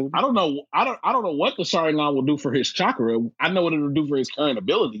capability? I don't know. I don't know what the Sharingan will do for his chakra. I know what it'll do for his current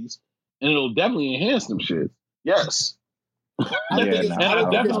abilities, and it'll definitely enhance them shit. Yes. I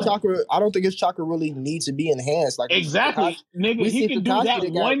don't think his chakra really needs to be enhanced. Like exactly, nigga. He can do that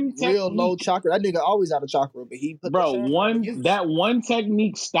one technique. Real low chakra. That nigga always out of chakra, but he put that one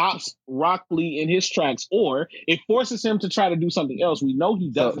technique stops Rock Lee in his tracks, or it forces him to try to do something else. We know he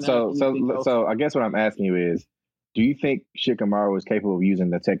doesn't. So I guess what I'm asking you is, do you think Shikamaru is capable of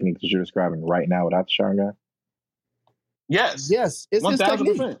using the technique that you're describing right now without the Sharingan? Yes. It's 1000%. His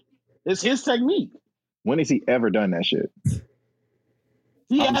technique. It's his technique. When has he ever done that shit?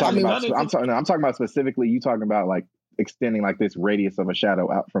 I'm talking about specifically. You talking about like extending like this radius of a shadow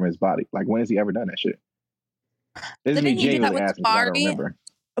out from his body. Like when has he ever done that shit? This is me genuinely asking. I don't remember.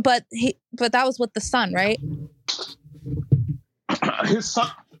 But that was with the sun, right? His son.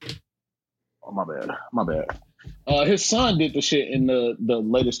 Oh my bad. His son did the shit in the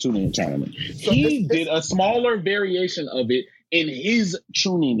latest Chunin tournament. He did a smaller variation of it in his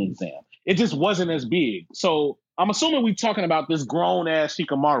Chunin exam. It just wasn't as big. So I'm assuming we're talking about this grown ass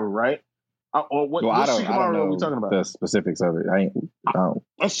Shikamaru, right? Or what Shikamaru are we talking about? The specifics of it. I don't.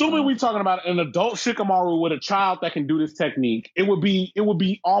 Assuming we're talking about an adult Shikamaru with a child that can do this technique, it would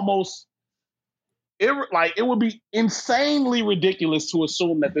be almost. It would be insanely ridiculous to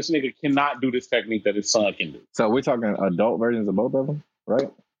assume that this nigga cannot do this technique that his son can do. So we're talking adult versions of both of them, right?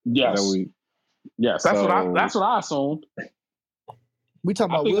 Yes. Yes, that's what I assumed. We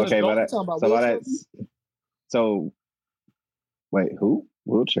talking about So wait, who?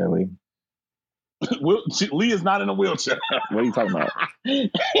 Wheelchair Lee? Lee is not in a wheelchair. What are you talking about?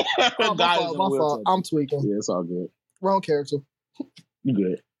 My fault. I'm tweaking. Yeah, it's all good. Wrong character. You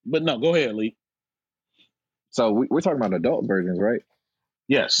good? But no, go ahead, Lee. So we're talking about adult versions, right?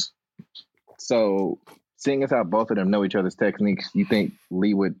 Yes. So seeing as how both of them know each other's techniques, you think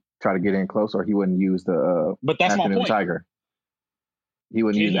Lee would try to get in close, or he wouldn't use the but that's Afternoon my point. Tiger? He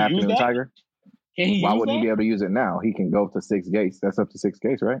wouldn't use Afternoon Tiger? Why wouldn't he be able to use it now? He can go up to 6 gates. That's up to 6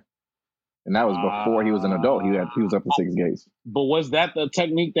 gates, right? And that was before he was an adult. He was up to 6 gates. But was that the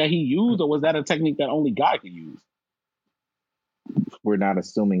technique that he used, or was that a technique that only Guy could use? We're not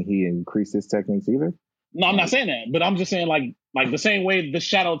assuming he increased his techniques either. No, I'm not saying that, but I'm just saying like the same way the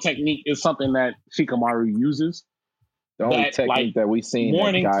shadow technique is something that Shikamaru uses. The only technique that we seen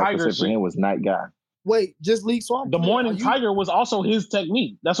that Guy specifically was Night Guy. Wait, just Lee Swamp. The Morning Tiger was also his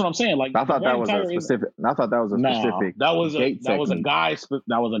technique. That's what I'm saying. Like I thought that was a specific. I thought that was a specific. That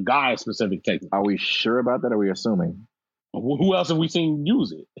was a guy specific technique. Are we sure about that? Or are we assuming? Who else have we seen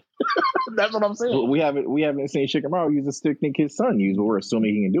use it? That's what I'm saying. Well, we haven't seen Shikamaru use the technique his son used, but we're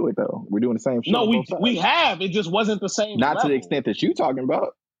assuming he can do it though. We're doing the same shit. No, we have. It just wasn't the same. Not level. to the extent that you're talking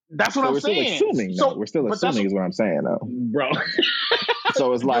about. That's what I'm saying. Still assuming, we're still assuming is what I'm saying though. Bro.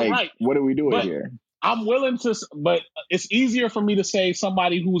 So it's like, what are we doing here? I'm willing to, but it's easier for me to say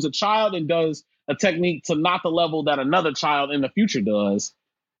somebody who's a child and does a technique to not the level that another child in the future does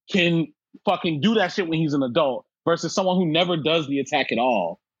can fucking do that shit when he's an adult versus someone who never does the attack at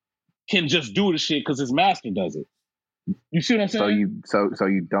all can just do the shit because his master does it. You see what I'm saying? So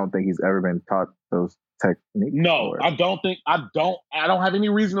you don't think he's ever been taught those techniques? No, I don't have any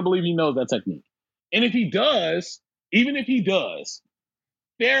reason to believe he knows that technique. And if he does, even if he does,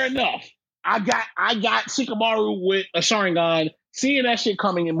 fair enough. I got Shikamaru with a Sharingan, seeing that shit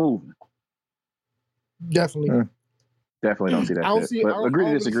coming and moving. Definitely. Definitely don't see that. I don't see. Agree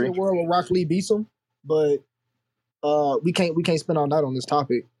to disagree. See a world where Rock Lee beats him, but we can't spend all night on this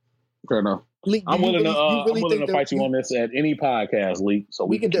topic. Fair enough. Leak, I'm willing to fight you on this at any podcast, Leak. So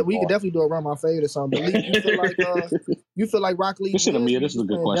we can definitely do a Run My Fade or something. But Leak, you feel like Rock Lee? This is a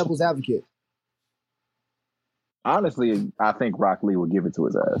good question. Devil's advocate. Honestly, I think Rock Lee would give it to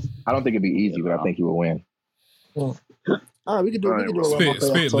his ass. I don't think it'd be easy, but I think he would win. All right, we can do a Run My Fade.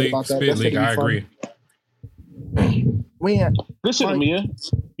 Spit Leak. I agree. Good shit, Mia.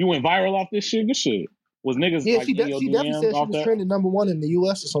 You went viral off this shit. Good shit. Was niggas she definitely said she was trending #1 in the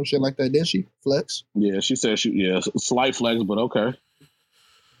US or some shit like that, didn't she? Flex. Yeah, she said slight flex, but okay.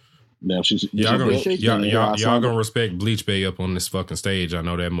 Damn, y'all gonna respect Bleach Bay up on this fucking stage. I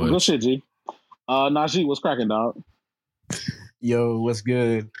know that much. Good shit, G. Najee, what's cracking, dog? Yo, what's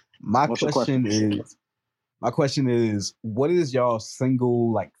good? My question is, what is y'all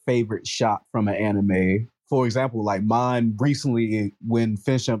single like favorite shot from an anime? For example, like mine recently when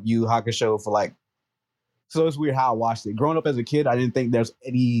finished up Yu Hakusho for like. So it's weird how I watched it. Growing up as a kid, I didn't think there's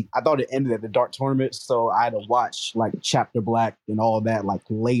any. I thought it ended at the Dark Tournament, so I had to watch like Chapter Black and all that like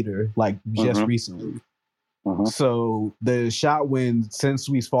later, like just recently. So the shot when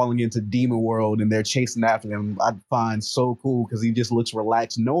Sensui's falling into Demon World and they're chasing after him, I find so cool because he just looks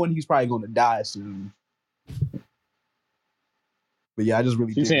relaxed, knowing he's probably going to die soon. But yeah, I just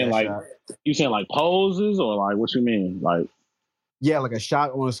really. You saying like poses or like what you mean like? Yeah, like a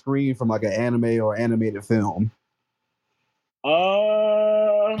shot on a screen from like an anime or animated film.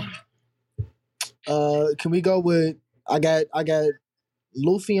 Can we go with I got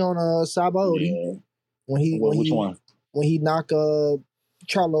Luffy on Sabaody when he knock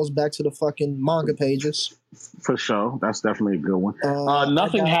Charlos back to the fucking manga pages. For sure, that's definitely a good one.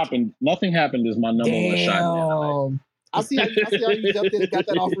 Nothing happened. Nothing happened is my number one shot in anime. I see how you jumped in and got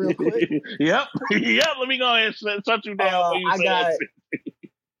that off real quick. Yep. Let me go ahead and shut you down.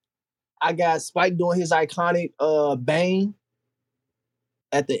 I got Spike doing his iconic Bane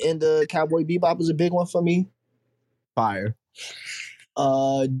at the end of Cowboy Bebop was a big one for me. Fire.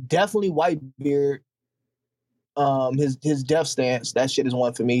 Definitely Whitebeard. His death stance, that shit is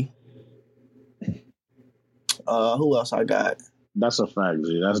one for me. Who else I got? That's a fact,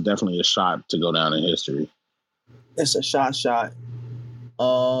 G. That's definitely a shot to go down in history. It's a shot. I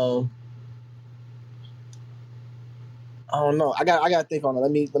don't know. I got to think on it.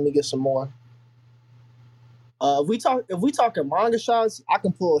 Let me get some more. If we talking manga shots, I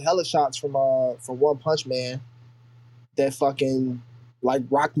can pull hella shots from One Punch Man that fucking like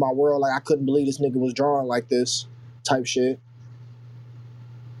rocked my world. Like I couldn't believe this nigga was drawing like this type shit.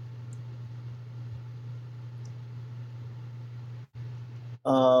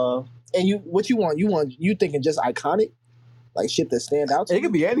 And you thinking just iconic? Like shit that stand out to It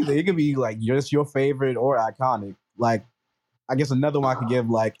could be anything. It could be like just your favorite or iconic. Like, I guess another one I could give,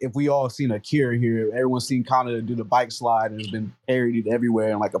 like, if we all seen Akira here, everyone's seen Kaneda do the bike slide and it's been parodied everywhere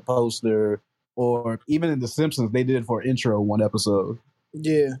in like a poster. Or even in The Simpsons, they did it for intro one episode.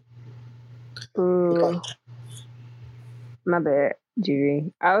 Yeah. My bad,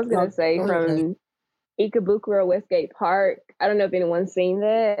 Judy. I was going to say from Ikebukuro Westgate Park, I don't know if anyone's seen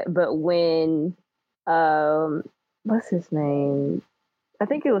that, but when, what's his name? I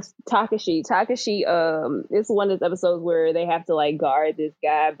think it was Takashi. It's one of those episodes where they have to like guard this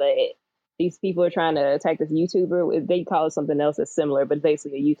guy, but these people are trying to attack this YouTuber. They call it something else that's similar, but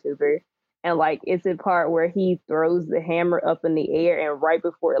basically a YouTuber. And like it's a part where he throws the hammer up in the air, and right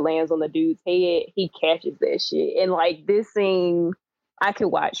before it lands on the dude's head, he catches that shit. And like this scene, I could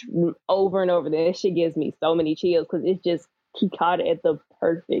watch over and over. That shit gives me so many chills because it's just he caught it at the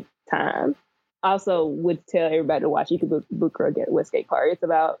perfect time. Also, would tell everybody to watch Ikebukuro Westgate Park. It's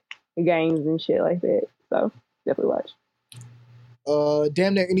about games and shit like that. So definitely watch.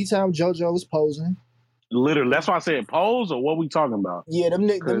 Damn near anytime JoJo was posing. Literally, that's why I said pose, or what we talking about? Yeah, them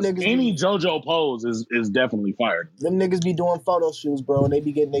niggas. Any JoJo pose is definitely fired. Them niggas be doing photo shoots, bro, and they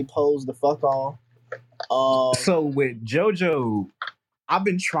be getting they pose the fuck on. So with JoJo, I've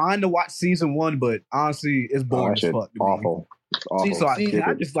been trying to watch season 1, but honestly, it's boring as fuck. Awful. awful. So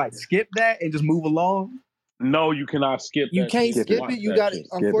I just like skip that and just move along. No, you cannot skip. You can't skip Watch it. You that got shit. it.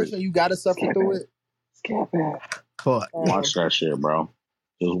 Unfortunately, you got to suffer through it. Skip it. Fuck. Watch that shit, bro.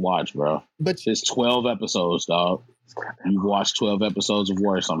 Just watch, bro. But it's 12 episodes, dog. You've watched 12 episodes of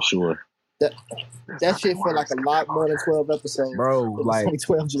worse, I'm sure. That shit felt like a lot more than 12 episodes. Bro, like only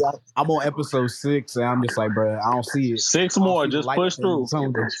 12 I'm on episode 6 and I'm just like, bro, I don't see it. 6 more, just push through.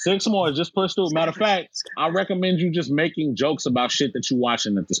 6 more, just push through. Matter of fact, I recommend you just making jokes about shit that you're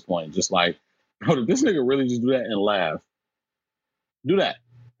watching at this point. Just like, bro, did this nigga really just do that and laugh? Do that.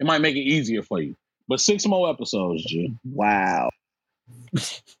 It might make it easier for you. But 6 more episodes, G. Wow.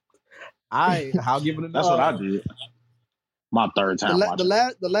 I'll give it That's what I did. My third time watching.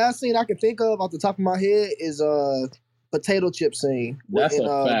 The last scene I can think of off the top of my head is potato chip scene. That's in,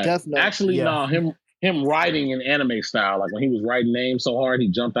 a fact. Death Note. Actually, no, him writing in anime style, like when he was writing names so hard he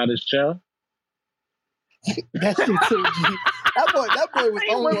jumped out his chair. That shit too, G. That boy was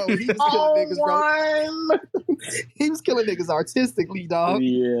on one. He was killing niggas, bro. He was killing niggas artistically, dog.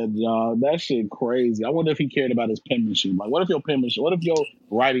 Yeah, dog. That shit crazy. I wonder if he cared about his penmanship. Like, what if your penmanship? What if your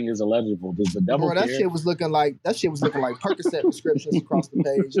writing is illegible? Does the devil Bro, care? that shit was looking like Percocet prescriptions across the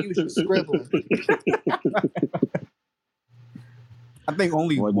page. He was just scribbling. I think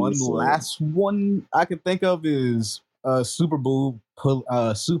only one last one I can think of is Super Boo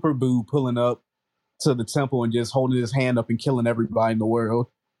pulling up to the temple and just holding his hand up and killing everybody in the world.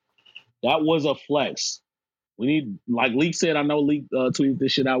 That was a flex. We need, like Leak said, I know Leak tweeted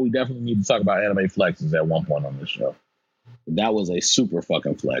this shit out. We definitely need to talk about anime flexes at one point on this show. That was a super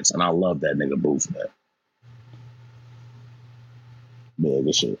fucking flex, and I love that nigga Boo for that. Yeah,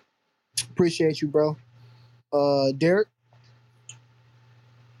 good shit. Appreciate you, bro. Derek?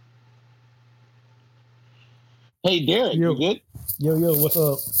 Hey, Derek, you good? Yo, what's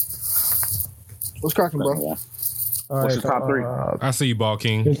up? What's cracking, bro? All What's your top 3? I see you, Ball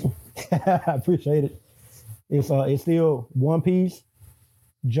King. I appreciate it. It's still One Piece,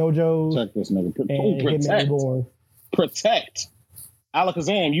 JoJo's, check this nigga. and Hitman Reborn. Protect.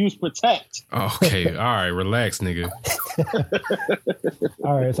 Alakazam, use protect. Okay, all right, relax, nigga.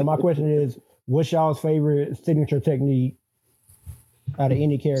 All right, so my question is, what's y'all's favorite signature technique out of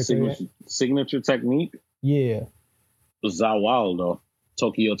any character? Signature technique? Yeah. Zawaldo,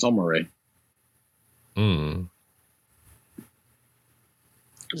 Tokyo Tomare.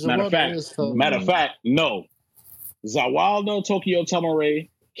 Matter of fact, no. Zawaldo, Tokyo Tomare,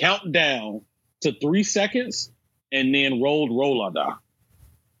 count down to 3 seconds and then rolled Rolada.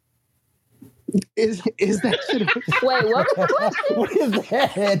 Is that shit? Wait, what was the question? What is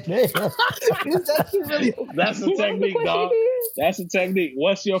that? Is that shit really? That's a technique, dog. That's a technique.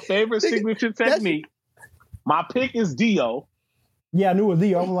 What's your favorite signature technique? My pick is Dio. Yeah, I knew it was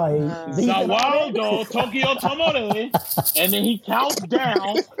Dio. I'm like, Zawaldo, Tokyo Tomare, and then he counts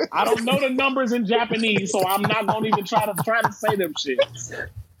down. I don't know the numbers in Japanese, so I'm not gonna even try to say them shits.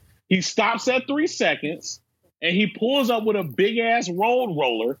 He stops at 3 seconds, and he pulls up with a big ass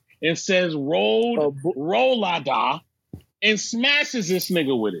roller and says Rolada, and smashes this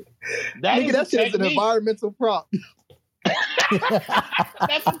nigga with it. That's an environmental prop.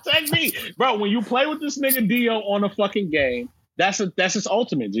 That's a technique, bro. When you play with this nigga Dio on a fucking game, that's his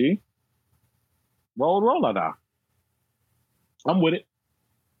ultimate, G. Rolada. I'm with it.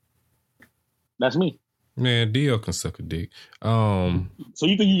 That's me. Man, Dio can suck a dick. So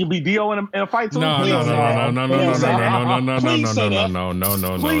you think you can beat Dio in a fight too? No. I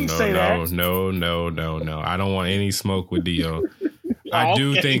don't want any smoke with Dio. I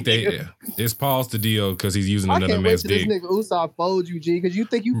do think it's pause to Dio because he's using another man's dick. I can't wait till this nigga Usopp fold you, G, because you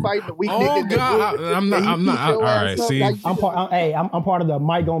think you fighting the weak nigga. Oh God, I'm not. All right, see, I'm part of the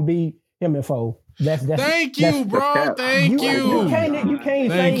Mike gonna be him and foe. Thank you, bro. Thank you. You can't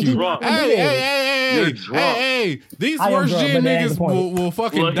say you drunk. Hey, these worst gen niggas will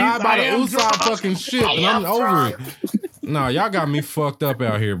fucking die by the Usopp fucking shit, and I'm over it. Nah, y'all got me fucked up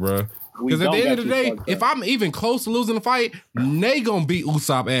out here, bro. Because at the end of the day, if I'm even close to losing the fight, they gonna beat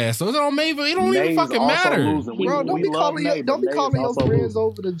Usopp ass. So it don't even fucking matter. Bro, don't be calling your friends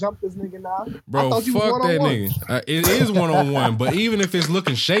over to jump this nigga now. Bro, fuck that nigga. It is 1-on-1, but even if it's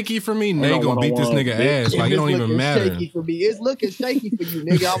looking shaky for me, they gonna beat this nigga ass. Like it don't even matter. Shaky for me. It's looking shaky for you,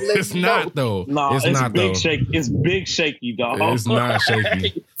 nigga. I'm letting it's not though. No, it's not big though. Shaky. It's big shaky, dog. It's not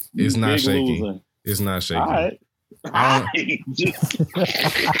shaky. It's not shaky. Loser. It's not shaky. All right. Somebody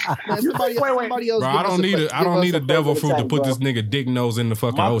else bro, I don't need a devil fruit to put this nigga dick nose in the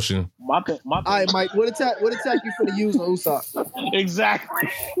fucking ocean. My thing. All right, Mike. What attack you for the use on Usopp? Exactly.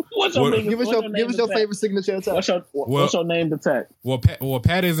 Give us your favorite signature attack. What's your named attack? Well,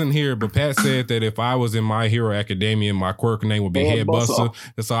 Pat isn't here, but Pat said that if I was in My Hero Academia, my quirk name would be Headbuster.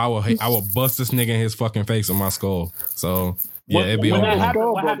 And so I would bust this nigga in his fucking face with my skull. So yeah, it'd be over. What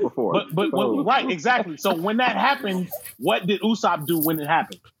happened? But right, exactly. So when that happened, what did Usopp do when it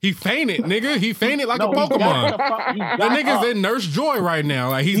happened? He fainted, nigga. He fainted like a Pokemon. That nigga's in Nurse Joy right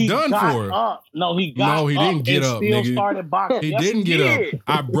now. Like he's done for. No, he didn't get up, nigga. Started boxing. He didn't get up.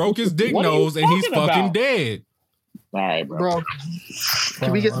 I broke his dick nose and he's fucking dead. All right, bro.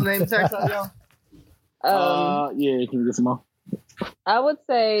 Can we get some name tags out, y'all? Yeah, can we get some more? I would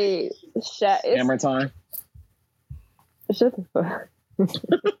say Hammer time. Shut the fuck.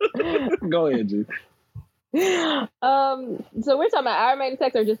 Go ahead, G. So we're talking about our main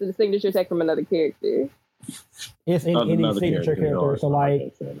text or just the signature text from another character? It's any signature character. So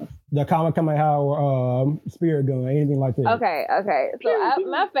like the comic coming how Spirit Gun, anything like that. Okay. So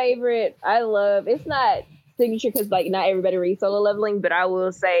my favorite, I love. It's not signature because like not everybody reads Solo Leveling, but I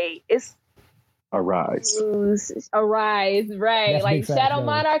will say it's Arise, right? That's like Shadow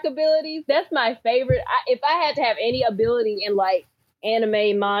Monarch abilities. That's my favorite. If I had to have any ability in like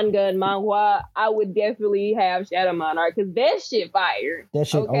anime, manga, and manhwa, I would definitely have Shadow Monarch because that shit fire. That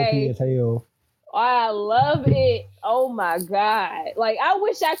shit OP as hell. I love it. Oh my god! Like I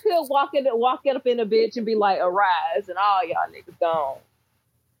wish I could walk it up in a bitch and be like, "Arise," and all y'all niggas gone.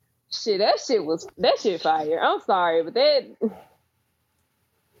 Shit, that shit fire. I'm sorry, but that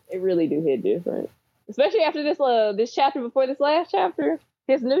it really do hit different, especially after this chapter before this last chapter.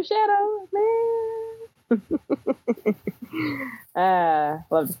 His new shadow, man.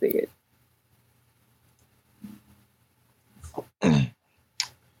 Love to see it.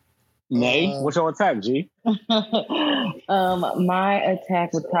 Nay, what's your attack, G? My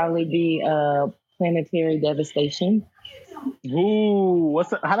attack would probably be planetary devastation. Ooh,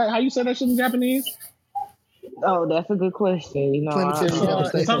 how you say that shit in Japanese? Oh, that's a good question. You know, planetary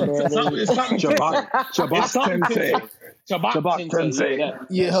devastation. Chabak Tensei.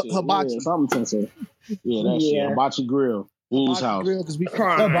 Yeah, Hibachi. Something Tensei. Yeah, that shit. Hibachi Grill. Wu's house. Because we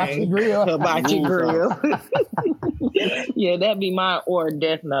Hibachi Grill. Yeah, that'd be mine, or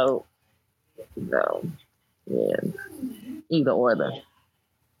Death Note. No. Yeah. Either or though.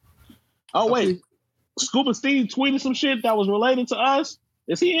 Oh wait. Scuba Steve tweeted some shit that was related to us.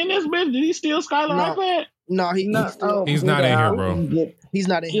 Is he in this bitch? Did he steal Skylar iPad? No, he's not in here, bro. He's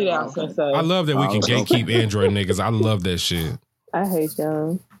not in here. I love that we can gatekeep Android niggas. I love that shit. I hate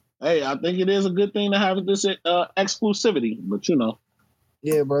y'all. Hey, I think it is a good thing to have this exclusivity, but you know.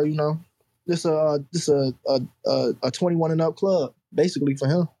 Yeah, bro. You know, this a 21 and up club, basically for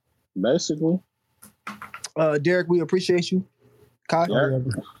him. Basically. Derek, we appreciate you. Kai,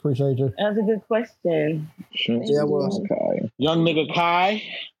 appreciate you. That's a good question. Yeah, well, Kai. Young nigga Kai,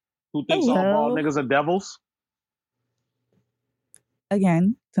 who thinks all bald niggas are devils.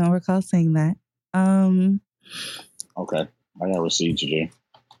 Again, don't recall saying that. Okay, I got receipts, G.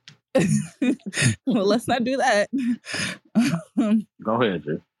 Well, let's not do that. Go ahead,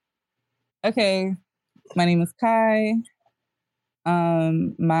 G. Okay, my name is Kai.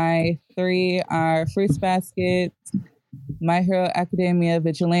 My 3 are Fruits Basket, My Hero Academia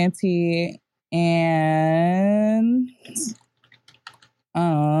Vigilante, and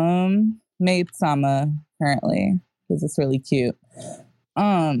Maid Sama currently because it's really cute.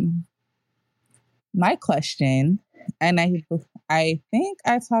 My question, and I think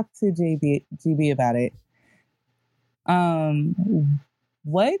I talked to GB about it.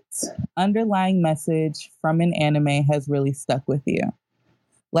 What underlying message from an anime has really stuck with you?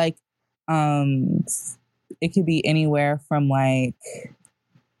 Like, it could be anywhere from like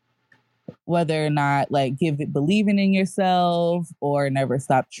whether or not like believing in yourself or never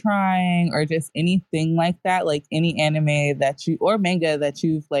stop trying or just anything like that. Like any anime that or manga that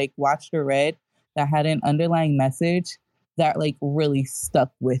you've like watched or read that had an underlying message that like really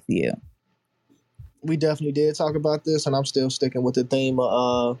stuck with you. We definitely did talk about this, and I'm still sticking with the theme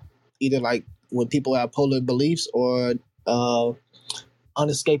of either like when people have polar beliefs or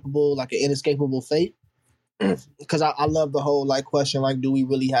unescapable, like an inescapable fate. Because I love the whole like question, like, do we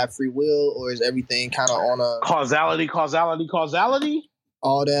really have free will, or is everything kind of on a causality?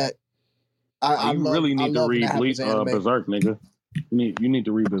 All that. You really need to read Berserk, nigga. You need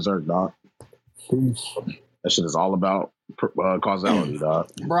to read Berserk, dog. That shit is all about causality, dog.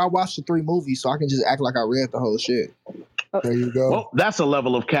 Bro, I watched the 3 movies, so I can just act like I read the whole shit. There you go. Well, that's a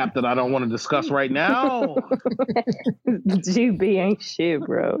level of cap that I don't want to discuss right now. GB ain't shit,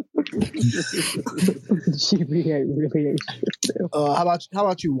 bro. GB really ain't shit. How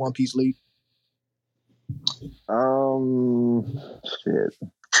about you, One Piece League? Shit.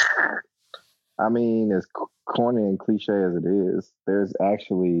 I mean, as corny and cliche as it is, there's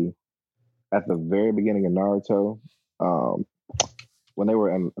actually at the very beginning of Naruto, when they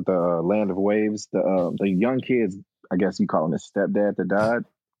were in the Land of Waves, the young kids, I guess you call him his stepdad that died.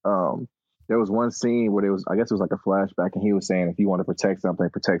 There was one scene where I guess it was like a flashback, and he was saying if you want to protect something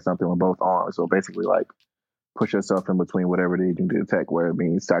with both arms. So basically, like, push yourself in between whatever it is you can do to attack, where it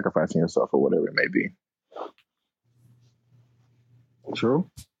means sacrificing yourself or whatever it may be. True.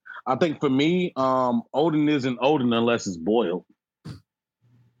 I think for me, Odin isn't Odin unless it's boiled.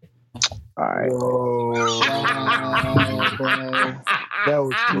 All right. That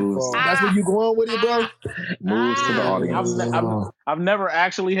was too far. That's where you going with it, bro? Moves to the audience. I've never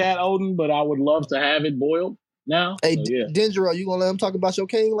actually had Odin, but I would love to have it boiled now. Hey, so, yeah. Denjiro, you gonna let him talk about your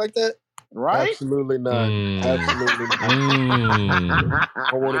king like that? Right? Absolutely not. Absolutely not.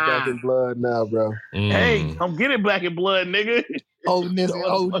 I want it back in blood now, bro. Hey, come get it back in blood, nigga. Odin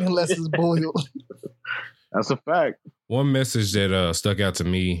unless it's boiled. That's a fact. One message that stuck out to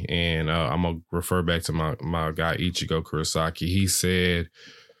me, and I'm going to refer back to my guy, Ichigo Kurosaki. He said,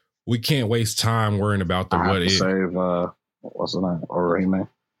 we can't waste time worrying about the what if. Save, what's the name? Orihime.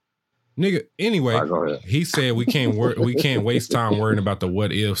 Nigga, anyway, he said we can't waste time worrying about the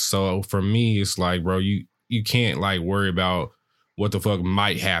what if. So for me, it's like, bro, you can't like worry about what the fuck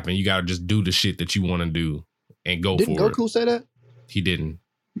might happen. You got to just do the shit that you want to do and go Didn't for it. Goku say that? He didn't.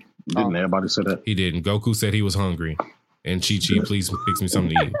 Didn't everybody say that? He didn't. Goku said he was hungry. And Chi-Chi, please fix me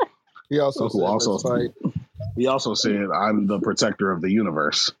something to eat. He also said, I'm the protector of the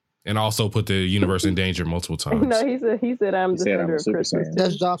universe. And also put the universe in danger multiple times. No, he said I'm the center of Christmas.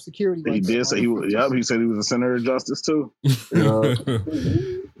 That's job security. He did say he said he was the center of justice too. That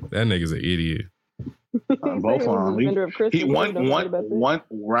nigga's an idiot. Both of them.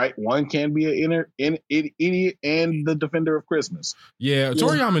 One can be an idiot and the defender of Christmas. Yeah,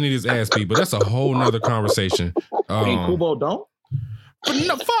 Toriyama needs his ass beat, but that's a whole nother conversation. Kubo don't?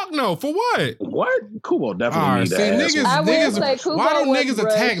 Fuck no. For what? What? Kubo definitely needs niggas. Why don't niggas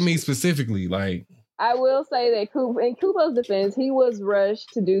attack me specifically? Like, I will say that in Kubo's defense, he was rushed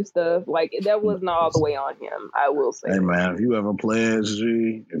to do stuff. Like, that wasn't all the way on him. I will say. Hey, man, if you ever pledged,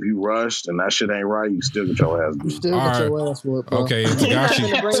 G, if you rushed and that shit ain't right, you still get your ass beat. You still get your ass whooped, bro. Okay,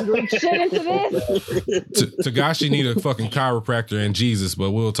 Tagashi need a fucking chiropractor and Jesus, but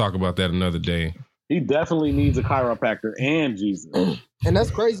we'll talk about that another day. He definitely needs a chiropractor and Jesus. And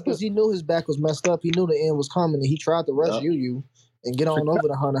that's crazy because he knew his back was messed up. He knew the end was coming, and he tried to rush Yu and get on over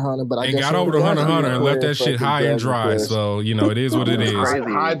the Hunter. But I guess got over the Hunter and left that shit high and dry. So, you know, it is what it is.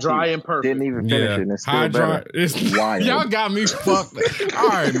 High, dry, and perfect. Didn't even finish it. And it's still better. Y'all got me fucked. All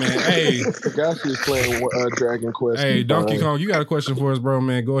right, man. Hey. Tagashi is playing Dragon Quest. Hey, Donkey Kong, you got a question for us, bro,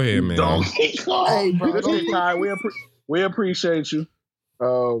 man? Go ahead, man. Donkey Kong. Hey, bro. Kai, we appreciate you.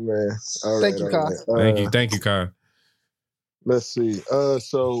 Oh, man. Thank you, Kai. Thank you, Kai. Let's see.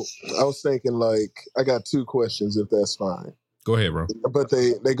 So I was thinking, like, I got two questions, if that's fine. Go ahead, bro. But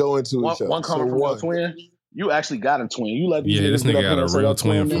they go into each other. One coming from a twin. You actually got a twin. You let this nigga got a real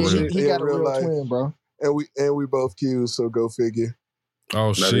twin for real. He got a real twin, bro. And we both Qs, so go figure.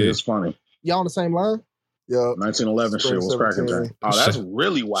 Oh shit, it's funny. Y'all on the same line? Yeah. 1911 shit was cracking. Oh, that's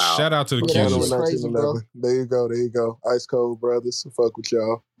really wild. Shout out to the Yeah, Qs. that's crazy, bro. There you go. Ice Cold Brothers. Fuck with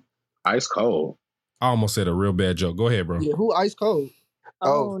y'all. Ice Cold. I almost said a real bad joke. Go ahead, bro. Yeah, who Ice Cold?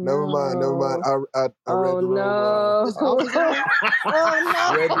 Oh, never mind. I read the room wrong.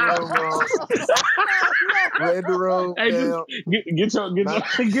 Read the room. Hey, get your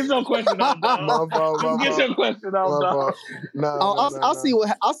question out. Get your question out.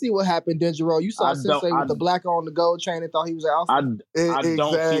 I'll see what happened, Denjiro. You saw Sensei with the black on the gold chain and thought he was an alpha. I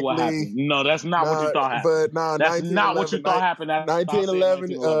don't see what happened. No, that's not what you thought happened. But that's not what you thought happened.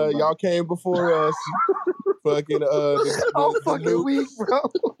 1911. Y'all came before us. Fucking fucking weak, bro.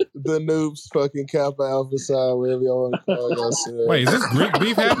 The noobs fucking Kappa Alpha Psi, whatever y'all want to call yourself. Wait, is this Greek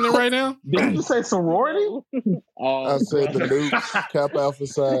beef happening right now? Did you say sorority? I said the noobs Kappa Alpha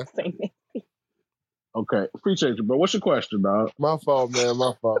Psi. Okay, appreciate you, bro. What's your question, dog? My fault, man.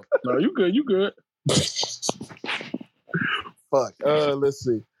 My fault. No, you good. Fuck. Let's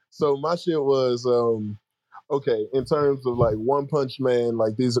see. So my shit was okay, in terms of like One Punch Man,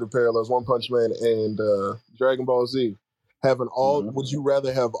 like these are the parallels, One Punch Man and Dragon Ball Z. Having all, would you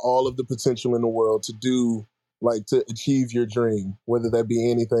rather have all of the potential in the world to do, like to achieve your dream, whether that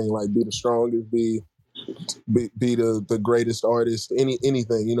be anything, like be the strongest, be be the greatest artist,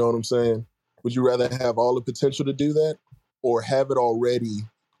 anything, you know what I'm saying? Would you rather have all the potential to do that or have it already,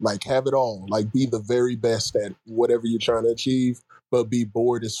 like have it all, like be the very best at whatever you're trying to achieve, but be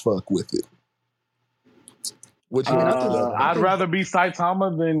bored as fuck with it? Which I'd rather be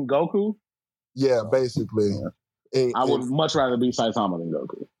Saitama than Goku. Yeah, basically. I would much rather be Saitama than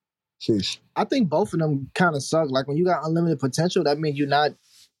Goku. Sheesh. I think both of them kind of suck. Like when you got unlimited potential, that means you're not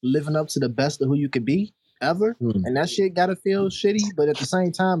living up to the best of who you could be ever, and that shit gotta feel shitty. But at the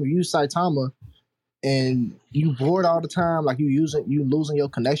same time, if you Saitama and you bored all the time, like you losing your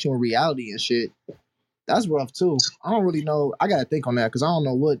connection with reality and shit, that's rough too. I don't really know. I gotta think on that because I don't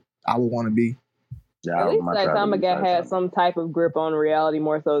know what I would want to be. At least Saitama had some type of grip on reality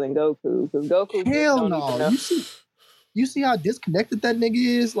more so than Goku. Because Goku, hell no. You see how disconnected that nigga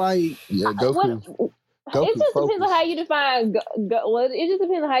is? Like, yeah, Goku. It just depends on how you define. It just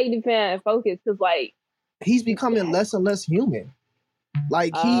depends on how you define focus. Because like he's becoming less and less human.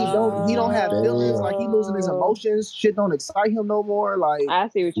 Like he don't have feelings. Like he losing his emotions. Shit don't excite him no more. Like I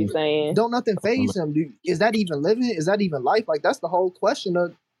see what you're saying. Don't nothing faze him. Is that even living? Is that even life? Like that's the whole question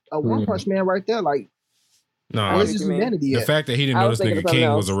of One Punch Man right there. Like, no, where's his humanity the at? fact that he didn't know this nigga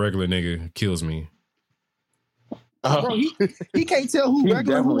King was a regular nigga kills me. Bro, he can't tell who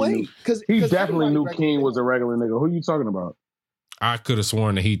regular who ain't. Because he definitely knew King was a regular nigga. Who you talking about? I could have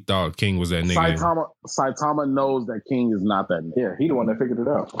sworn that he thought King was that nigga. Saitama knows that King is not that nigga. Yeah, he the one that figured it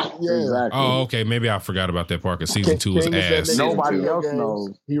out. Yeah. Exactly. Oh, okay. Maybe I forgot about that part because season 2 is ass. Nobody else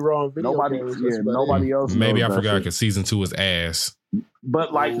knows. He wrong video games. Nobody else knows. Maybe I forgot because season 2 is ass.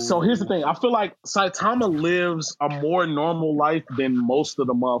 But like, so here's the thing. I feel like Saitama lives a more normal life than most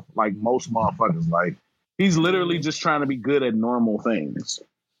motherfuckers. Like, he's literally just trying to be good at normal things,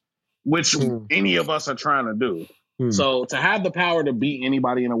 which any of us are trying to do. So to have the power to beat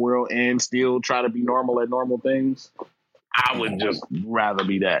anybody in the world and still try to be normal at normal things, I would just rather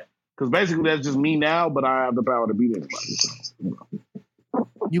be that. Because basically that's just me now, but I have the power to beat anybody. So,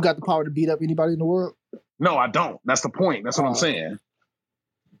 You got the power to beat up anybody in the world? No, I don't. That's the point. That's what I'm saying.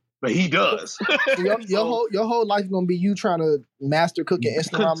 But he does. So your whole life is gonna be you trying to master cooking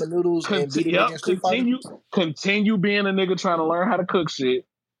instant ramen noodles and beat it against Street Fighter? Continue being a nigga trying to learn how to cook shit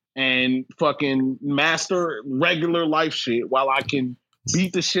and fucking master regular life shit while I can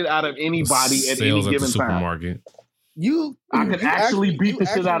beat the shit out of anybody at any given time. Supermarket. I could actually beat the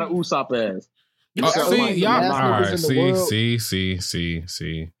shit out of Usopp ass.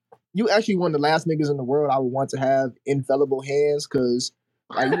 See. You actually one of the last niggas in the world I would want to have infallible hands because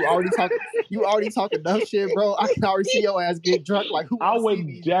like you already talk enough shit, bro. I can already see your ass get drunk. Like who? I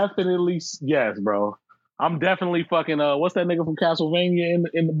would definitely, yes, bro. I'm definitely fucking. What's that nigga from Castlevania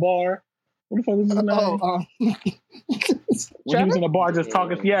in the bar? What the fuck is his name? When he was in the bar just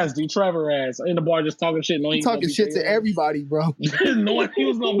talking, Trevor ass in the bar just talking shit. He talking shit to everybody, bro. Knowing he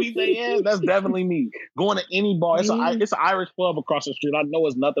was gonna beat their ass. That's definitely me. Going to any bar. It's an Irish pub across the street. I know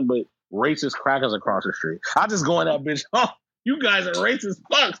it's nothing but racist crackers across the street. I just go in that bitch. Oh, you guys are racist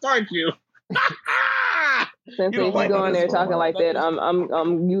fucks, aren't you? Since you go in there talking like that,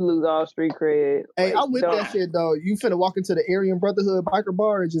 you lose all street cred. Hey, I'm with that shit though. You finna walk into the Aryan Brotherhood biker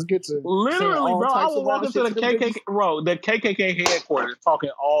bar and just get to literally, bro. I will walk into the KKK, bro. The KKK headquarters talking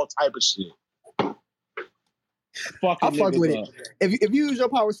all type of shit. I fuck with it. If you use your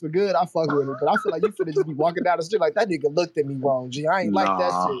powers for good, I fuck with it. But I feel like you finna just be walking down the street like that nigga looked at me wrong. G, I ain't like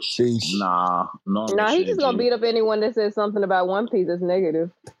that shit. Nah, he's just gonna beat up anyone that says something about One Piece that's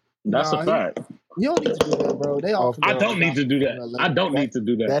negative. That's a fact. You don't need to do that, bro. I don't need to do that. I don't need to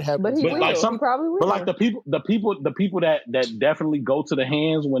do that. That happens. But he will. Like he probably will. But like the people that definitely go to the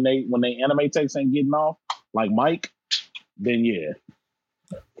hands when they anime takes ain't getting off, like Mike, then yeah.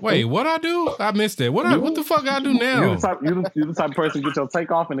 Wait, what I do? I missed it. What the fuck I do now? You're the type of person get your take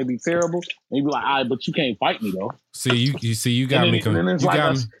off and it be terrible, and you be like, all right, but you can't fight me though. See, you got me confused.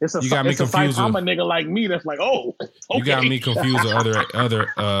 It's a Saitama nigga like me that's like, oh, okay. You got me confused with other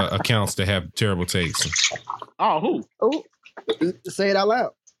accounts that have terrible takes. Oh, who? Oh, say it out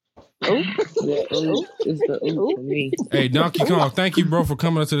loud. Is the for me. Hey, Donkey Kong, thank you, bro, for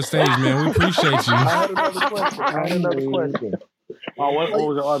coming up to the stage, man. We appreciate you. I had another question. Oh, what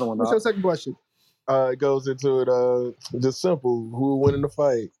was the other one? What's your second question? It goes into it just simple. Who will win in the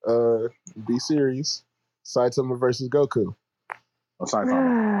fight? Be serious. Saitama versus Goku. Oh,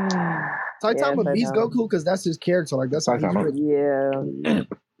 Saitama. Saitama beats Goku because that's his character. Like that's how he's written. Yeah.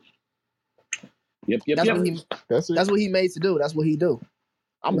 Yep. That's what he made to do. That's what he do.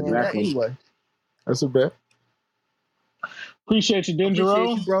 I'm gonna do that anyway. That's a bet. Appreciate you, Denjiro.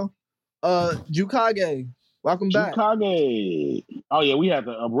 Appreciate you, bro. Jukage. Welcome back. Yukage. Oh yeah, we had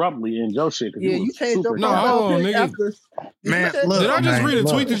to abruptly end your shit. Yeah, you changed your No, hold on, nigga. after. Man, Did look, I just man, read a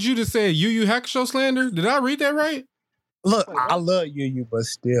look. tweet that you just said Yu Yu Hakusho slander? Did I read that right? Look, I love you, but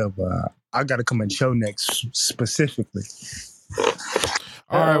still, I gotta come at your next specifically.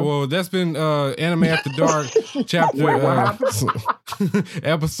 All right, well, that's been Anime After Dark, chapter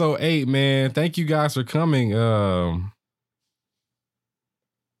episode 8, man. Thank you guys for coming.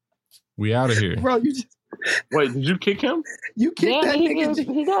 We out of here. Bro, you just wait. Did you kick him? You kicked that nigga.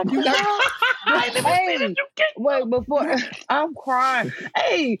 He got Hey, wait, before I'm crying.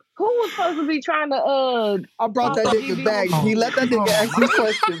 Hey, who was supposed to be trying to I brought that nigga back. He let that nigga ask you a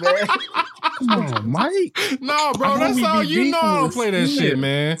question, man. Come on, Mike. No, bro, that's all you know. I don't play that shit,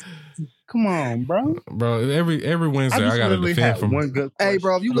 man. Come on, bro. Bro, every Wednesday I gotta defend from one good. Hey,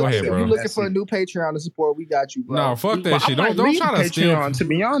 bro, if you Go ahead, if bro. you looking for a new Patreon to support, we got you, bro. No, fuck that Well, shit. I Don't might try to leave steal. Patreon, to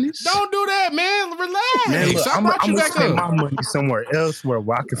be honest. Don't do that, man. Relax. Man, look, I brought you I'm back spend up. my money somewhere else where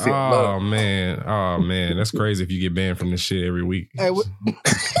I can feel love. Oh man, that's crazy if you get banned from this shit every week. Hey, what's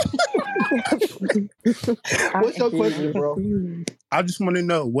your question, bro? I just want to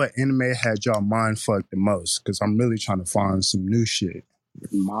know what anime had y'all mind fucked the most, because I'm really trying to find some new shit.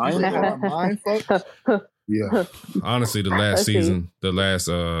 Mind fucked? Yeah. Honestly, the last season, the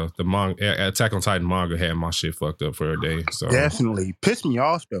manga Attack on Titan manga had my shit fucked up for a day. So Definitely pissed me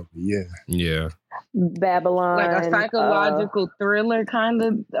off though. Yeah. Babylon, like a psychological thriller kind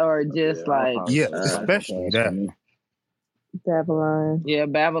of, or just especially that. Babylon. Yeah,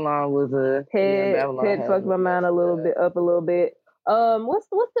 Babylon was a Babylon Head fucked my mind a little bit. What's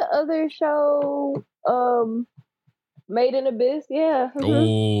the other show? Made in Abyss, yeah.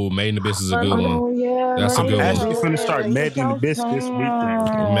 Oh, Made in Abyss is a good one. Oh, yeah. That's a good one. Actually finna start Made in Abyss this weekend.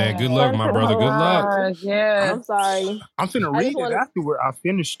 Man, good luck, my brother. Good luck. Yeah. I'm sorry. I'm finna read it afterward. I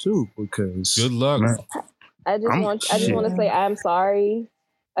finished too because good luck. Man, I just want to say I'm sorry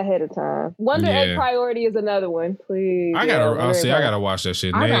ahead of time. Wonder Egg Priority is another one, please. I gotta watch that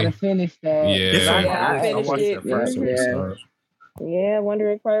shit. I gotta finish that. Yeah. I finished it. Yeah, Wonder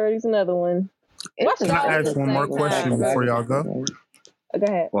Egg Priority is another one. Can I ask one more question before y'all go? Go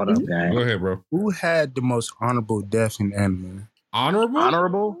ahead. What up, gang? Go ahead, bro. Who had the most honorable death in anime?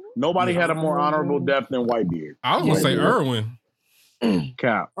 Honorable? Nobody had a more honorable death than Whitebeard. I was gonna say Irwin.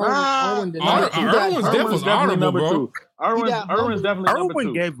 Cap. Irwin's death was honorable, bro. Irwin's definitely number 2.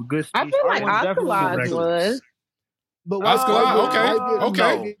 Irwin gave a good speech. I feel like Oscar was. But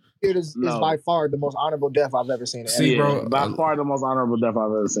okay. It is by far the most honorable death I've ever seen. See, bro, by far the most honorable death I've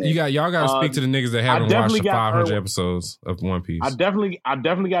ever seen. Y'all gotta speak to the niggas that haven't watched the 500 episodes of One Piece. I definitely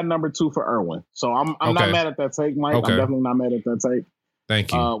got number 2 for Irwin. So I'm not mad at that take, Mike. Okay. I'm definitely not mad at that take.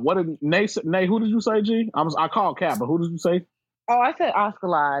 Thank you. What did Nate? Who did you say, G? I called Cap, but who did you say? Oh, I said Oscar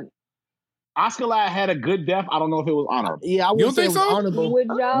Lad. Oscar Lad had a good death. I don't know if it was honorable. Yeah, I wouldn't say it was honorable. Would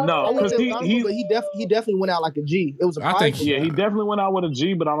y'all? No, because he definitely went out like a G. It was a prideful death. he definitely went out with a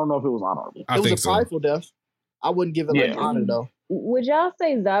G, but I don't know if it was honorable. It was a prideful death. I wouldn't give it like honor though. Would y'all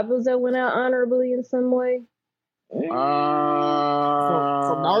say Zabuza went out honorably in some way? From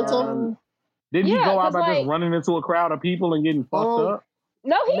Naruto? Didn't he go out by just running into a crowd of people and getting fucked up?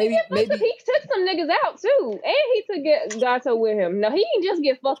 No, he took some niggas out too, and he took Gato with him. No, he didn't just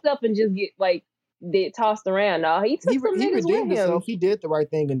get fucked up and just get tossed around. No, he took some niggas with him. Himself. He did the right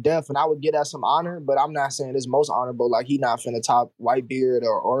thing in death, and I would give that some honor. But I'm not saying it's most honorable. Like he not finna top Whitebeard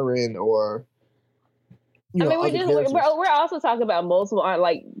or Orin or. We're also talking about multiple,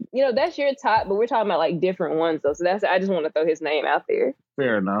 that's your top, but we're talking about different ones though. So I just want to throw his name out there.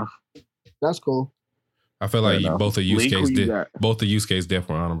 Fair enough. That's cool. I feel like both the Yusuke's death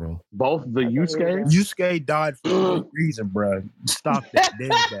were honorable. Both the Yusuke? Yusuke died for no reason, bro. Stop that.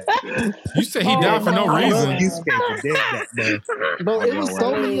 You said he died for no reason. Yusuke dead that day. Bro, it was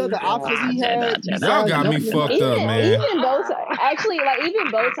so many other options he had. Y'all got me fucked up, man. Even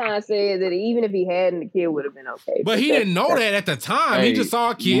Botan said that even if he hadn't, the kid would have been okay. But he didn't know that at the time. He just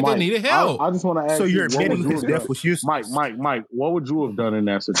saw a kid that needed help. I just want to ask so you're admitting his death was useless. Mike, what would you have done in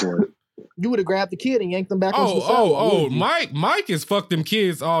that situation? You would have grabbed the kid and yanked them back into the cell. Mike is fucked them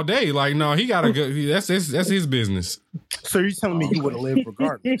kids all day. Like, no, he gotta go. That's his business. So you're telling me you would have lived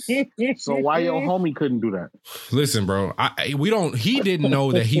regardless? So why your homie couldn't do that? Listen, bro, he didn't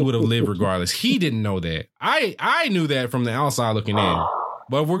know that he would have lived regardless. He didn't know that. I knew that from the outside looking in.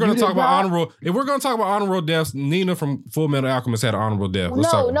 But if we're gonna talk about honorable deaths, Nina from Full Metal Alchemist had an honorable death.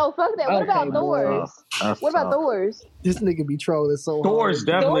 No, fuck that. What about Thor's? What about Thor's? This nigga be trolling so Thor's hard.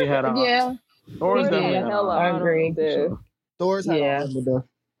 definitely had a Thor's definitely had a I agree. Thor's had a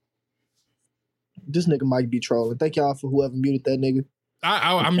This nigga might be trolling. Thank y'all for whoever muted that nigga.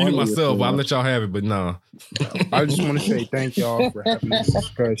 I mute myself. I'll let y'all have it, but nah. I just want to say thank y'all for having this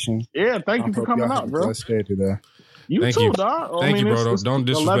discussion. Yeah, thank you for coming out, bro. Let's stay today. You Thank too, you. dog. Thank you, bro. Don't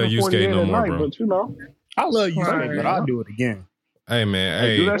disrespect Yusuke no more, bro. But you know, I love Yusuke, but I'll do it again. Hey, man.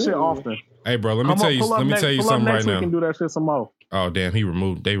 Hey, do that shit often. Hey, bro. Let me tell you something right now. We can do that shit some more. Oh, damn. They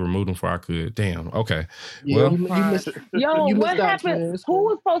removed him before I could. Damn. Okay. Yeah, well, you missed it. Yo, You what missed out, happened? man. Who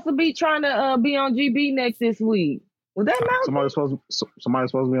was supposed to be trying to be on GB next this week? Was that Malcolm?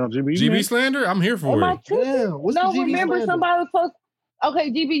 Somebody's supposed to be on GB. GB slander? I'm here for it. Remember somebody was supposed.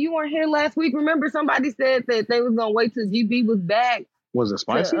 Okay, GB, you weren't here last week. Remember somebody said that they was gonna wait till GB was back. Was it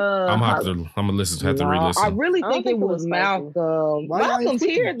spicy? I'm gonna listen. Have to re-listen. I really think it was Malcolm. Malcolm's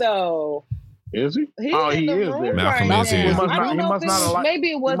here though. Is he? He is there. Malcolm is here. He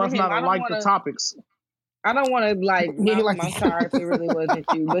must not have liked the topics. I don't want to Malcolm, I'm sorry if it really wasn't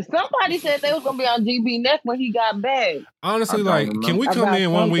you, but somebody said they was gonna be on GB next when he got back. Honestly, can we come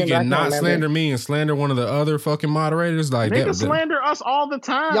in one week and not slander me and slander one of the other fucking moderators? Like niggas slander us all the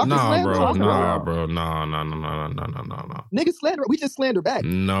time. Nah, bro. No. Niggas slander. We just slander back.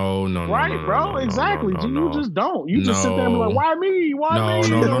 No. Right, bro. Exactly. You just don't. You just sit there and be like, why me? Why me?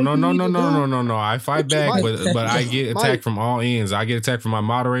 No. I fight back, but I get attacked from all ends. I get attacked from my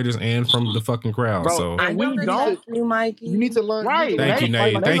moderators and from the fucking crowd. Bro, so we don't. You, Mikey. You need to learn. Right. Thank you,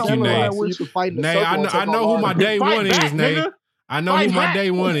 Nate. Nate, I know who my day one is, Nate. I know who my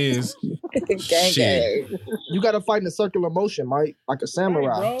day one is. Shit. You got to fight in a circular motion, Mike, like a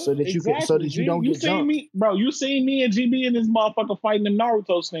samurai, so that you don't get jumped. You seen me and GB in this motherfucker fighting the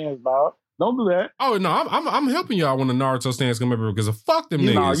Naruto stands, dog. Don't do that. Oh no, I'm helping y'all when the Naruto stands come over because fuck them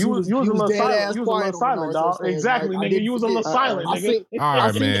niggas. No, you was a little silent. You was a little silent, dog. Exactly, nigga. You was a little silent, nigga. All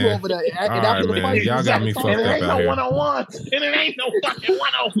right, man. All right, man. Y'all got me fucked up out here. It ain't no 1-on-1, and it ain't no fucking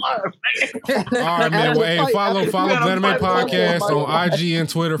 1-on-1, nigga. All right, man. Well, hey, follow Anime Podcast on IG and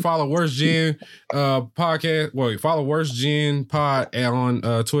Twitter. Follow Worst Gen Podcast. Wait, follow Worst Gen Pod on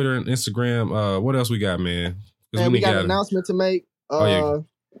Twitter and Instagram. What else we got, man? And we got an announcement to make.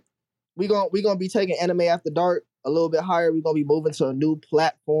 We're gonna be taking Anime After Dark a little bit higher. We're gonna be moving to a new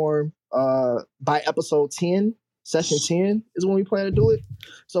platform by episode 10. Session 10 is when we plan to do it.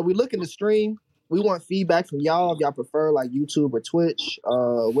 So we looking to stream. We want feedback from y'all if y'all prefer like YouTube or Twitch,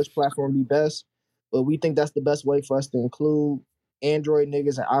 which platform be best. But we think that's the best way for us to include Android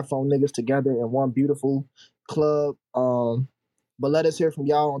niggas and iPhone niggas together in one beautiful club. But let us hear from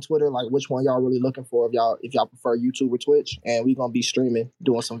y'all on Twitter, like which one y'all really looking for if y'all prefer YouTube or Twitch, and we gonna be streaming,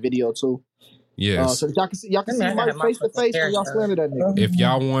 doing some video too. Yes. So y'all can see Mike face to face when y'all slander that nigga. If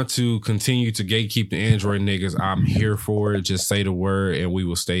y'all want to continue to gatekeep the Android niggas, I'm here for it. Just say the word, and we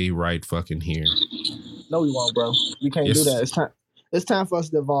will stay right fucking here. No, we won't, bro. We can't do that. It's time for us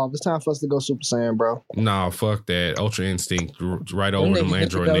to evolve. It's time for us to go Super Saiyan, bro. Nah, fuck that. Ultra Instinct right over them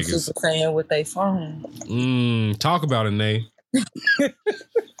Android niggas. Super Saiyan with their phone. Talk about it, Nate.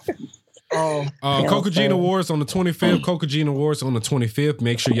 Kokujin Awards on the 25th. Kokujin Awards on the 25th.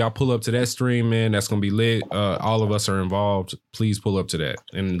 Make sure y'all pull up to that stream, man. That's gonna be lit. All of us are involved. Please pull up to that,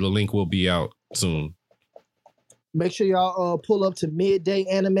 and the link will be out soon. Make sure y'all pull up to Midday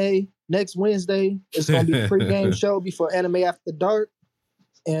Anime next Wednesday. It's gonna be a pregame show before Anime After Dark,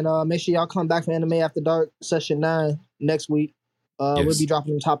 and make sure y'all come back for Anime After Dark session 9 next week. We'll be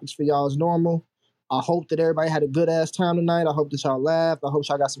dropping topics for y'all as normal. I hope that everybody had a good ass time tonight. I hope that y'all laughed. I hope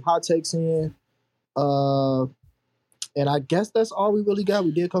y'all got some hot takes in. And I guess that's all we really got.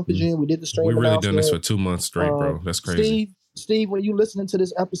 We did Kokujin. We did the stream. We really done this for 2 months straight, bro. That's crazy. Steve, when you listening to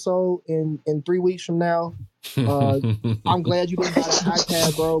this episode in 3 weeks from now, I'm glad you didn't buy an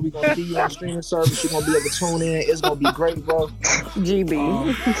iPad, bro. We're gonna see you on streaming service. You're gonna be able to tune in. It's gonna be great, bro.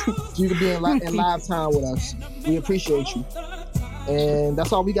 GB, you can be in live time with us. We appreciate you. And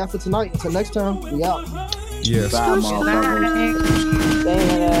that's all we got for tonight. Until next time, we out. Yes. Bye, motherfuckers.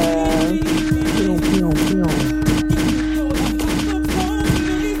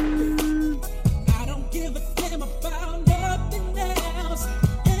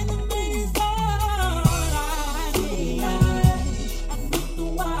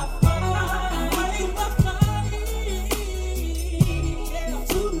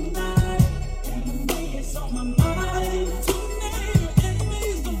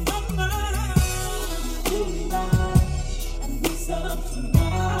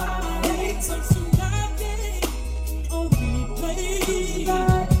 Tonight, some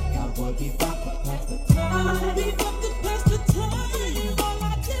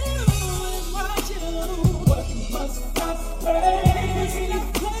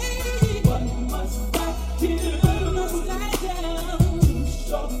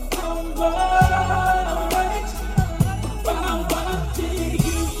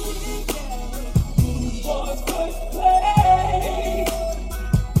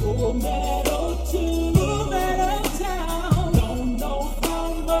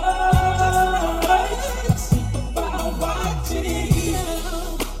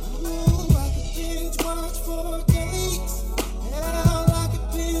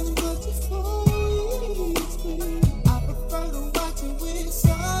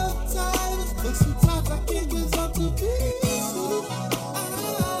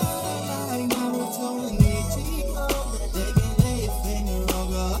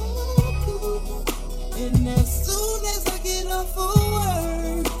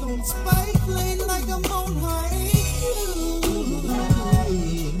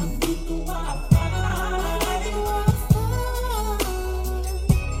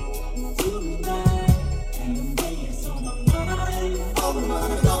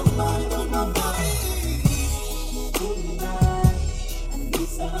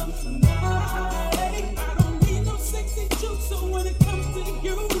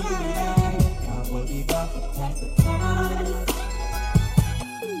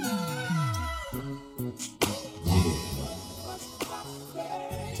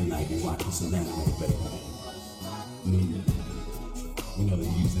be watching some anime, baby. We know they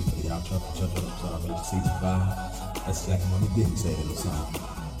use it for the outro for JoJo's Bizarre Season 5. That's exactly what we didn't say in the song.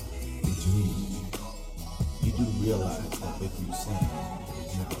 But you do realize that what you sang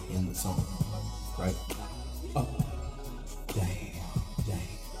is now in the song, right? Oh, dang.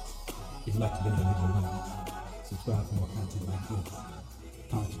 If you like the video, leave a like. Subscribe for more content like this.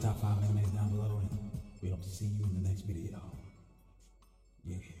 Comment your top 5 animes down below, and we hope to see you in the next video.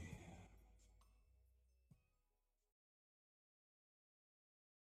 Yeah.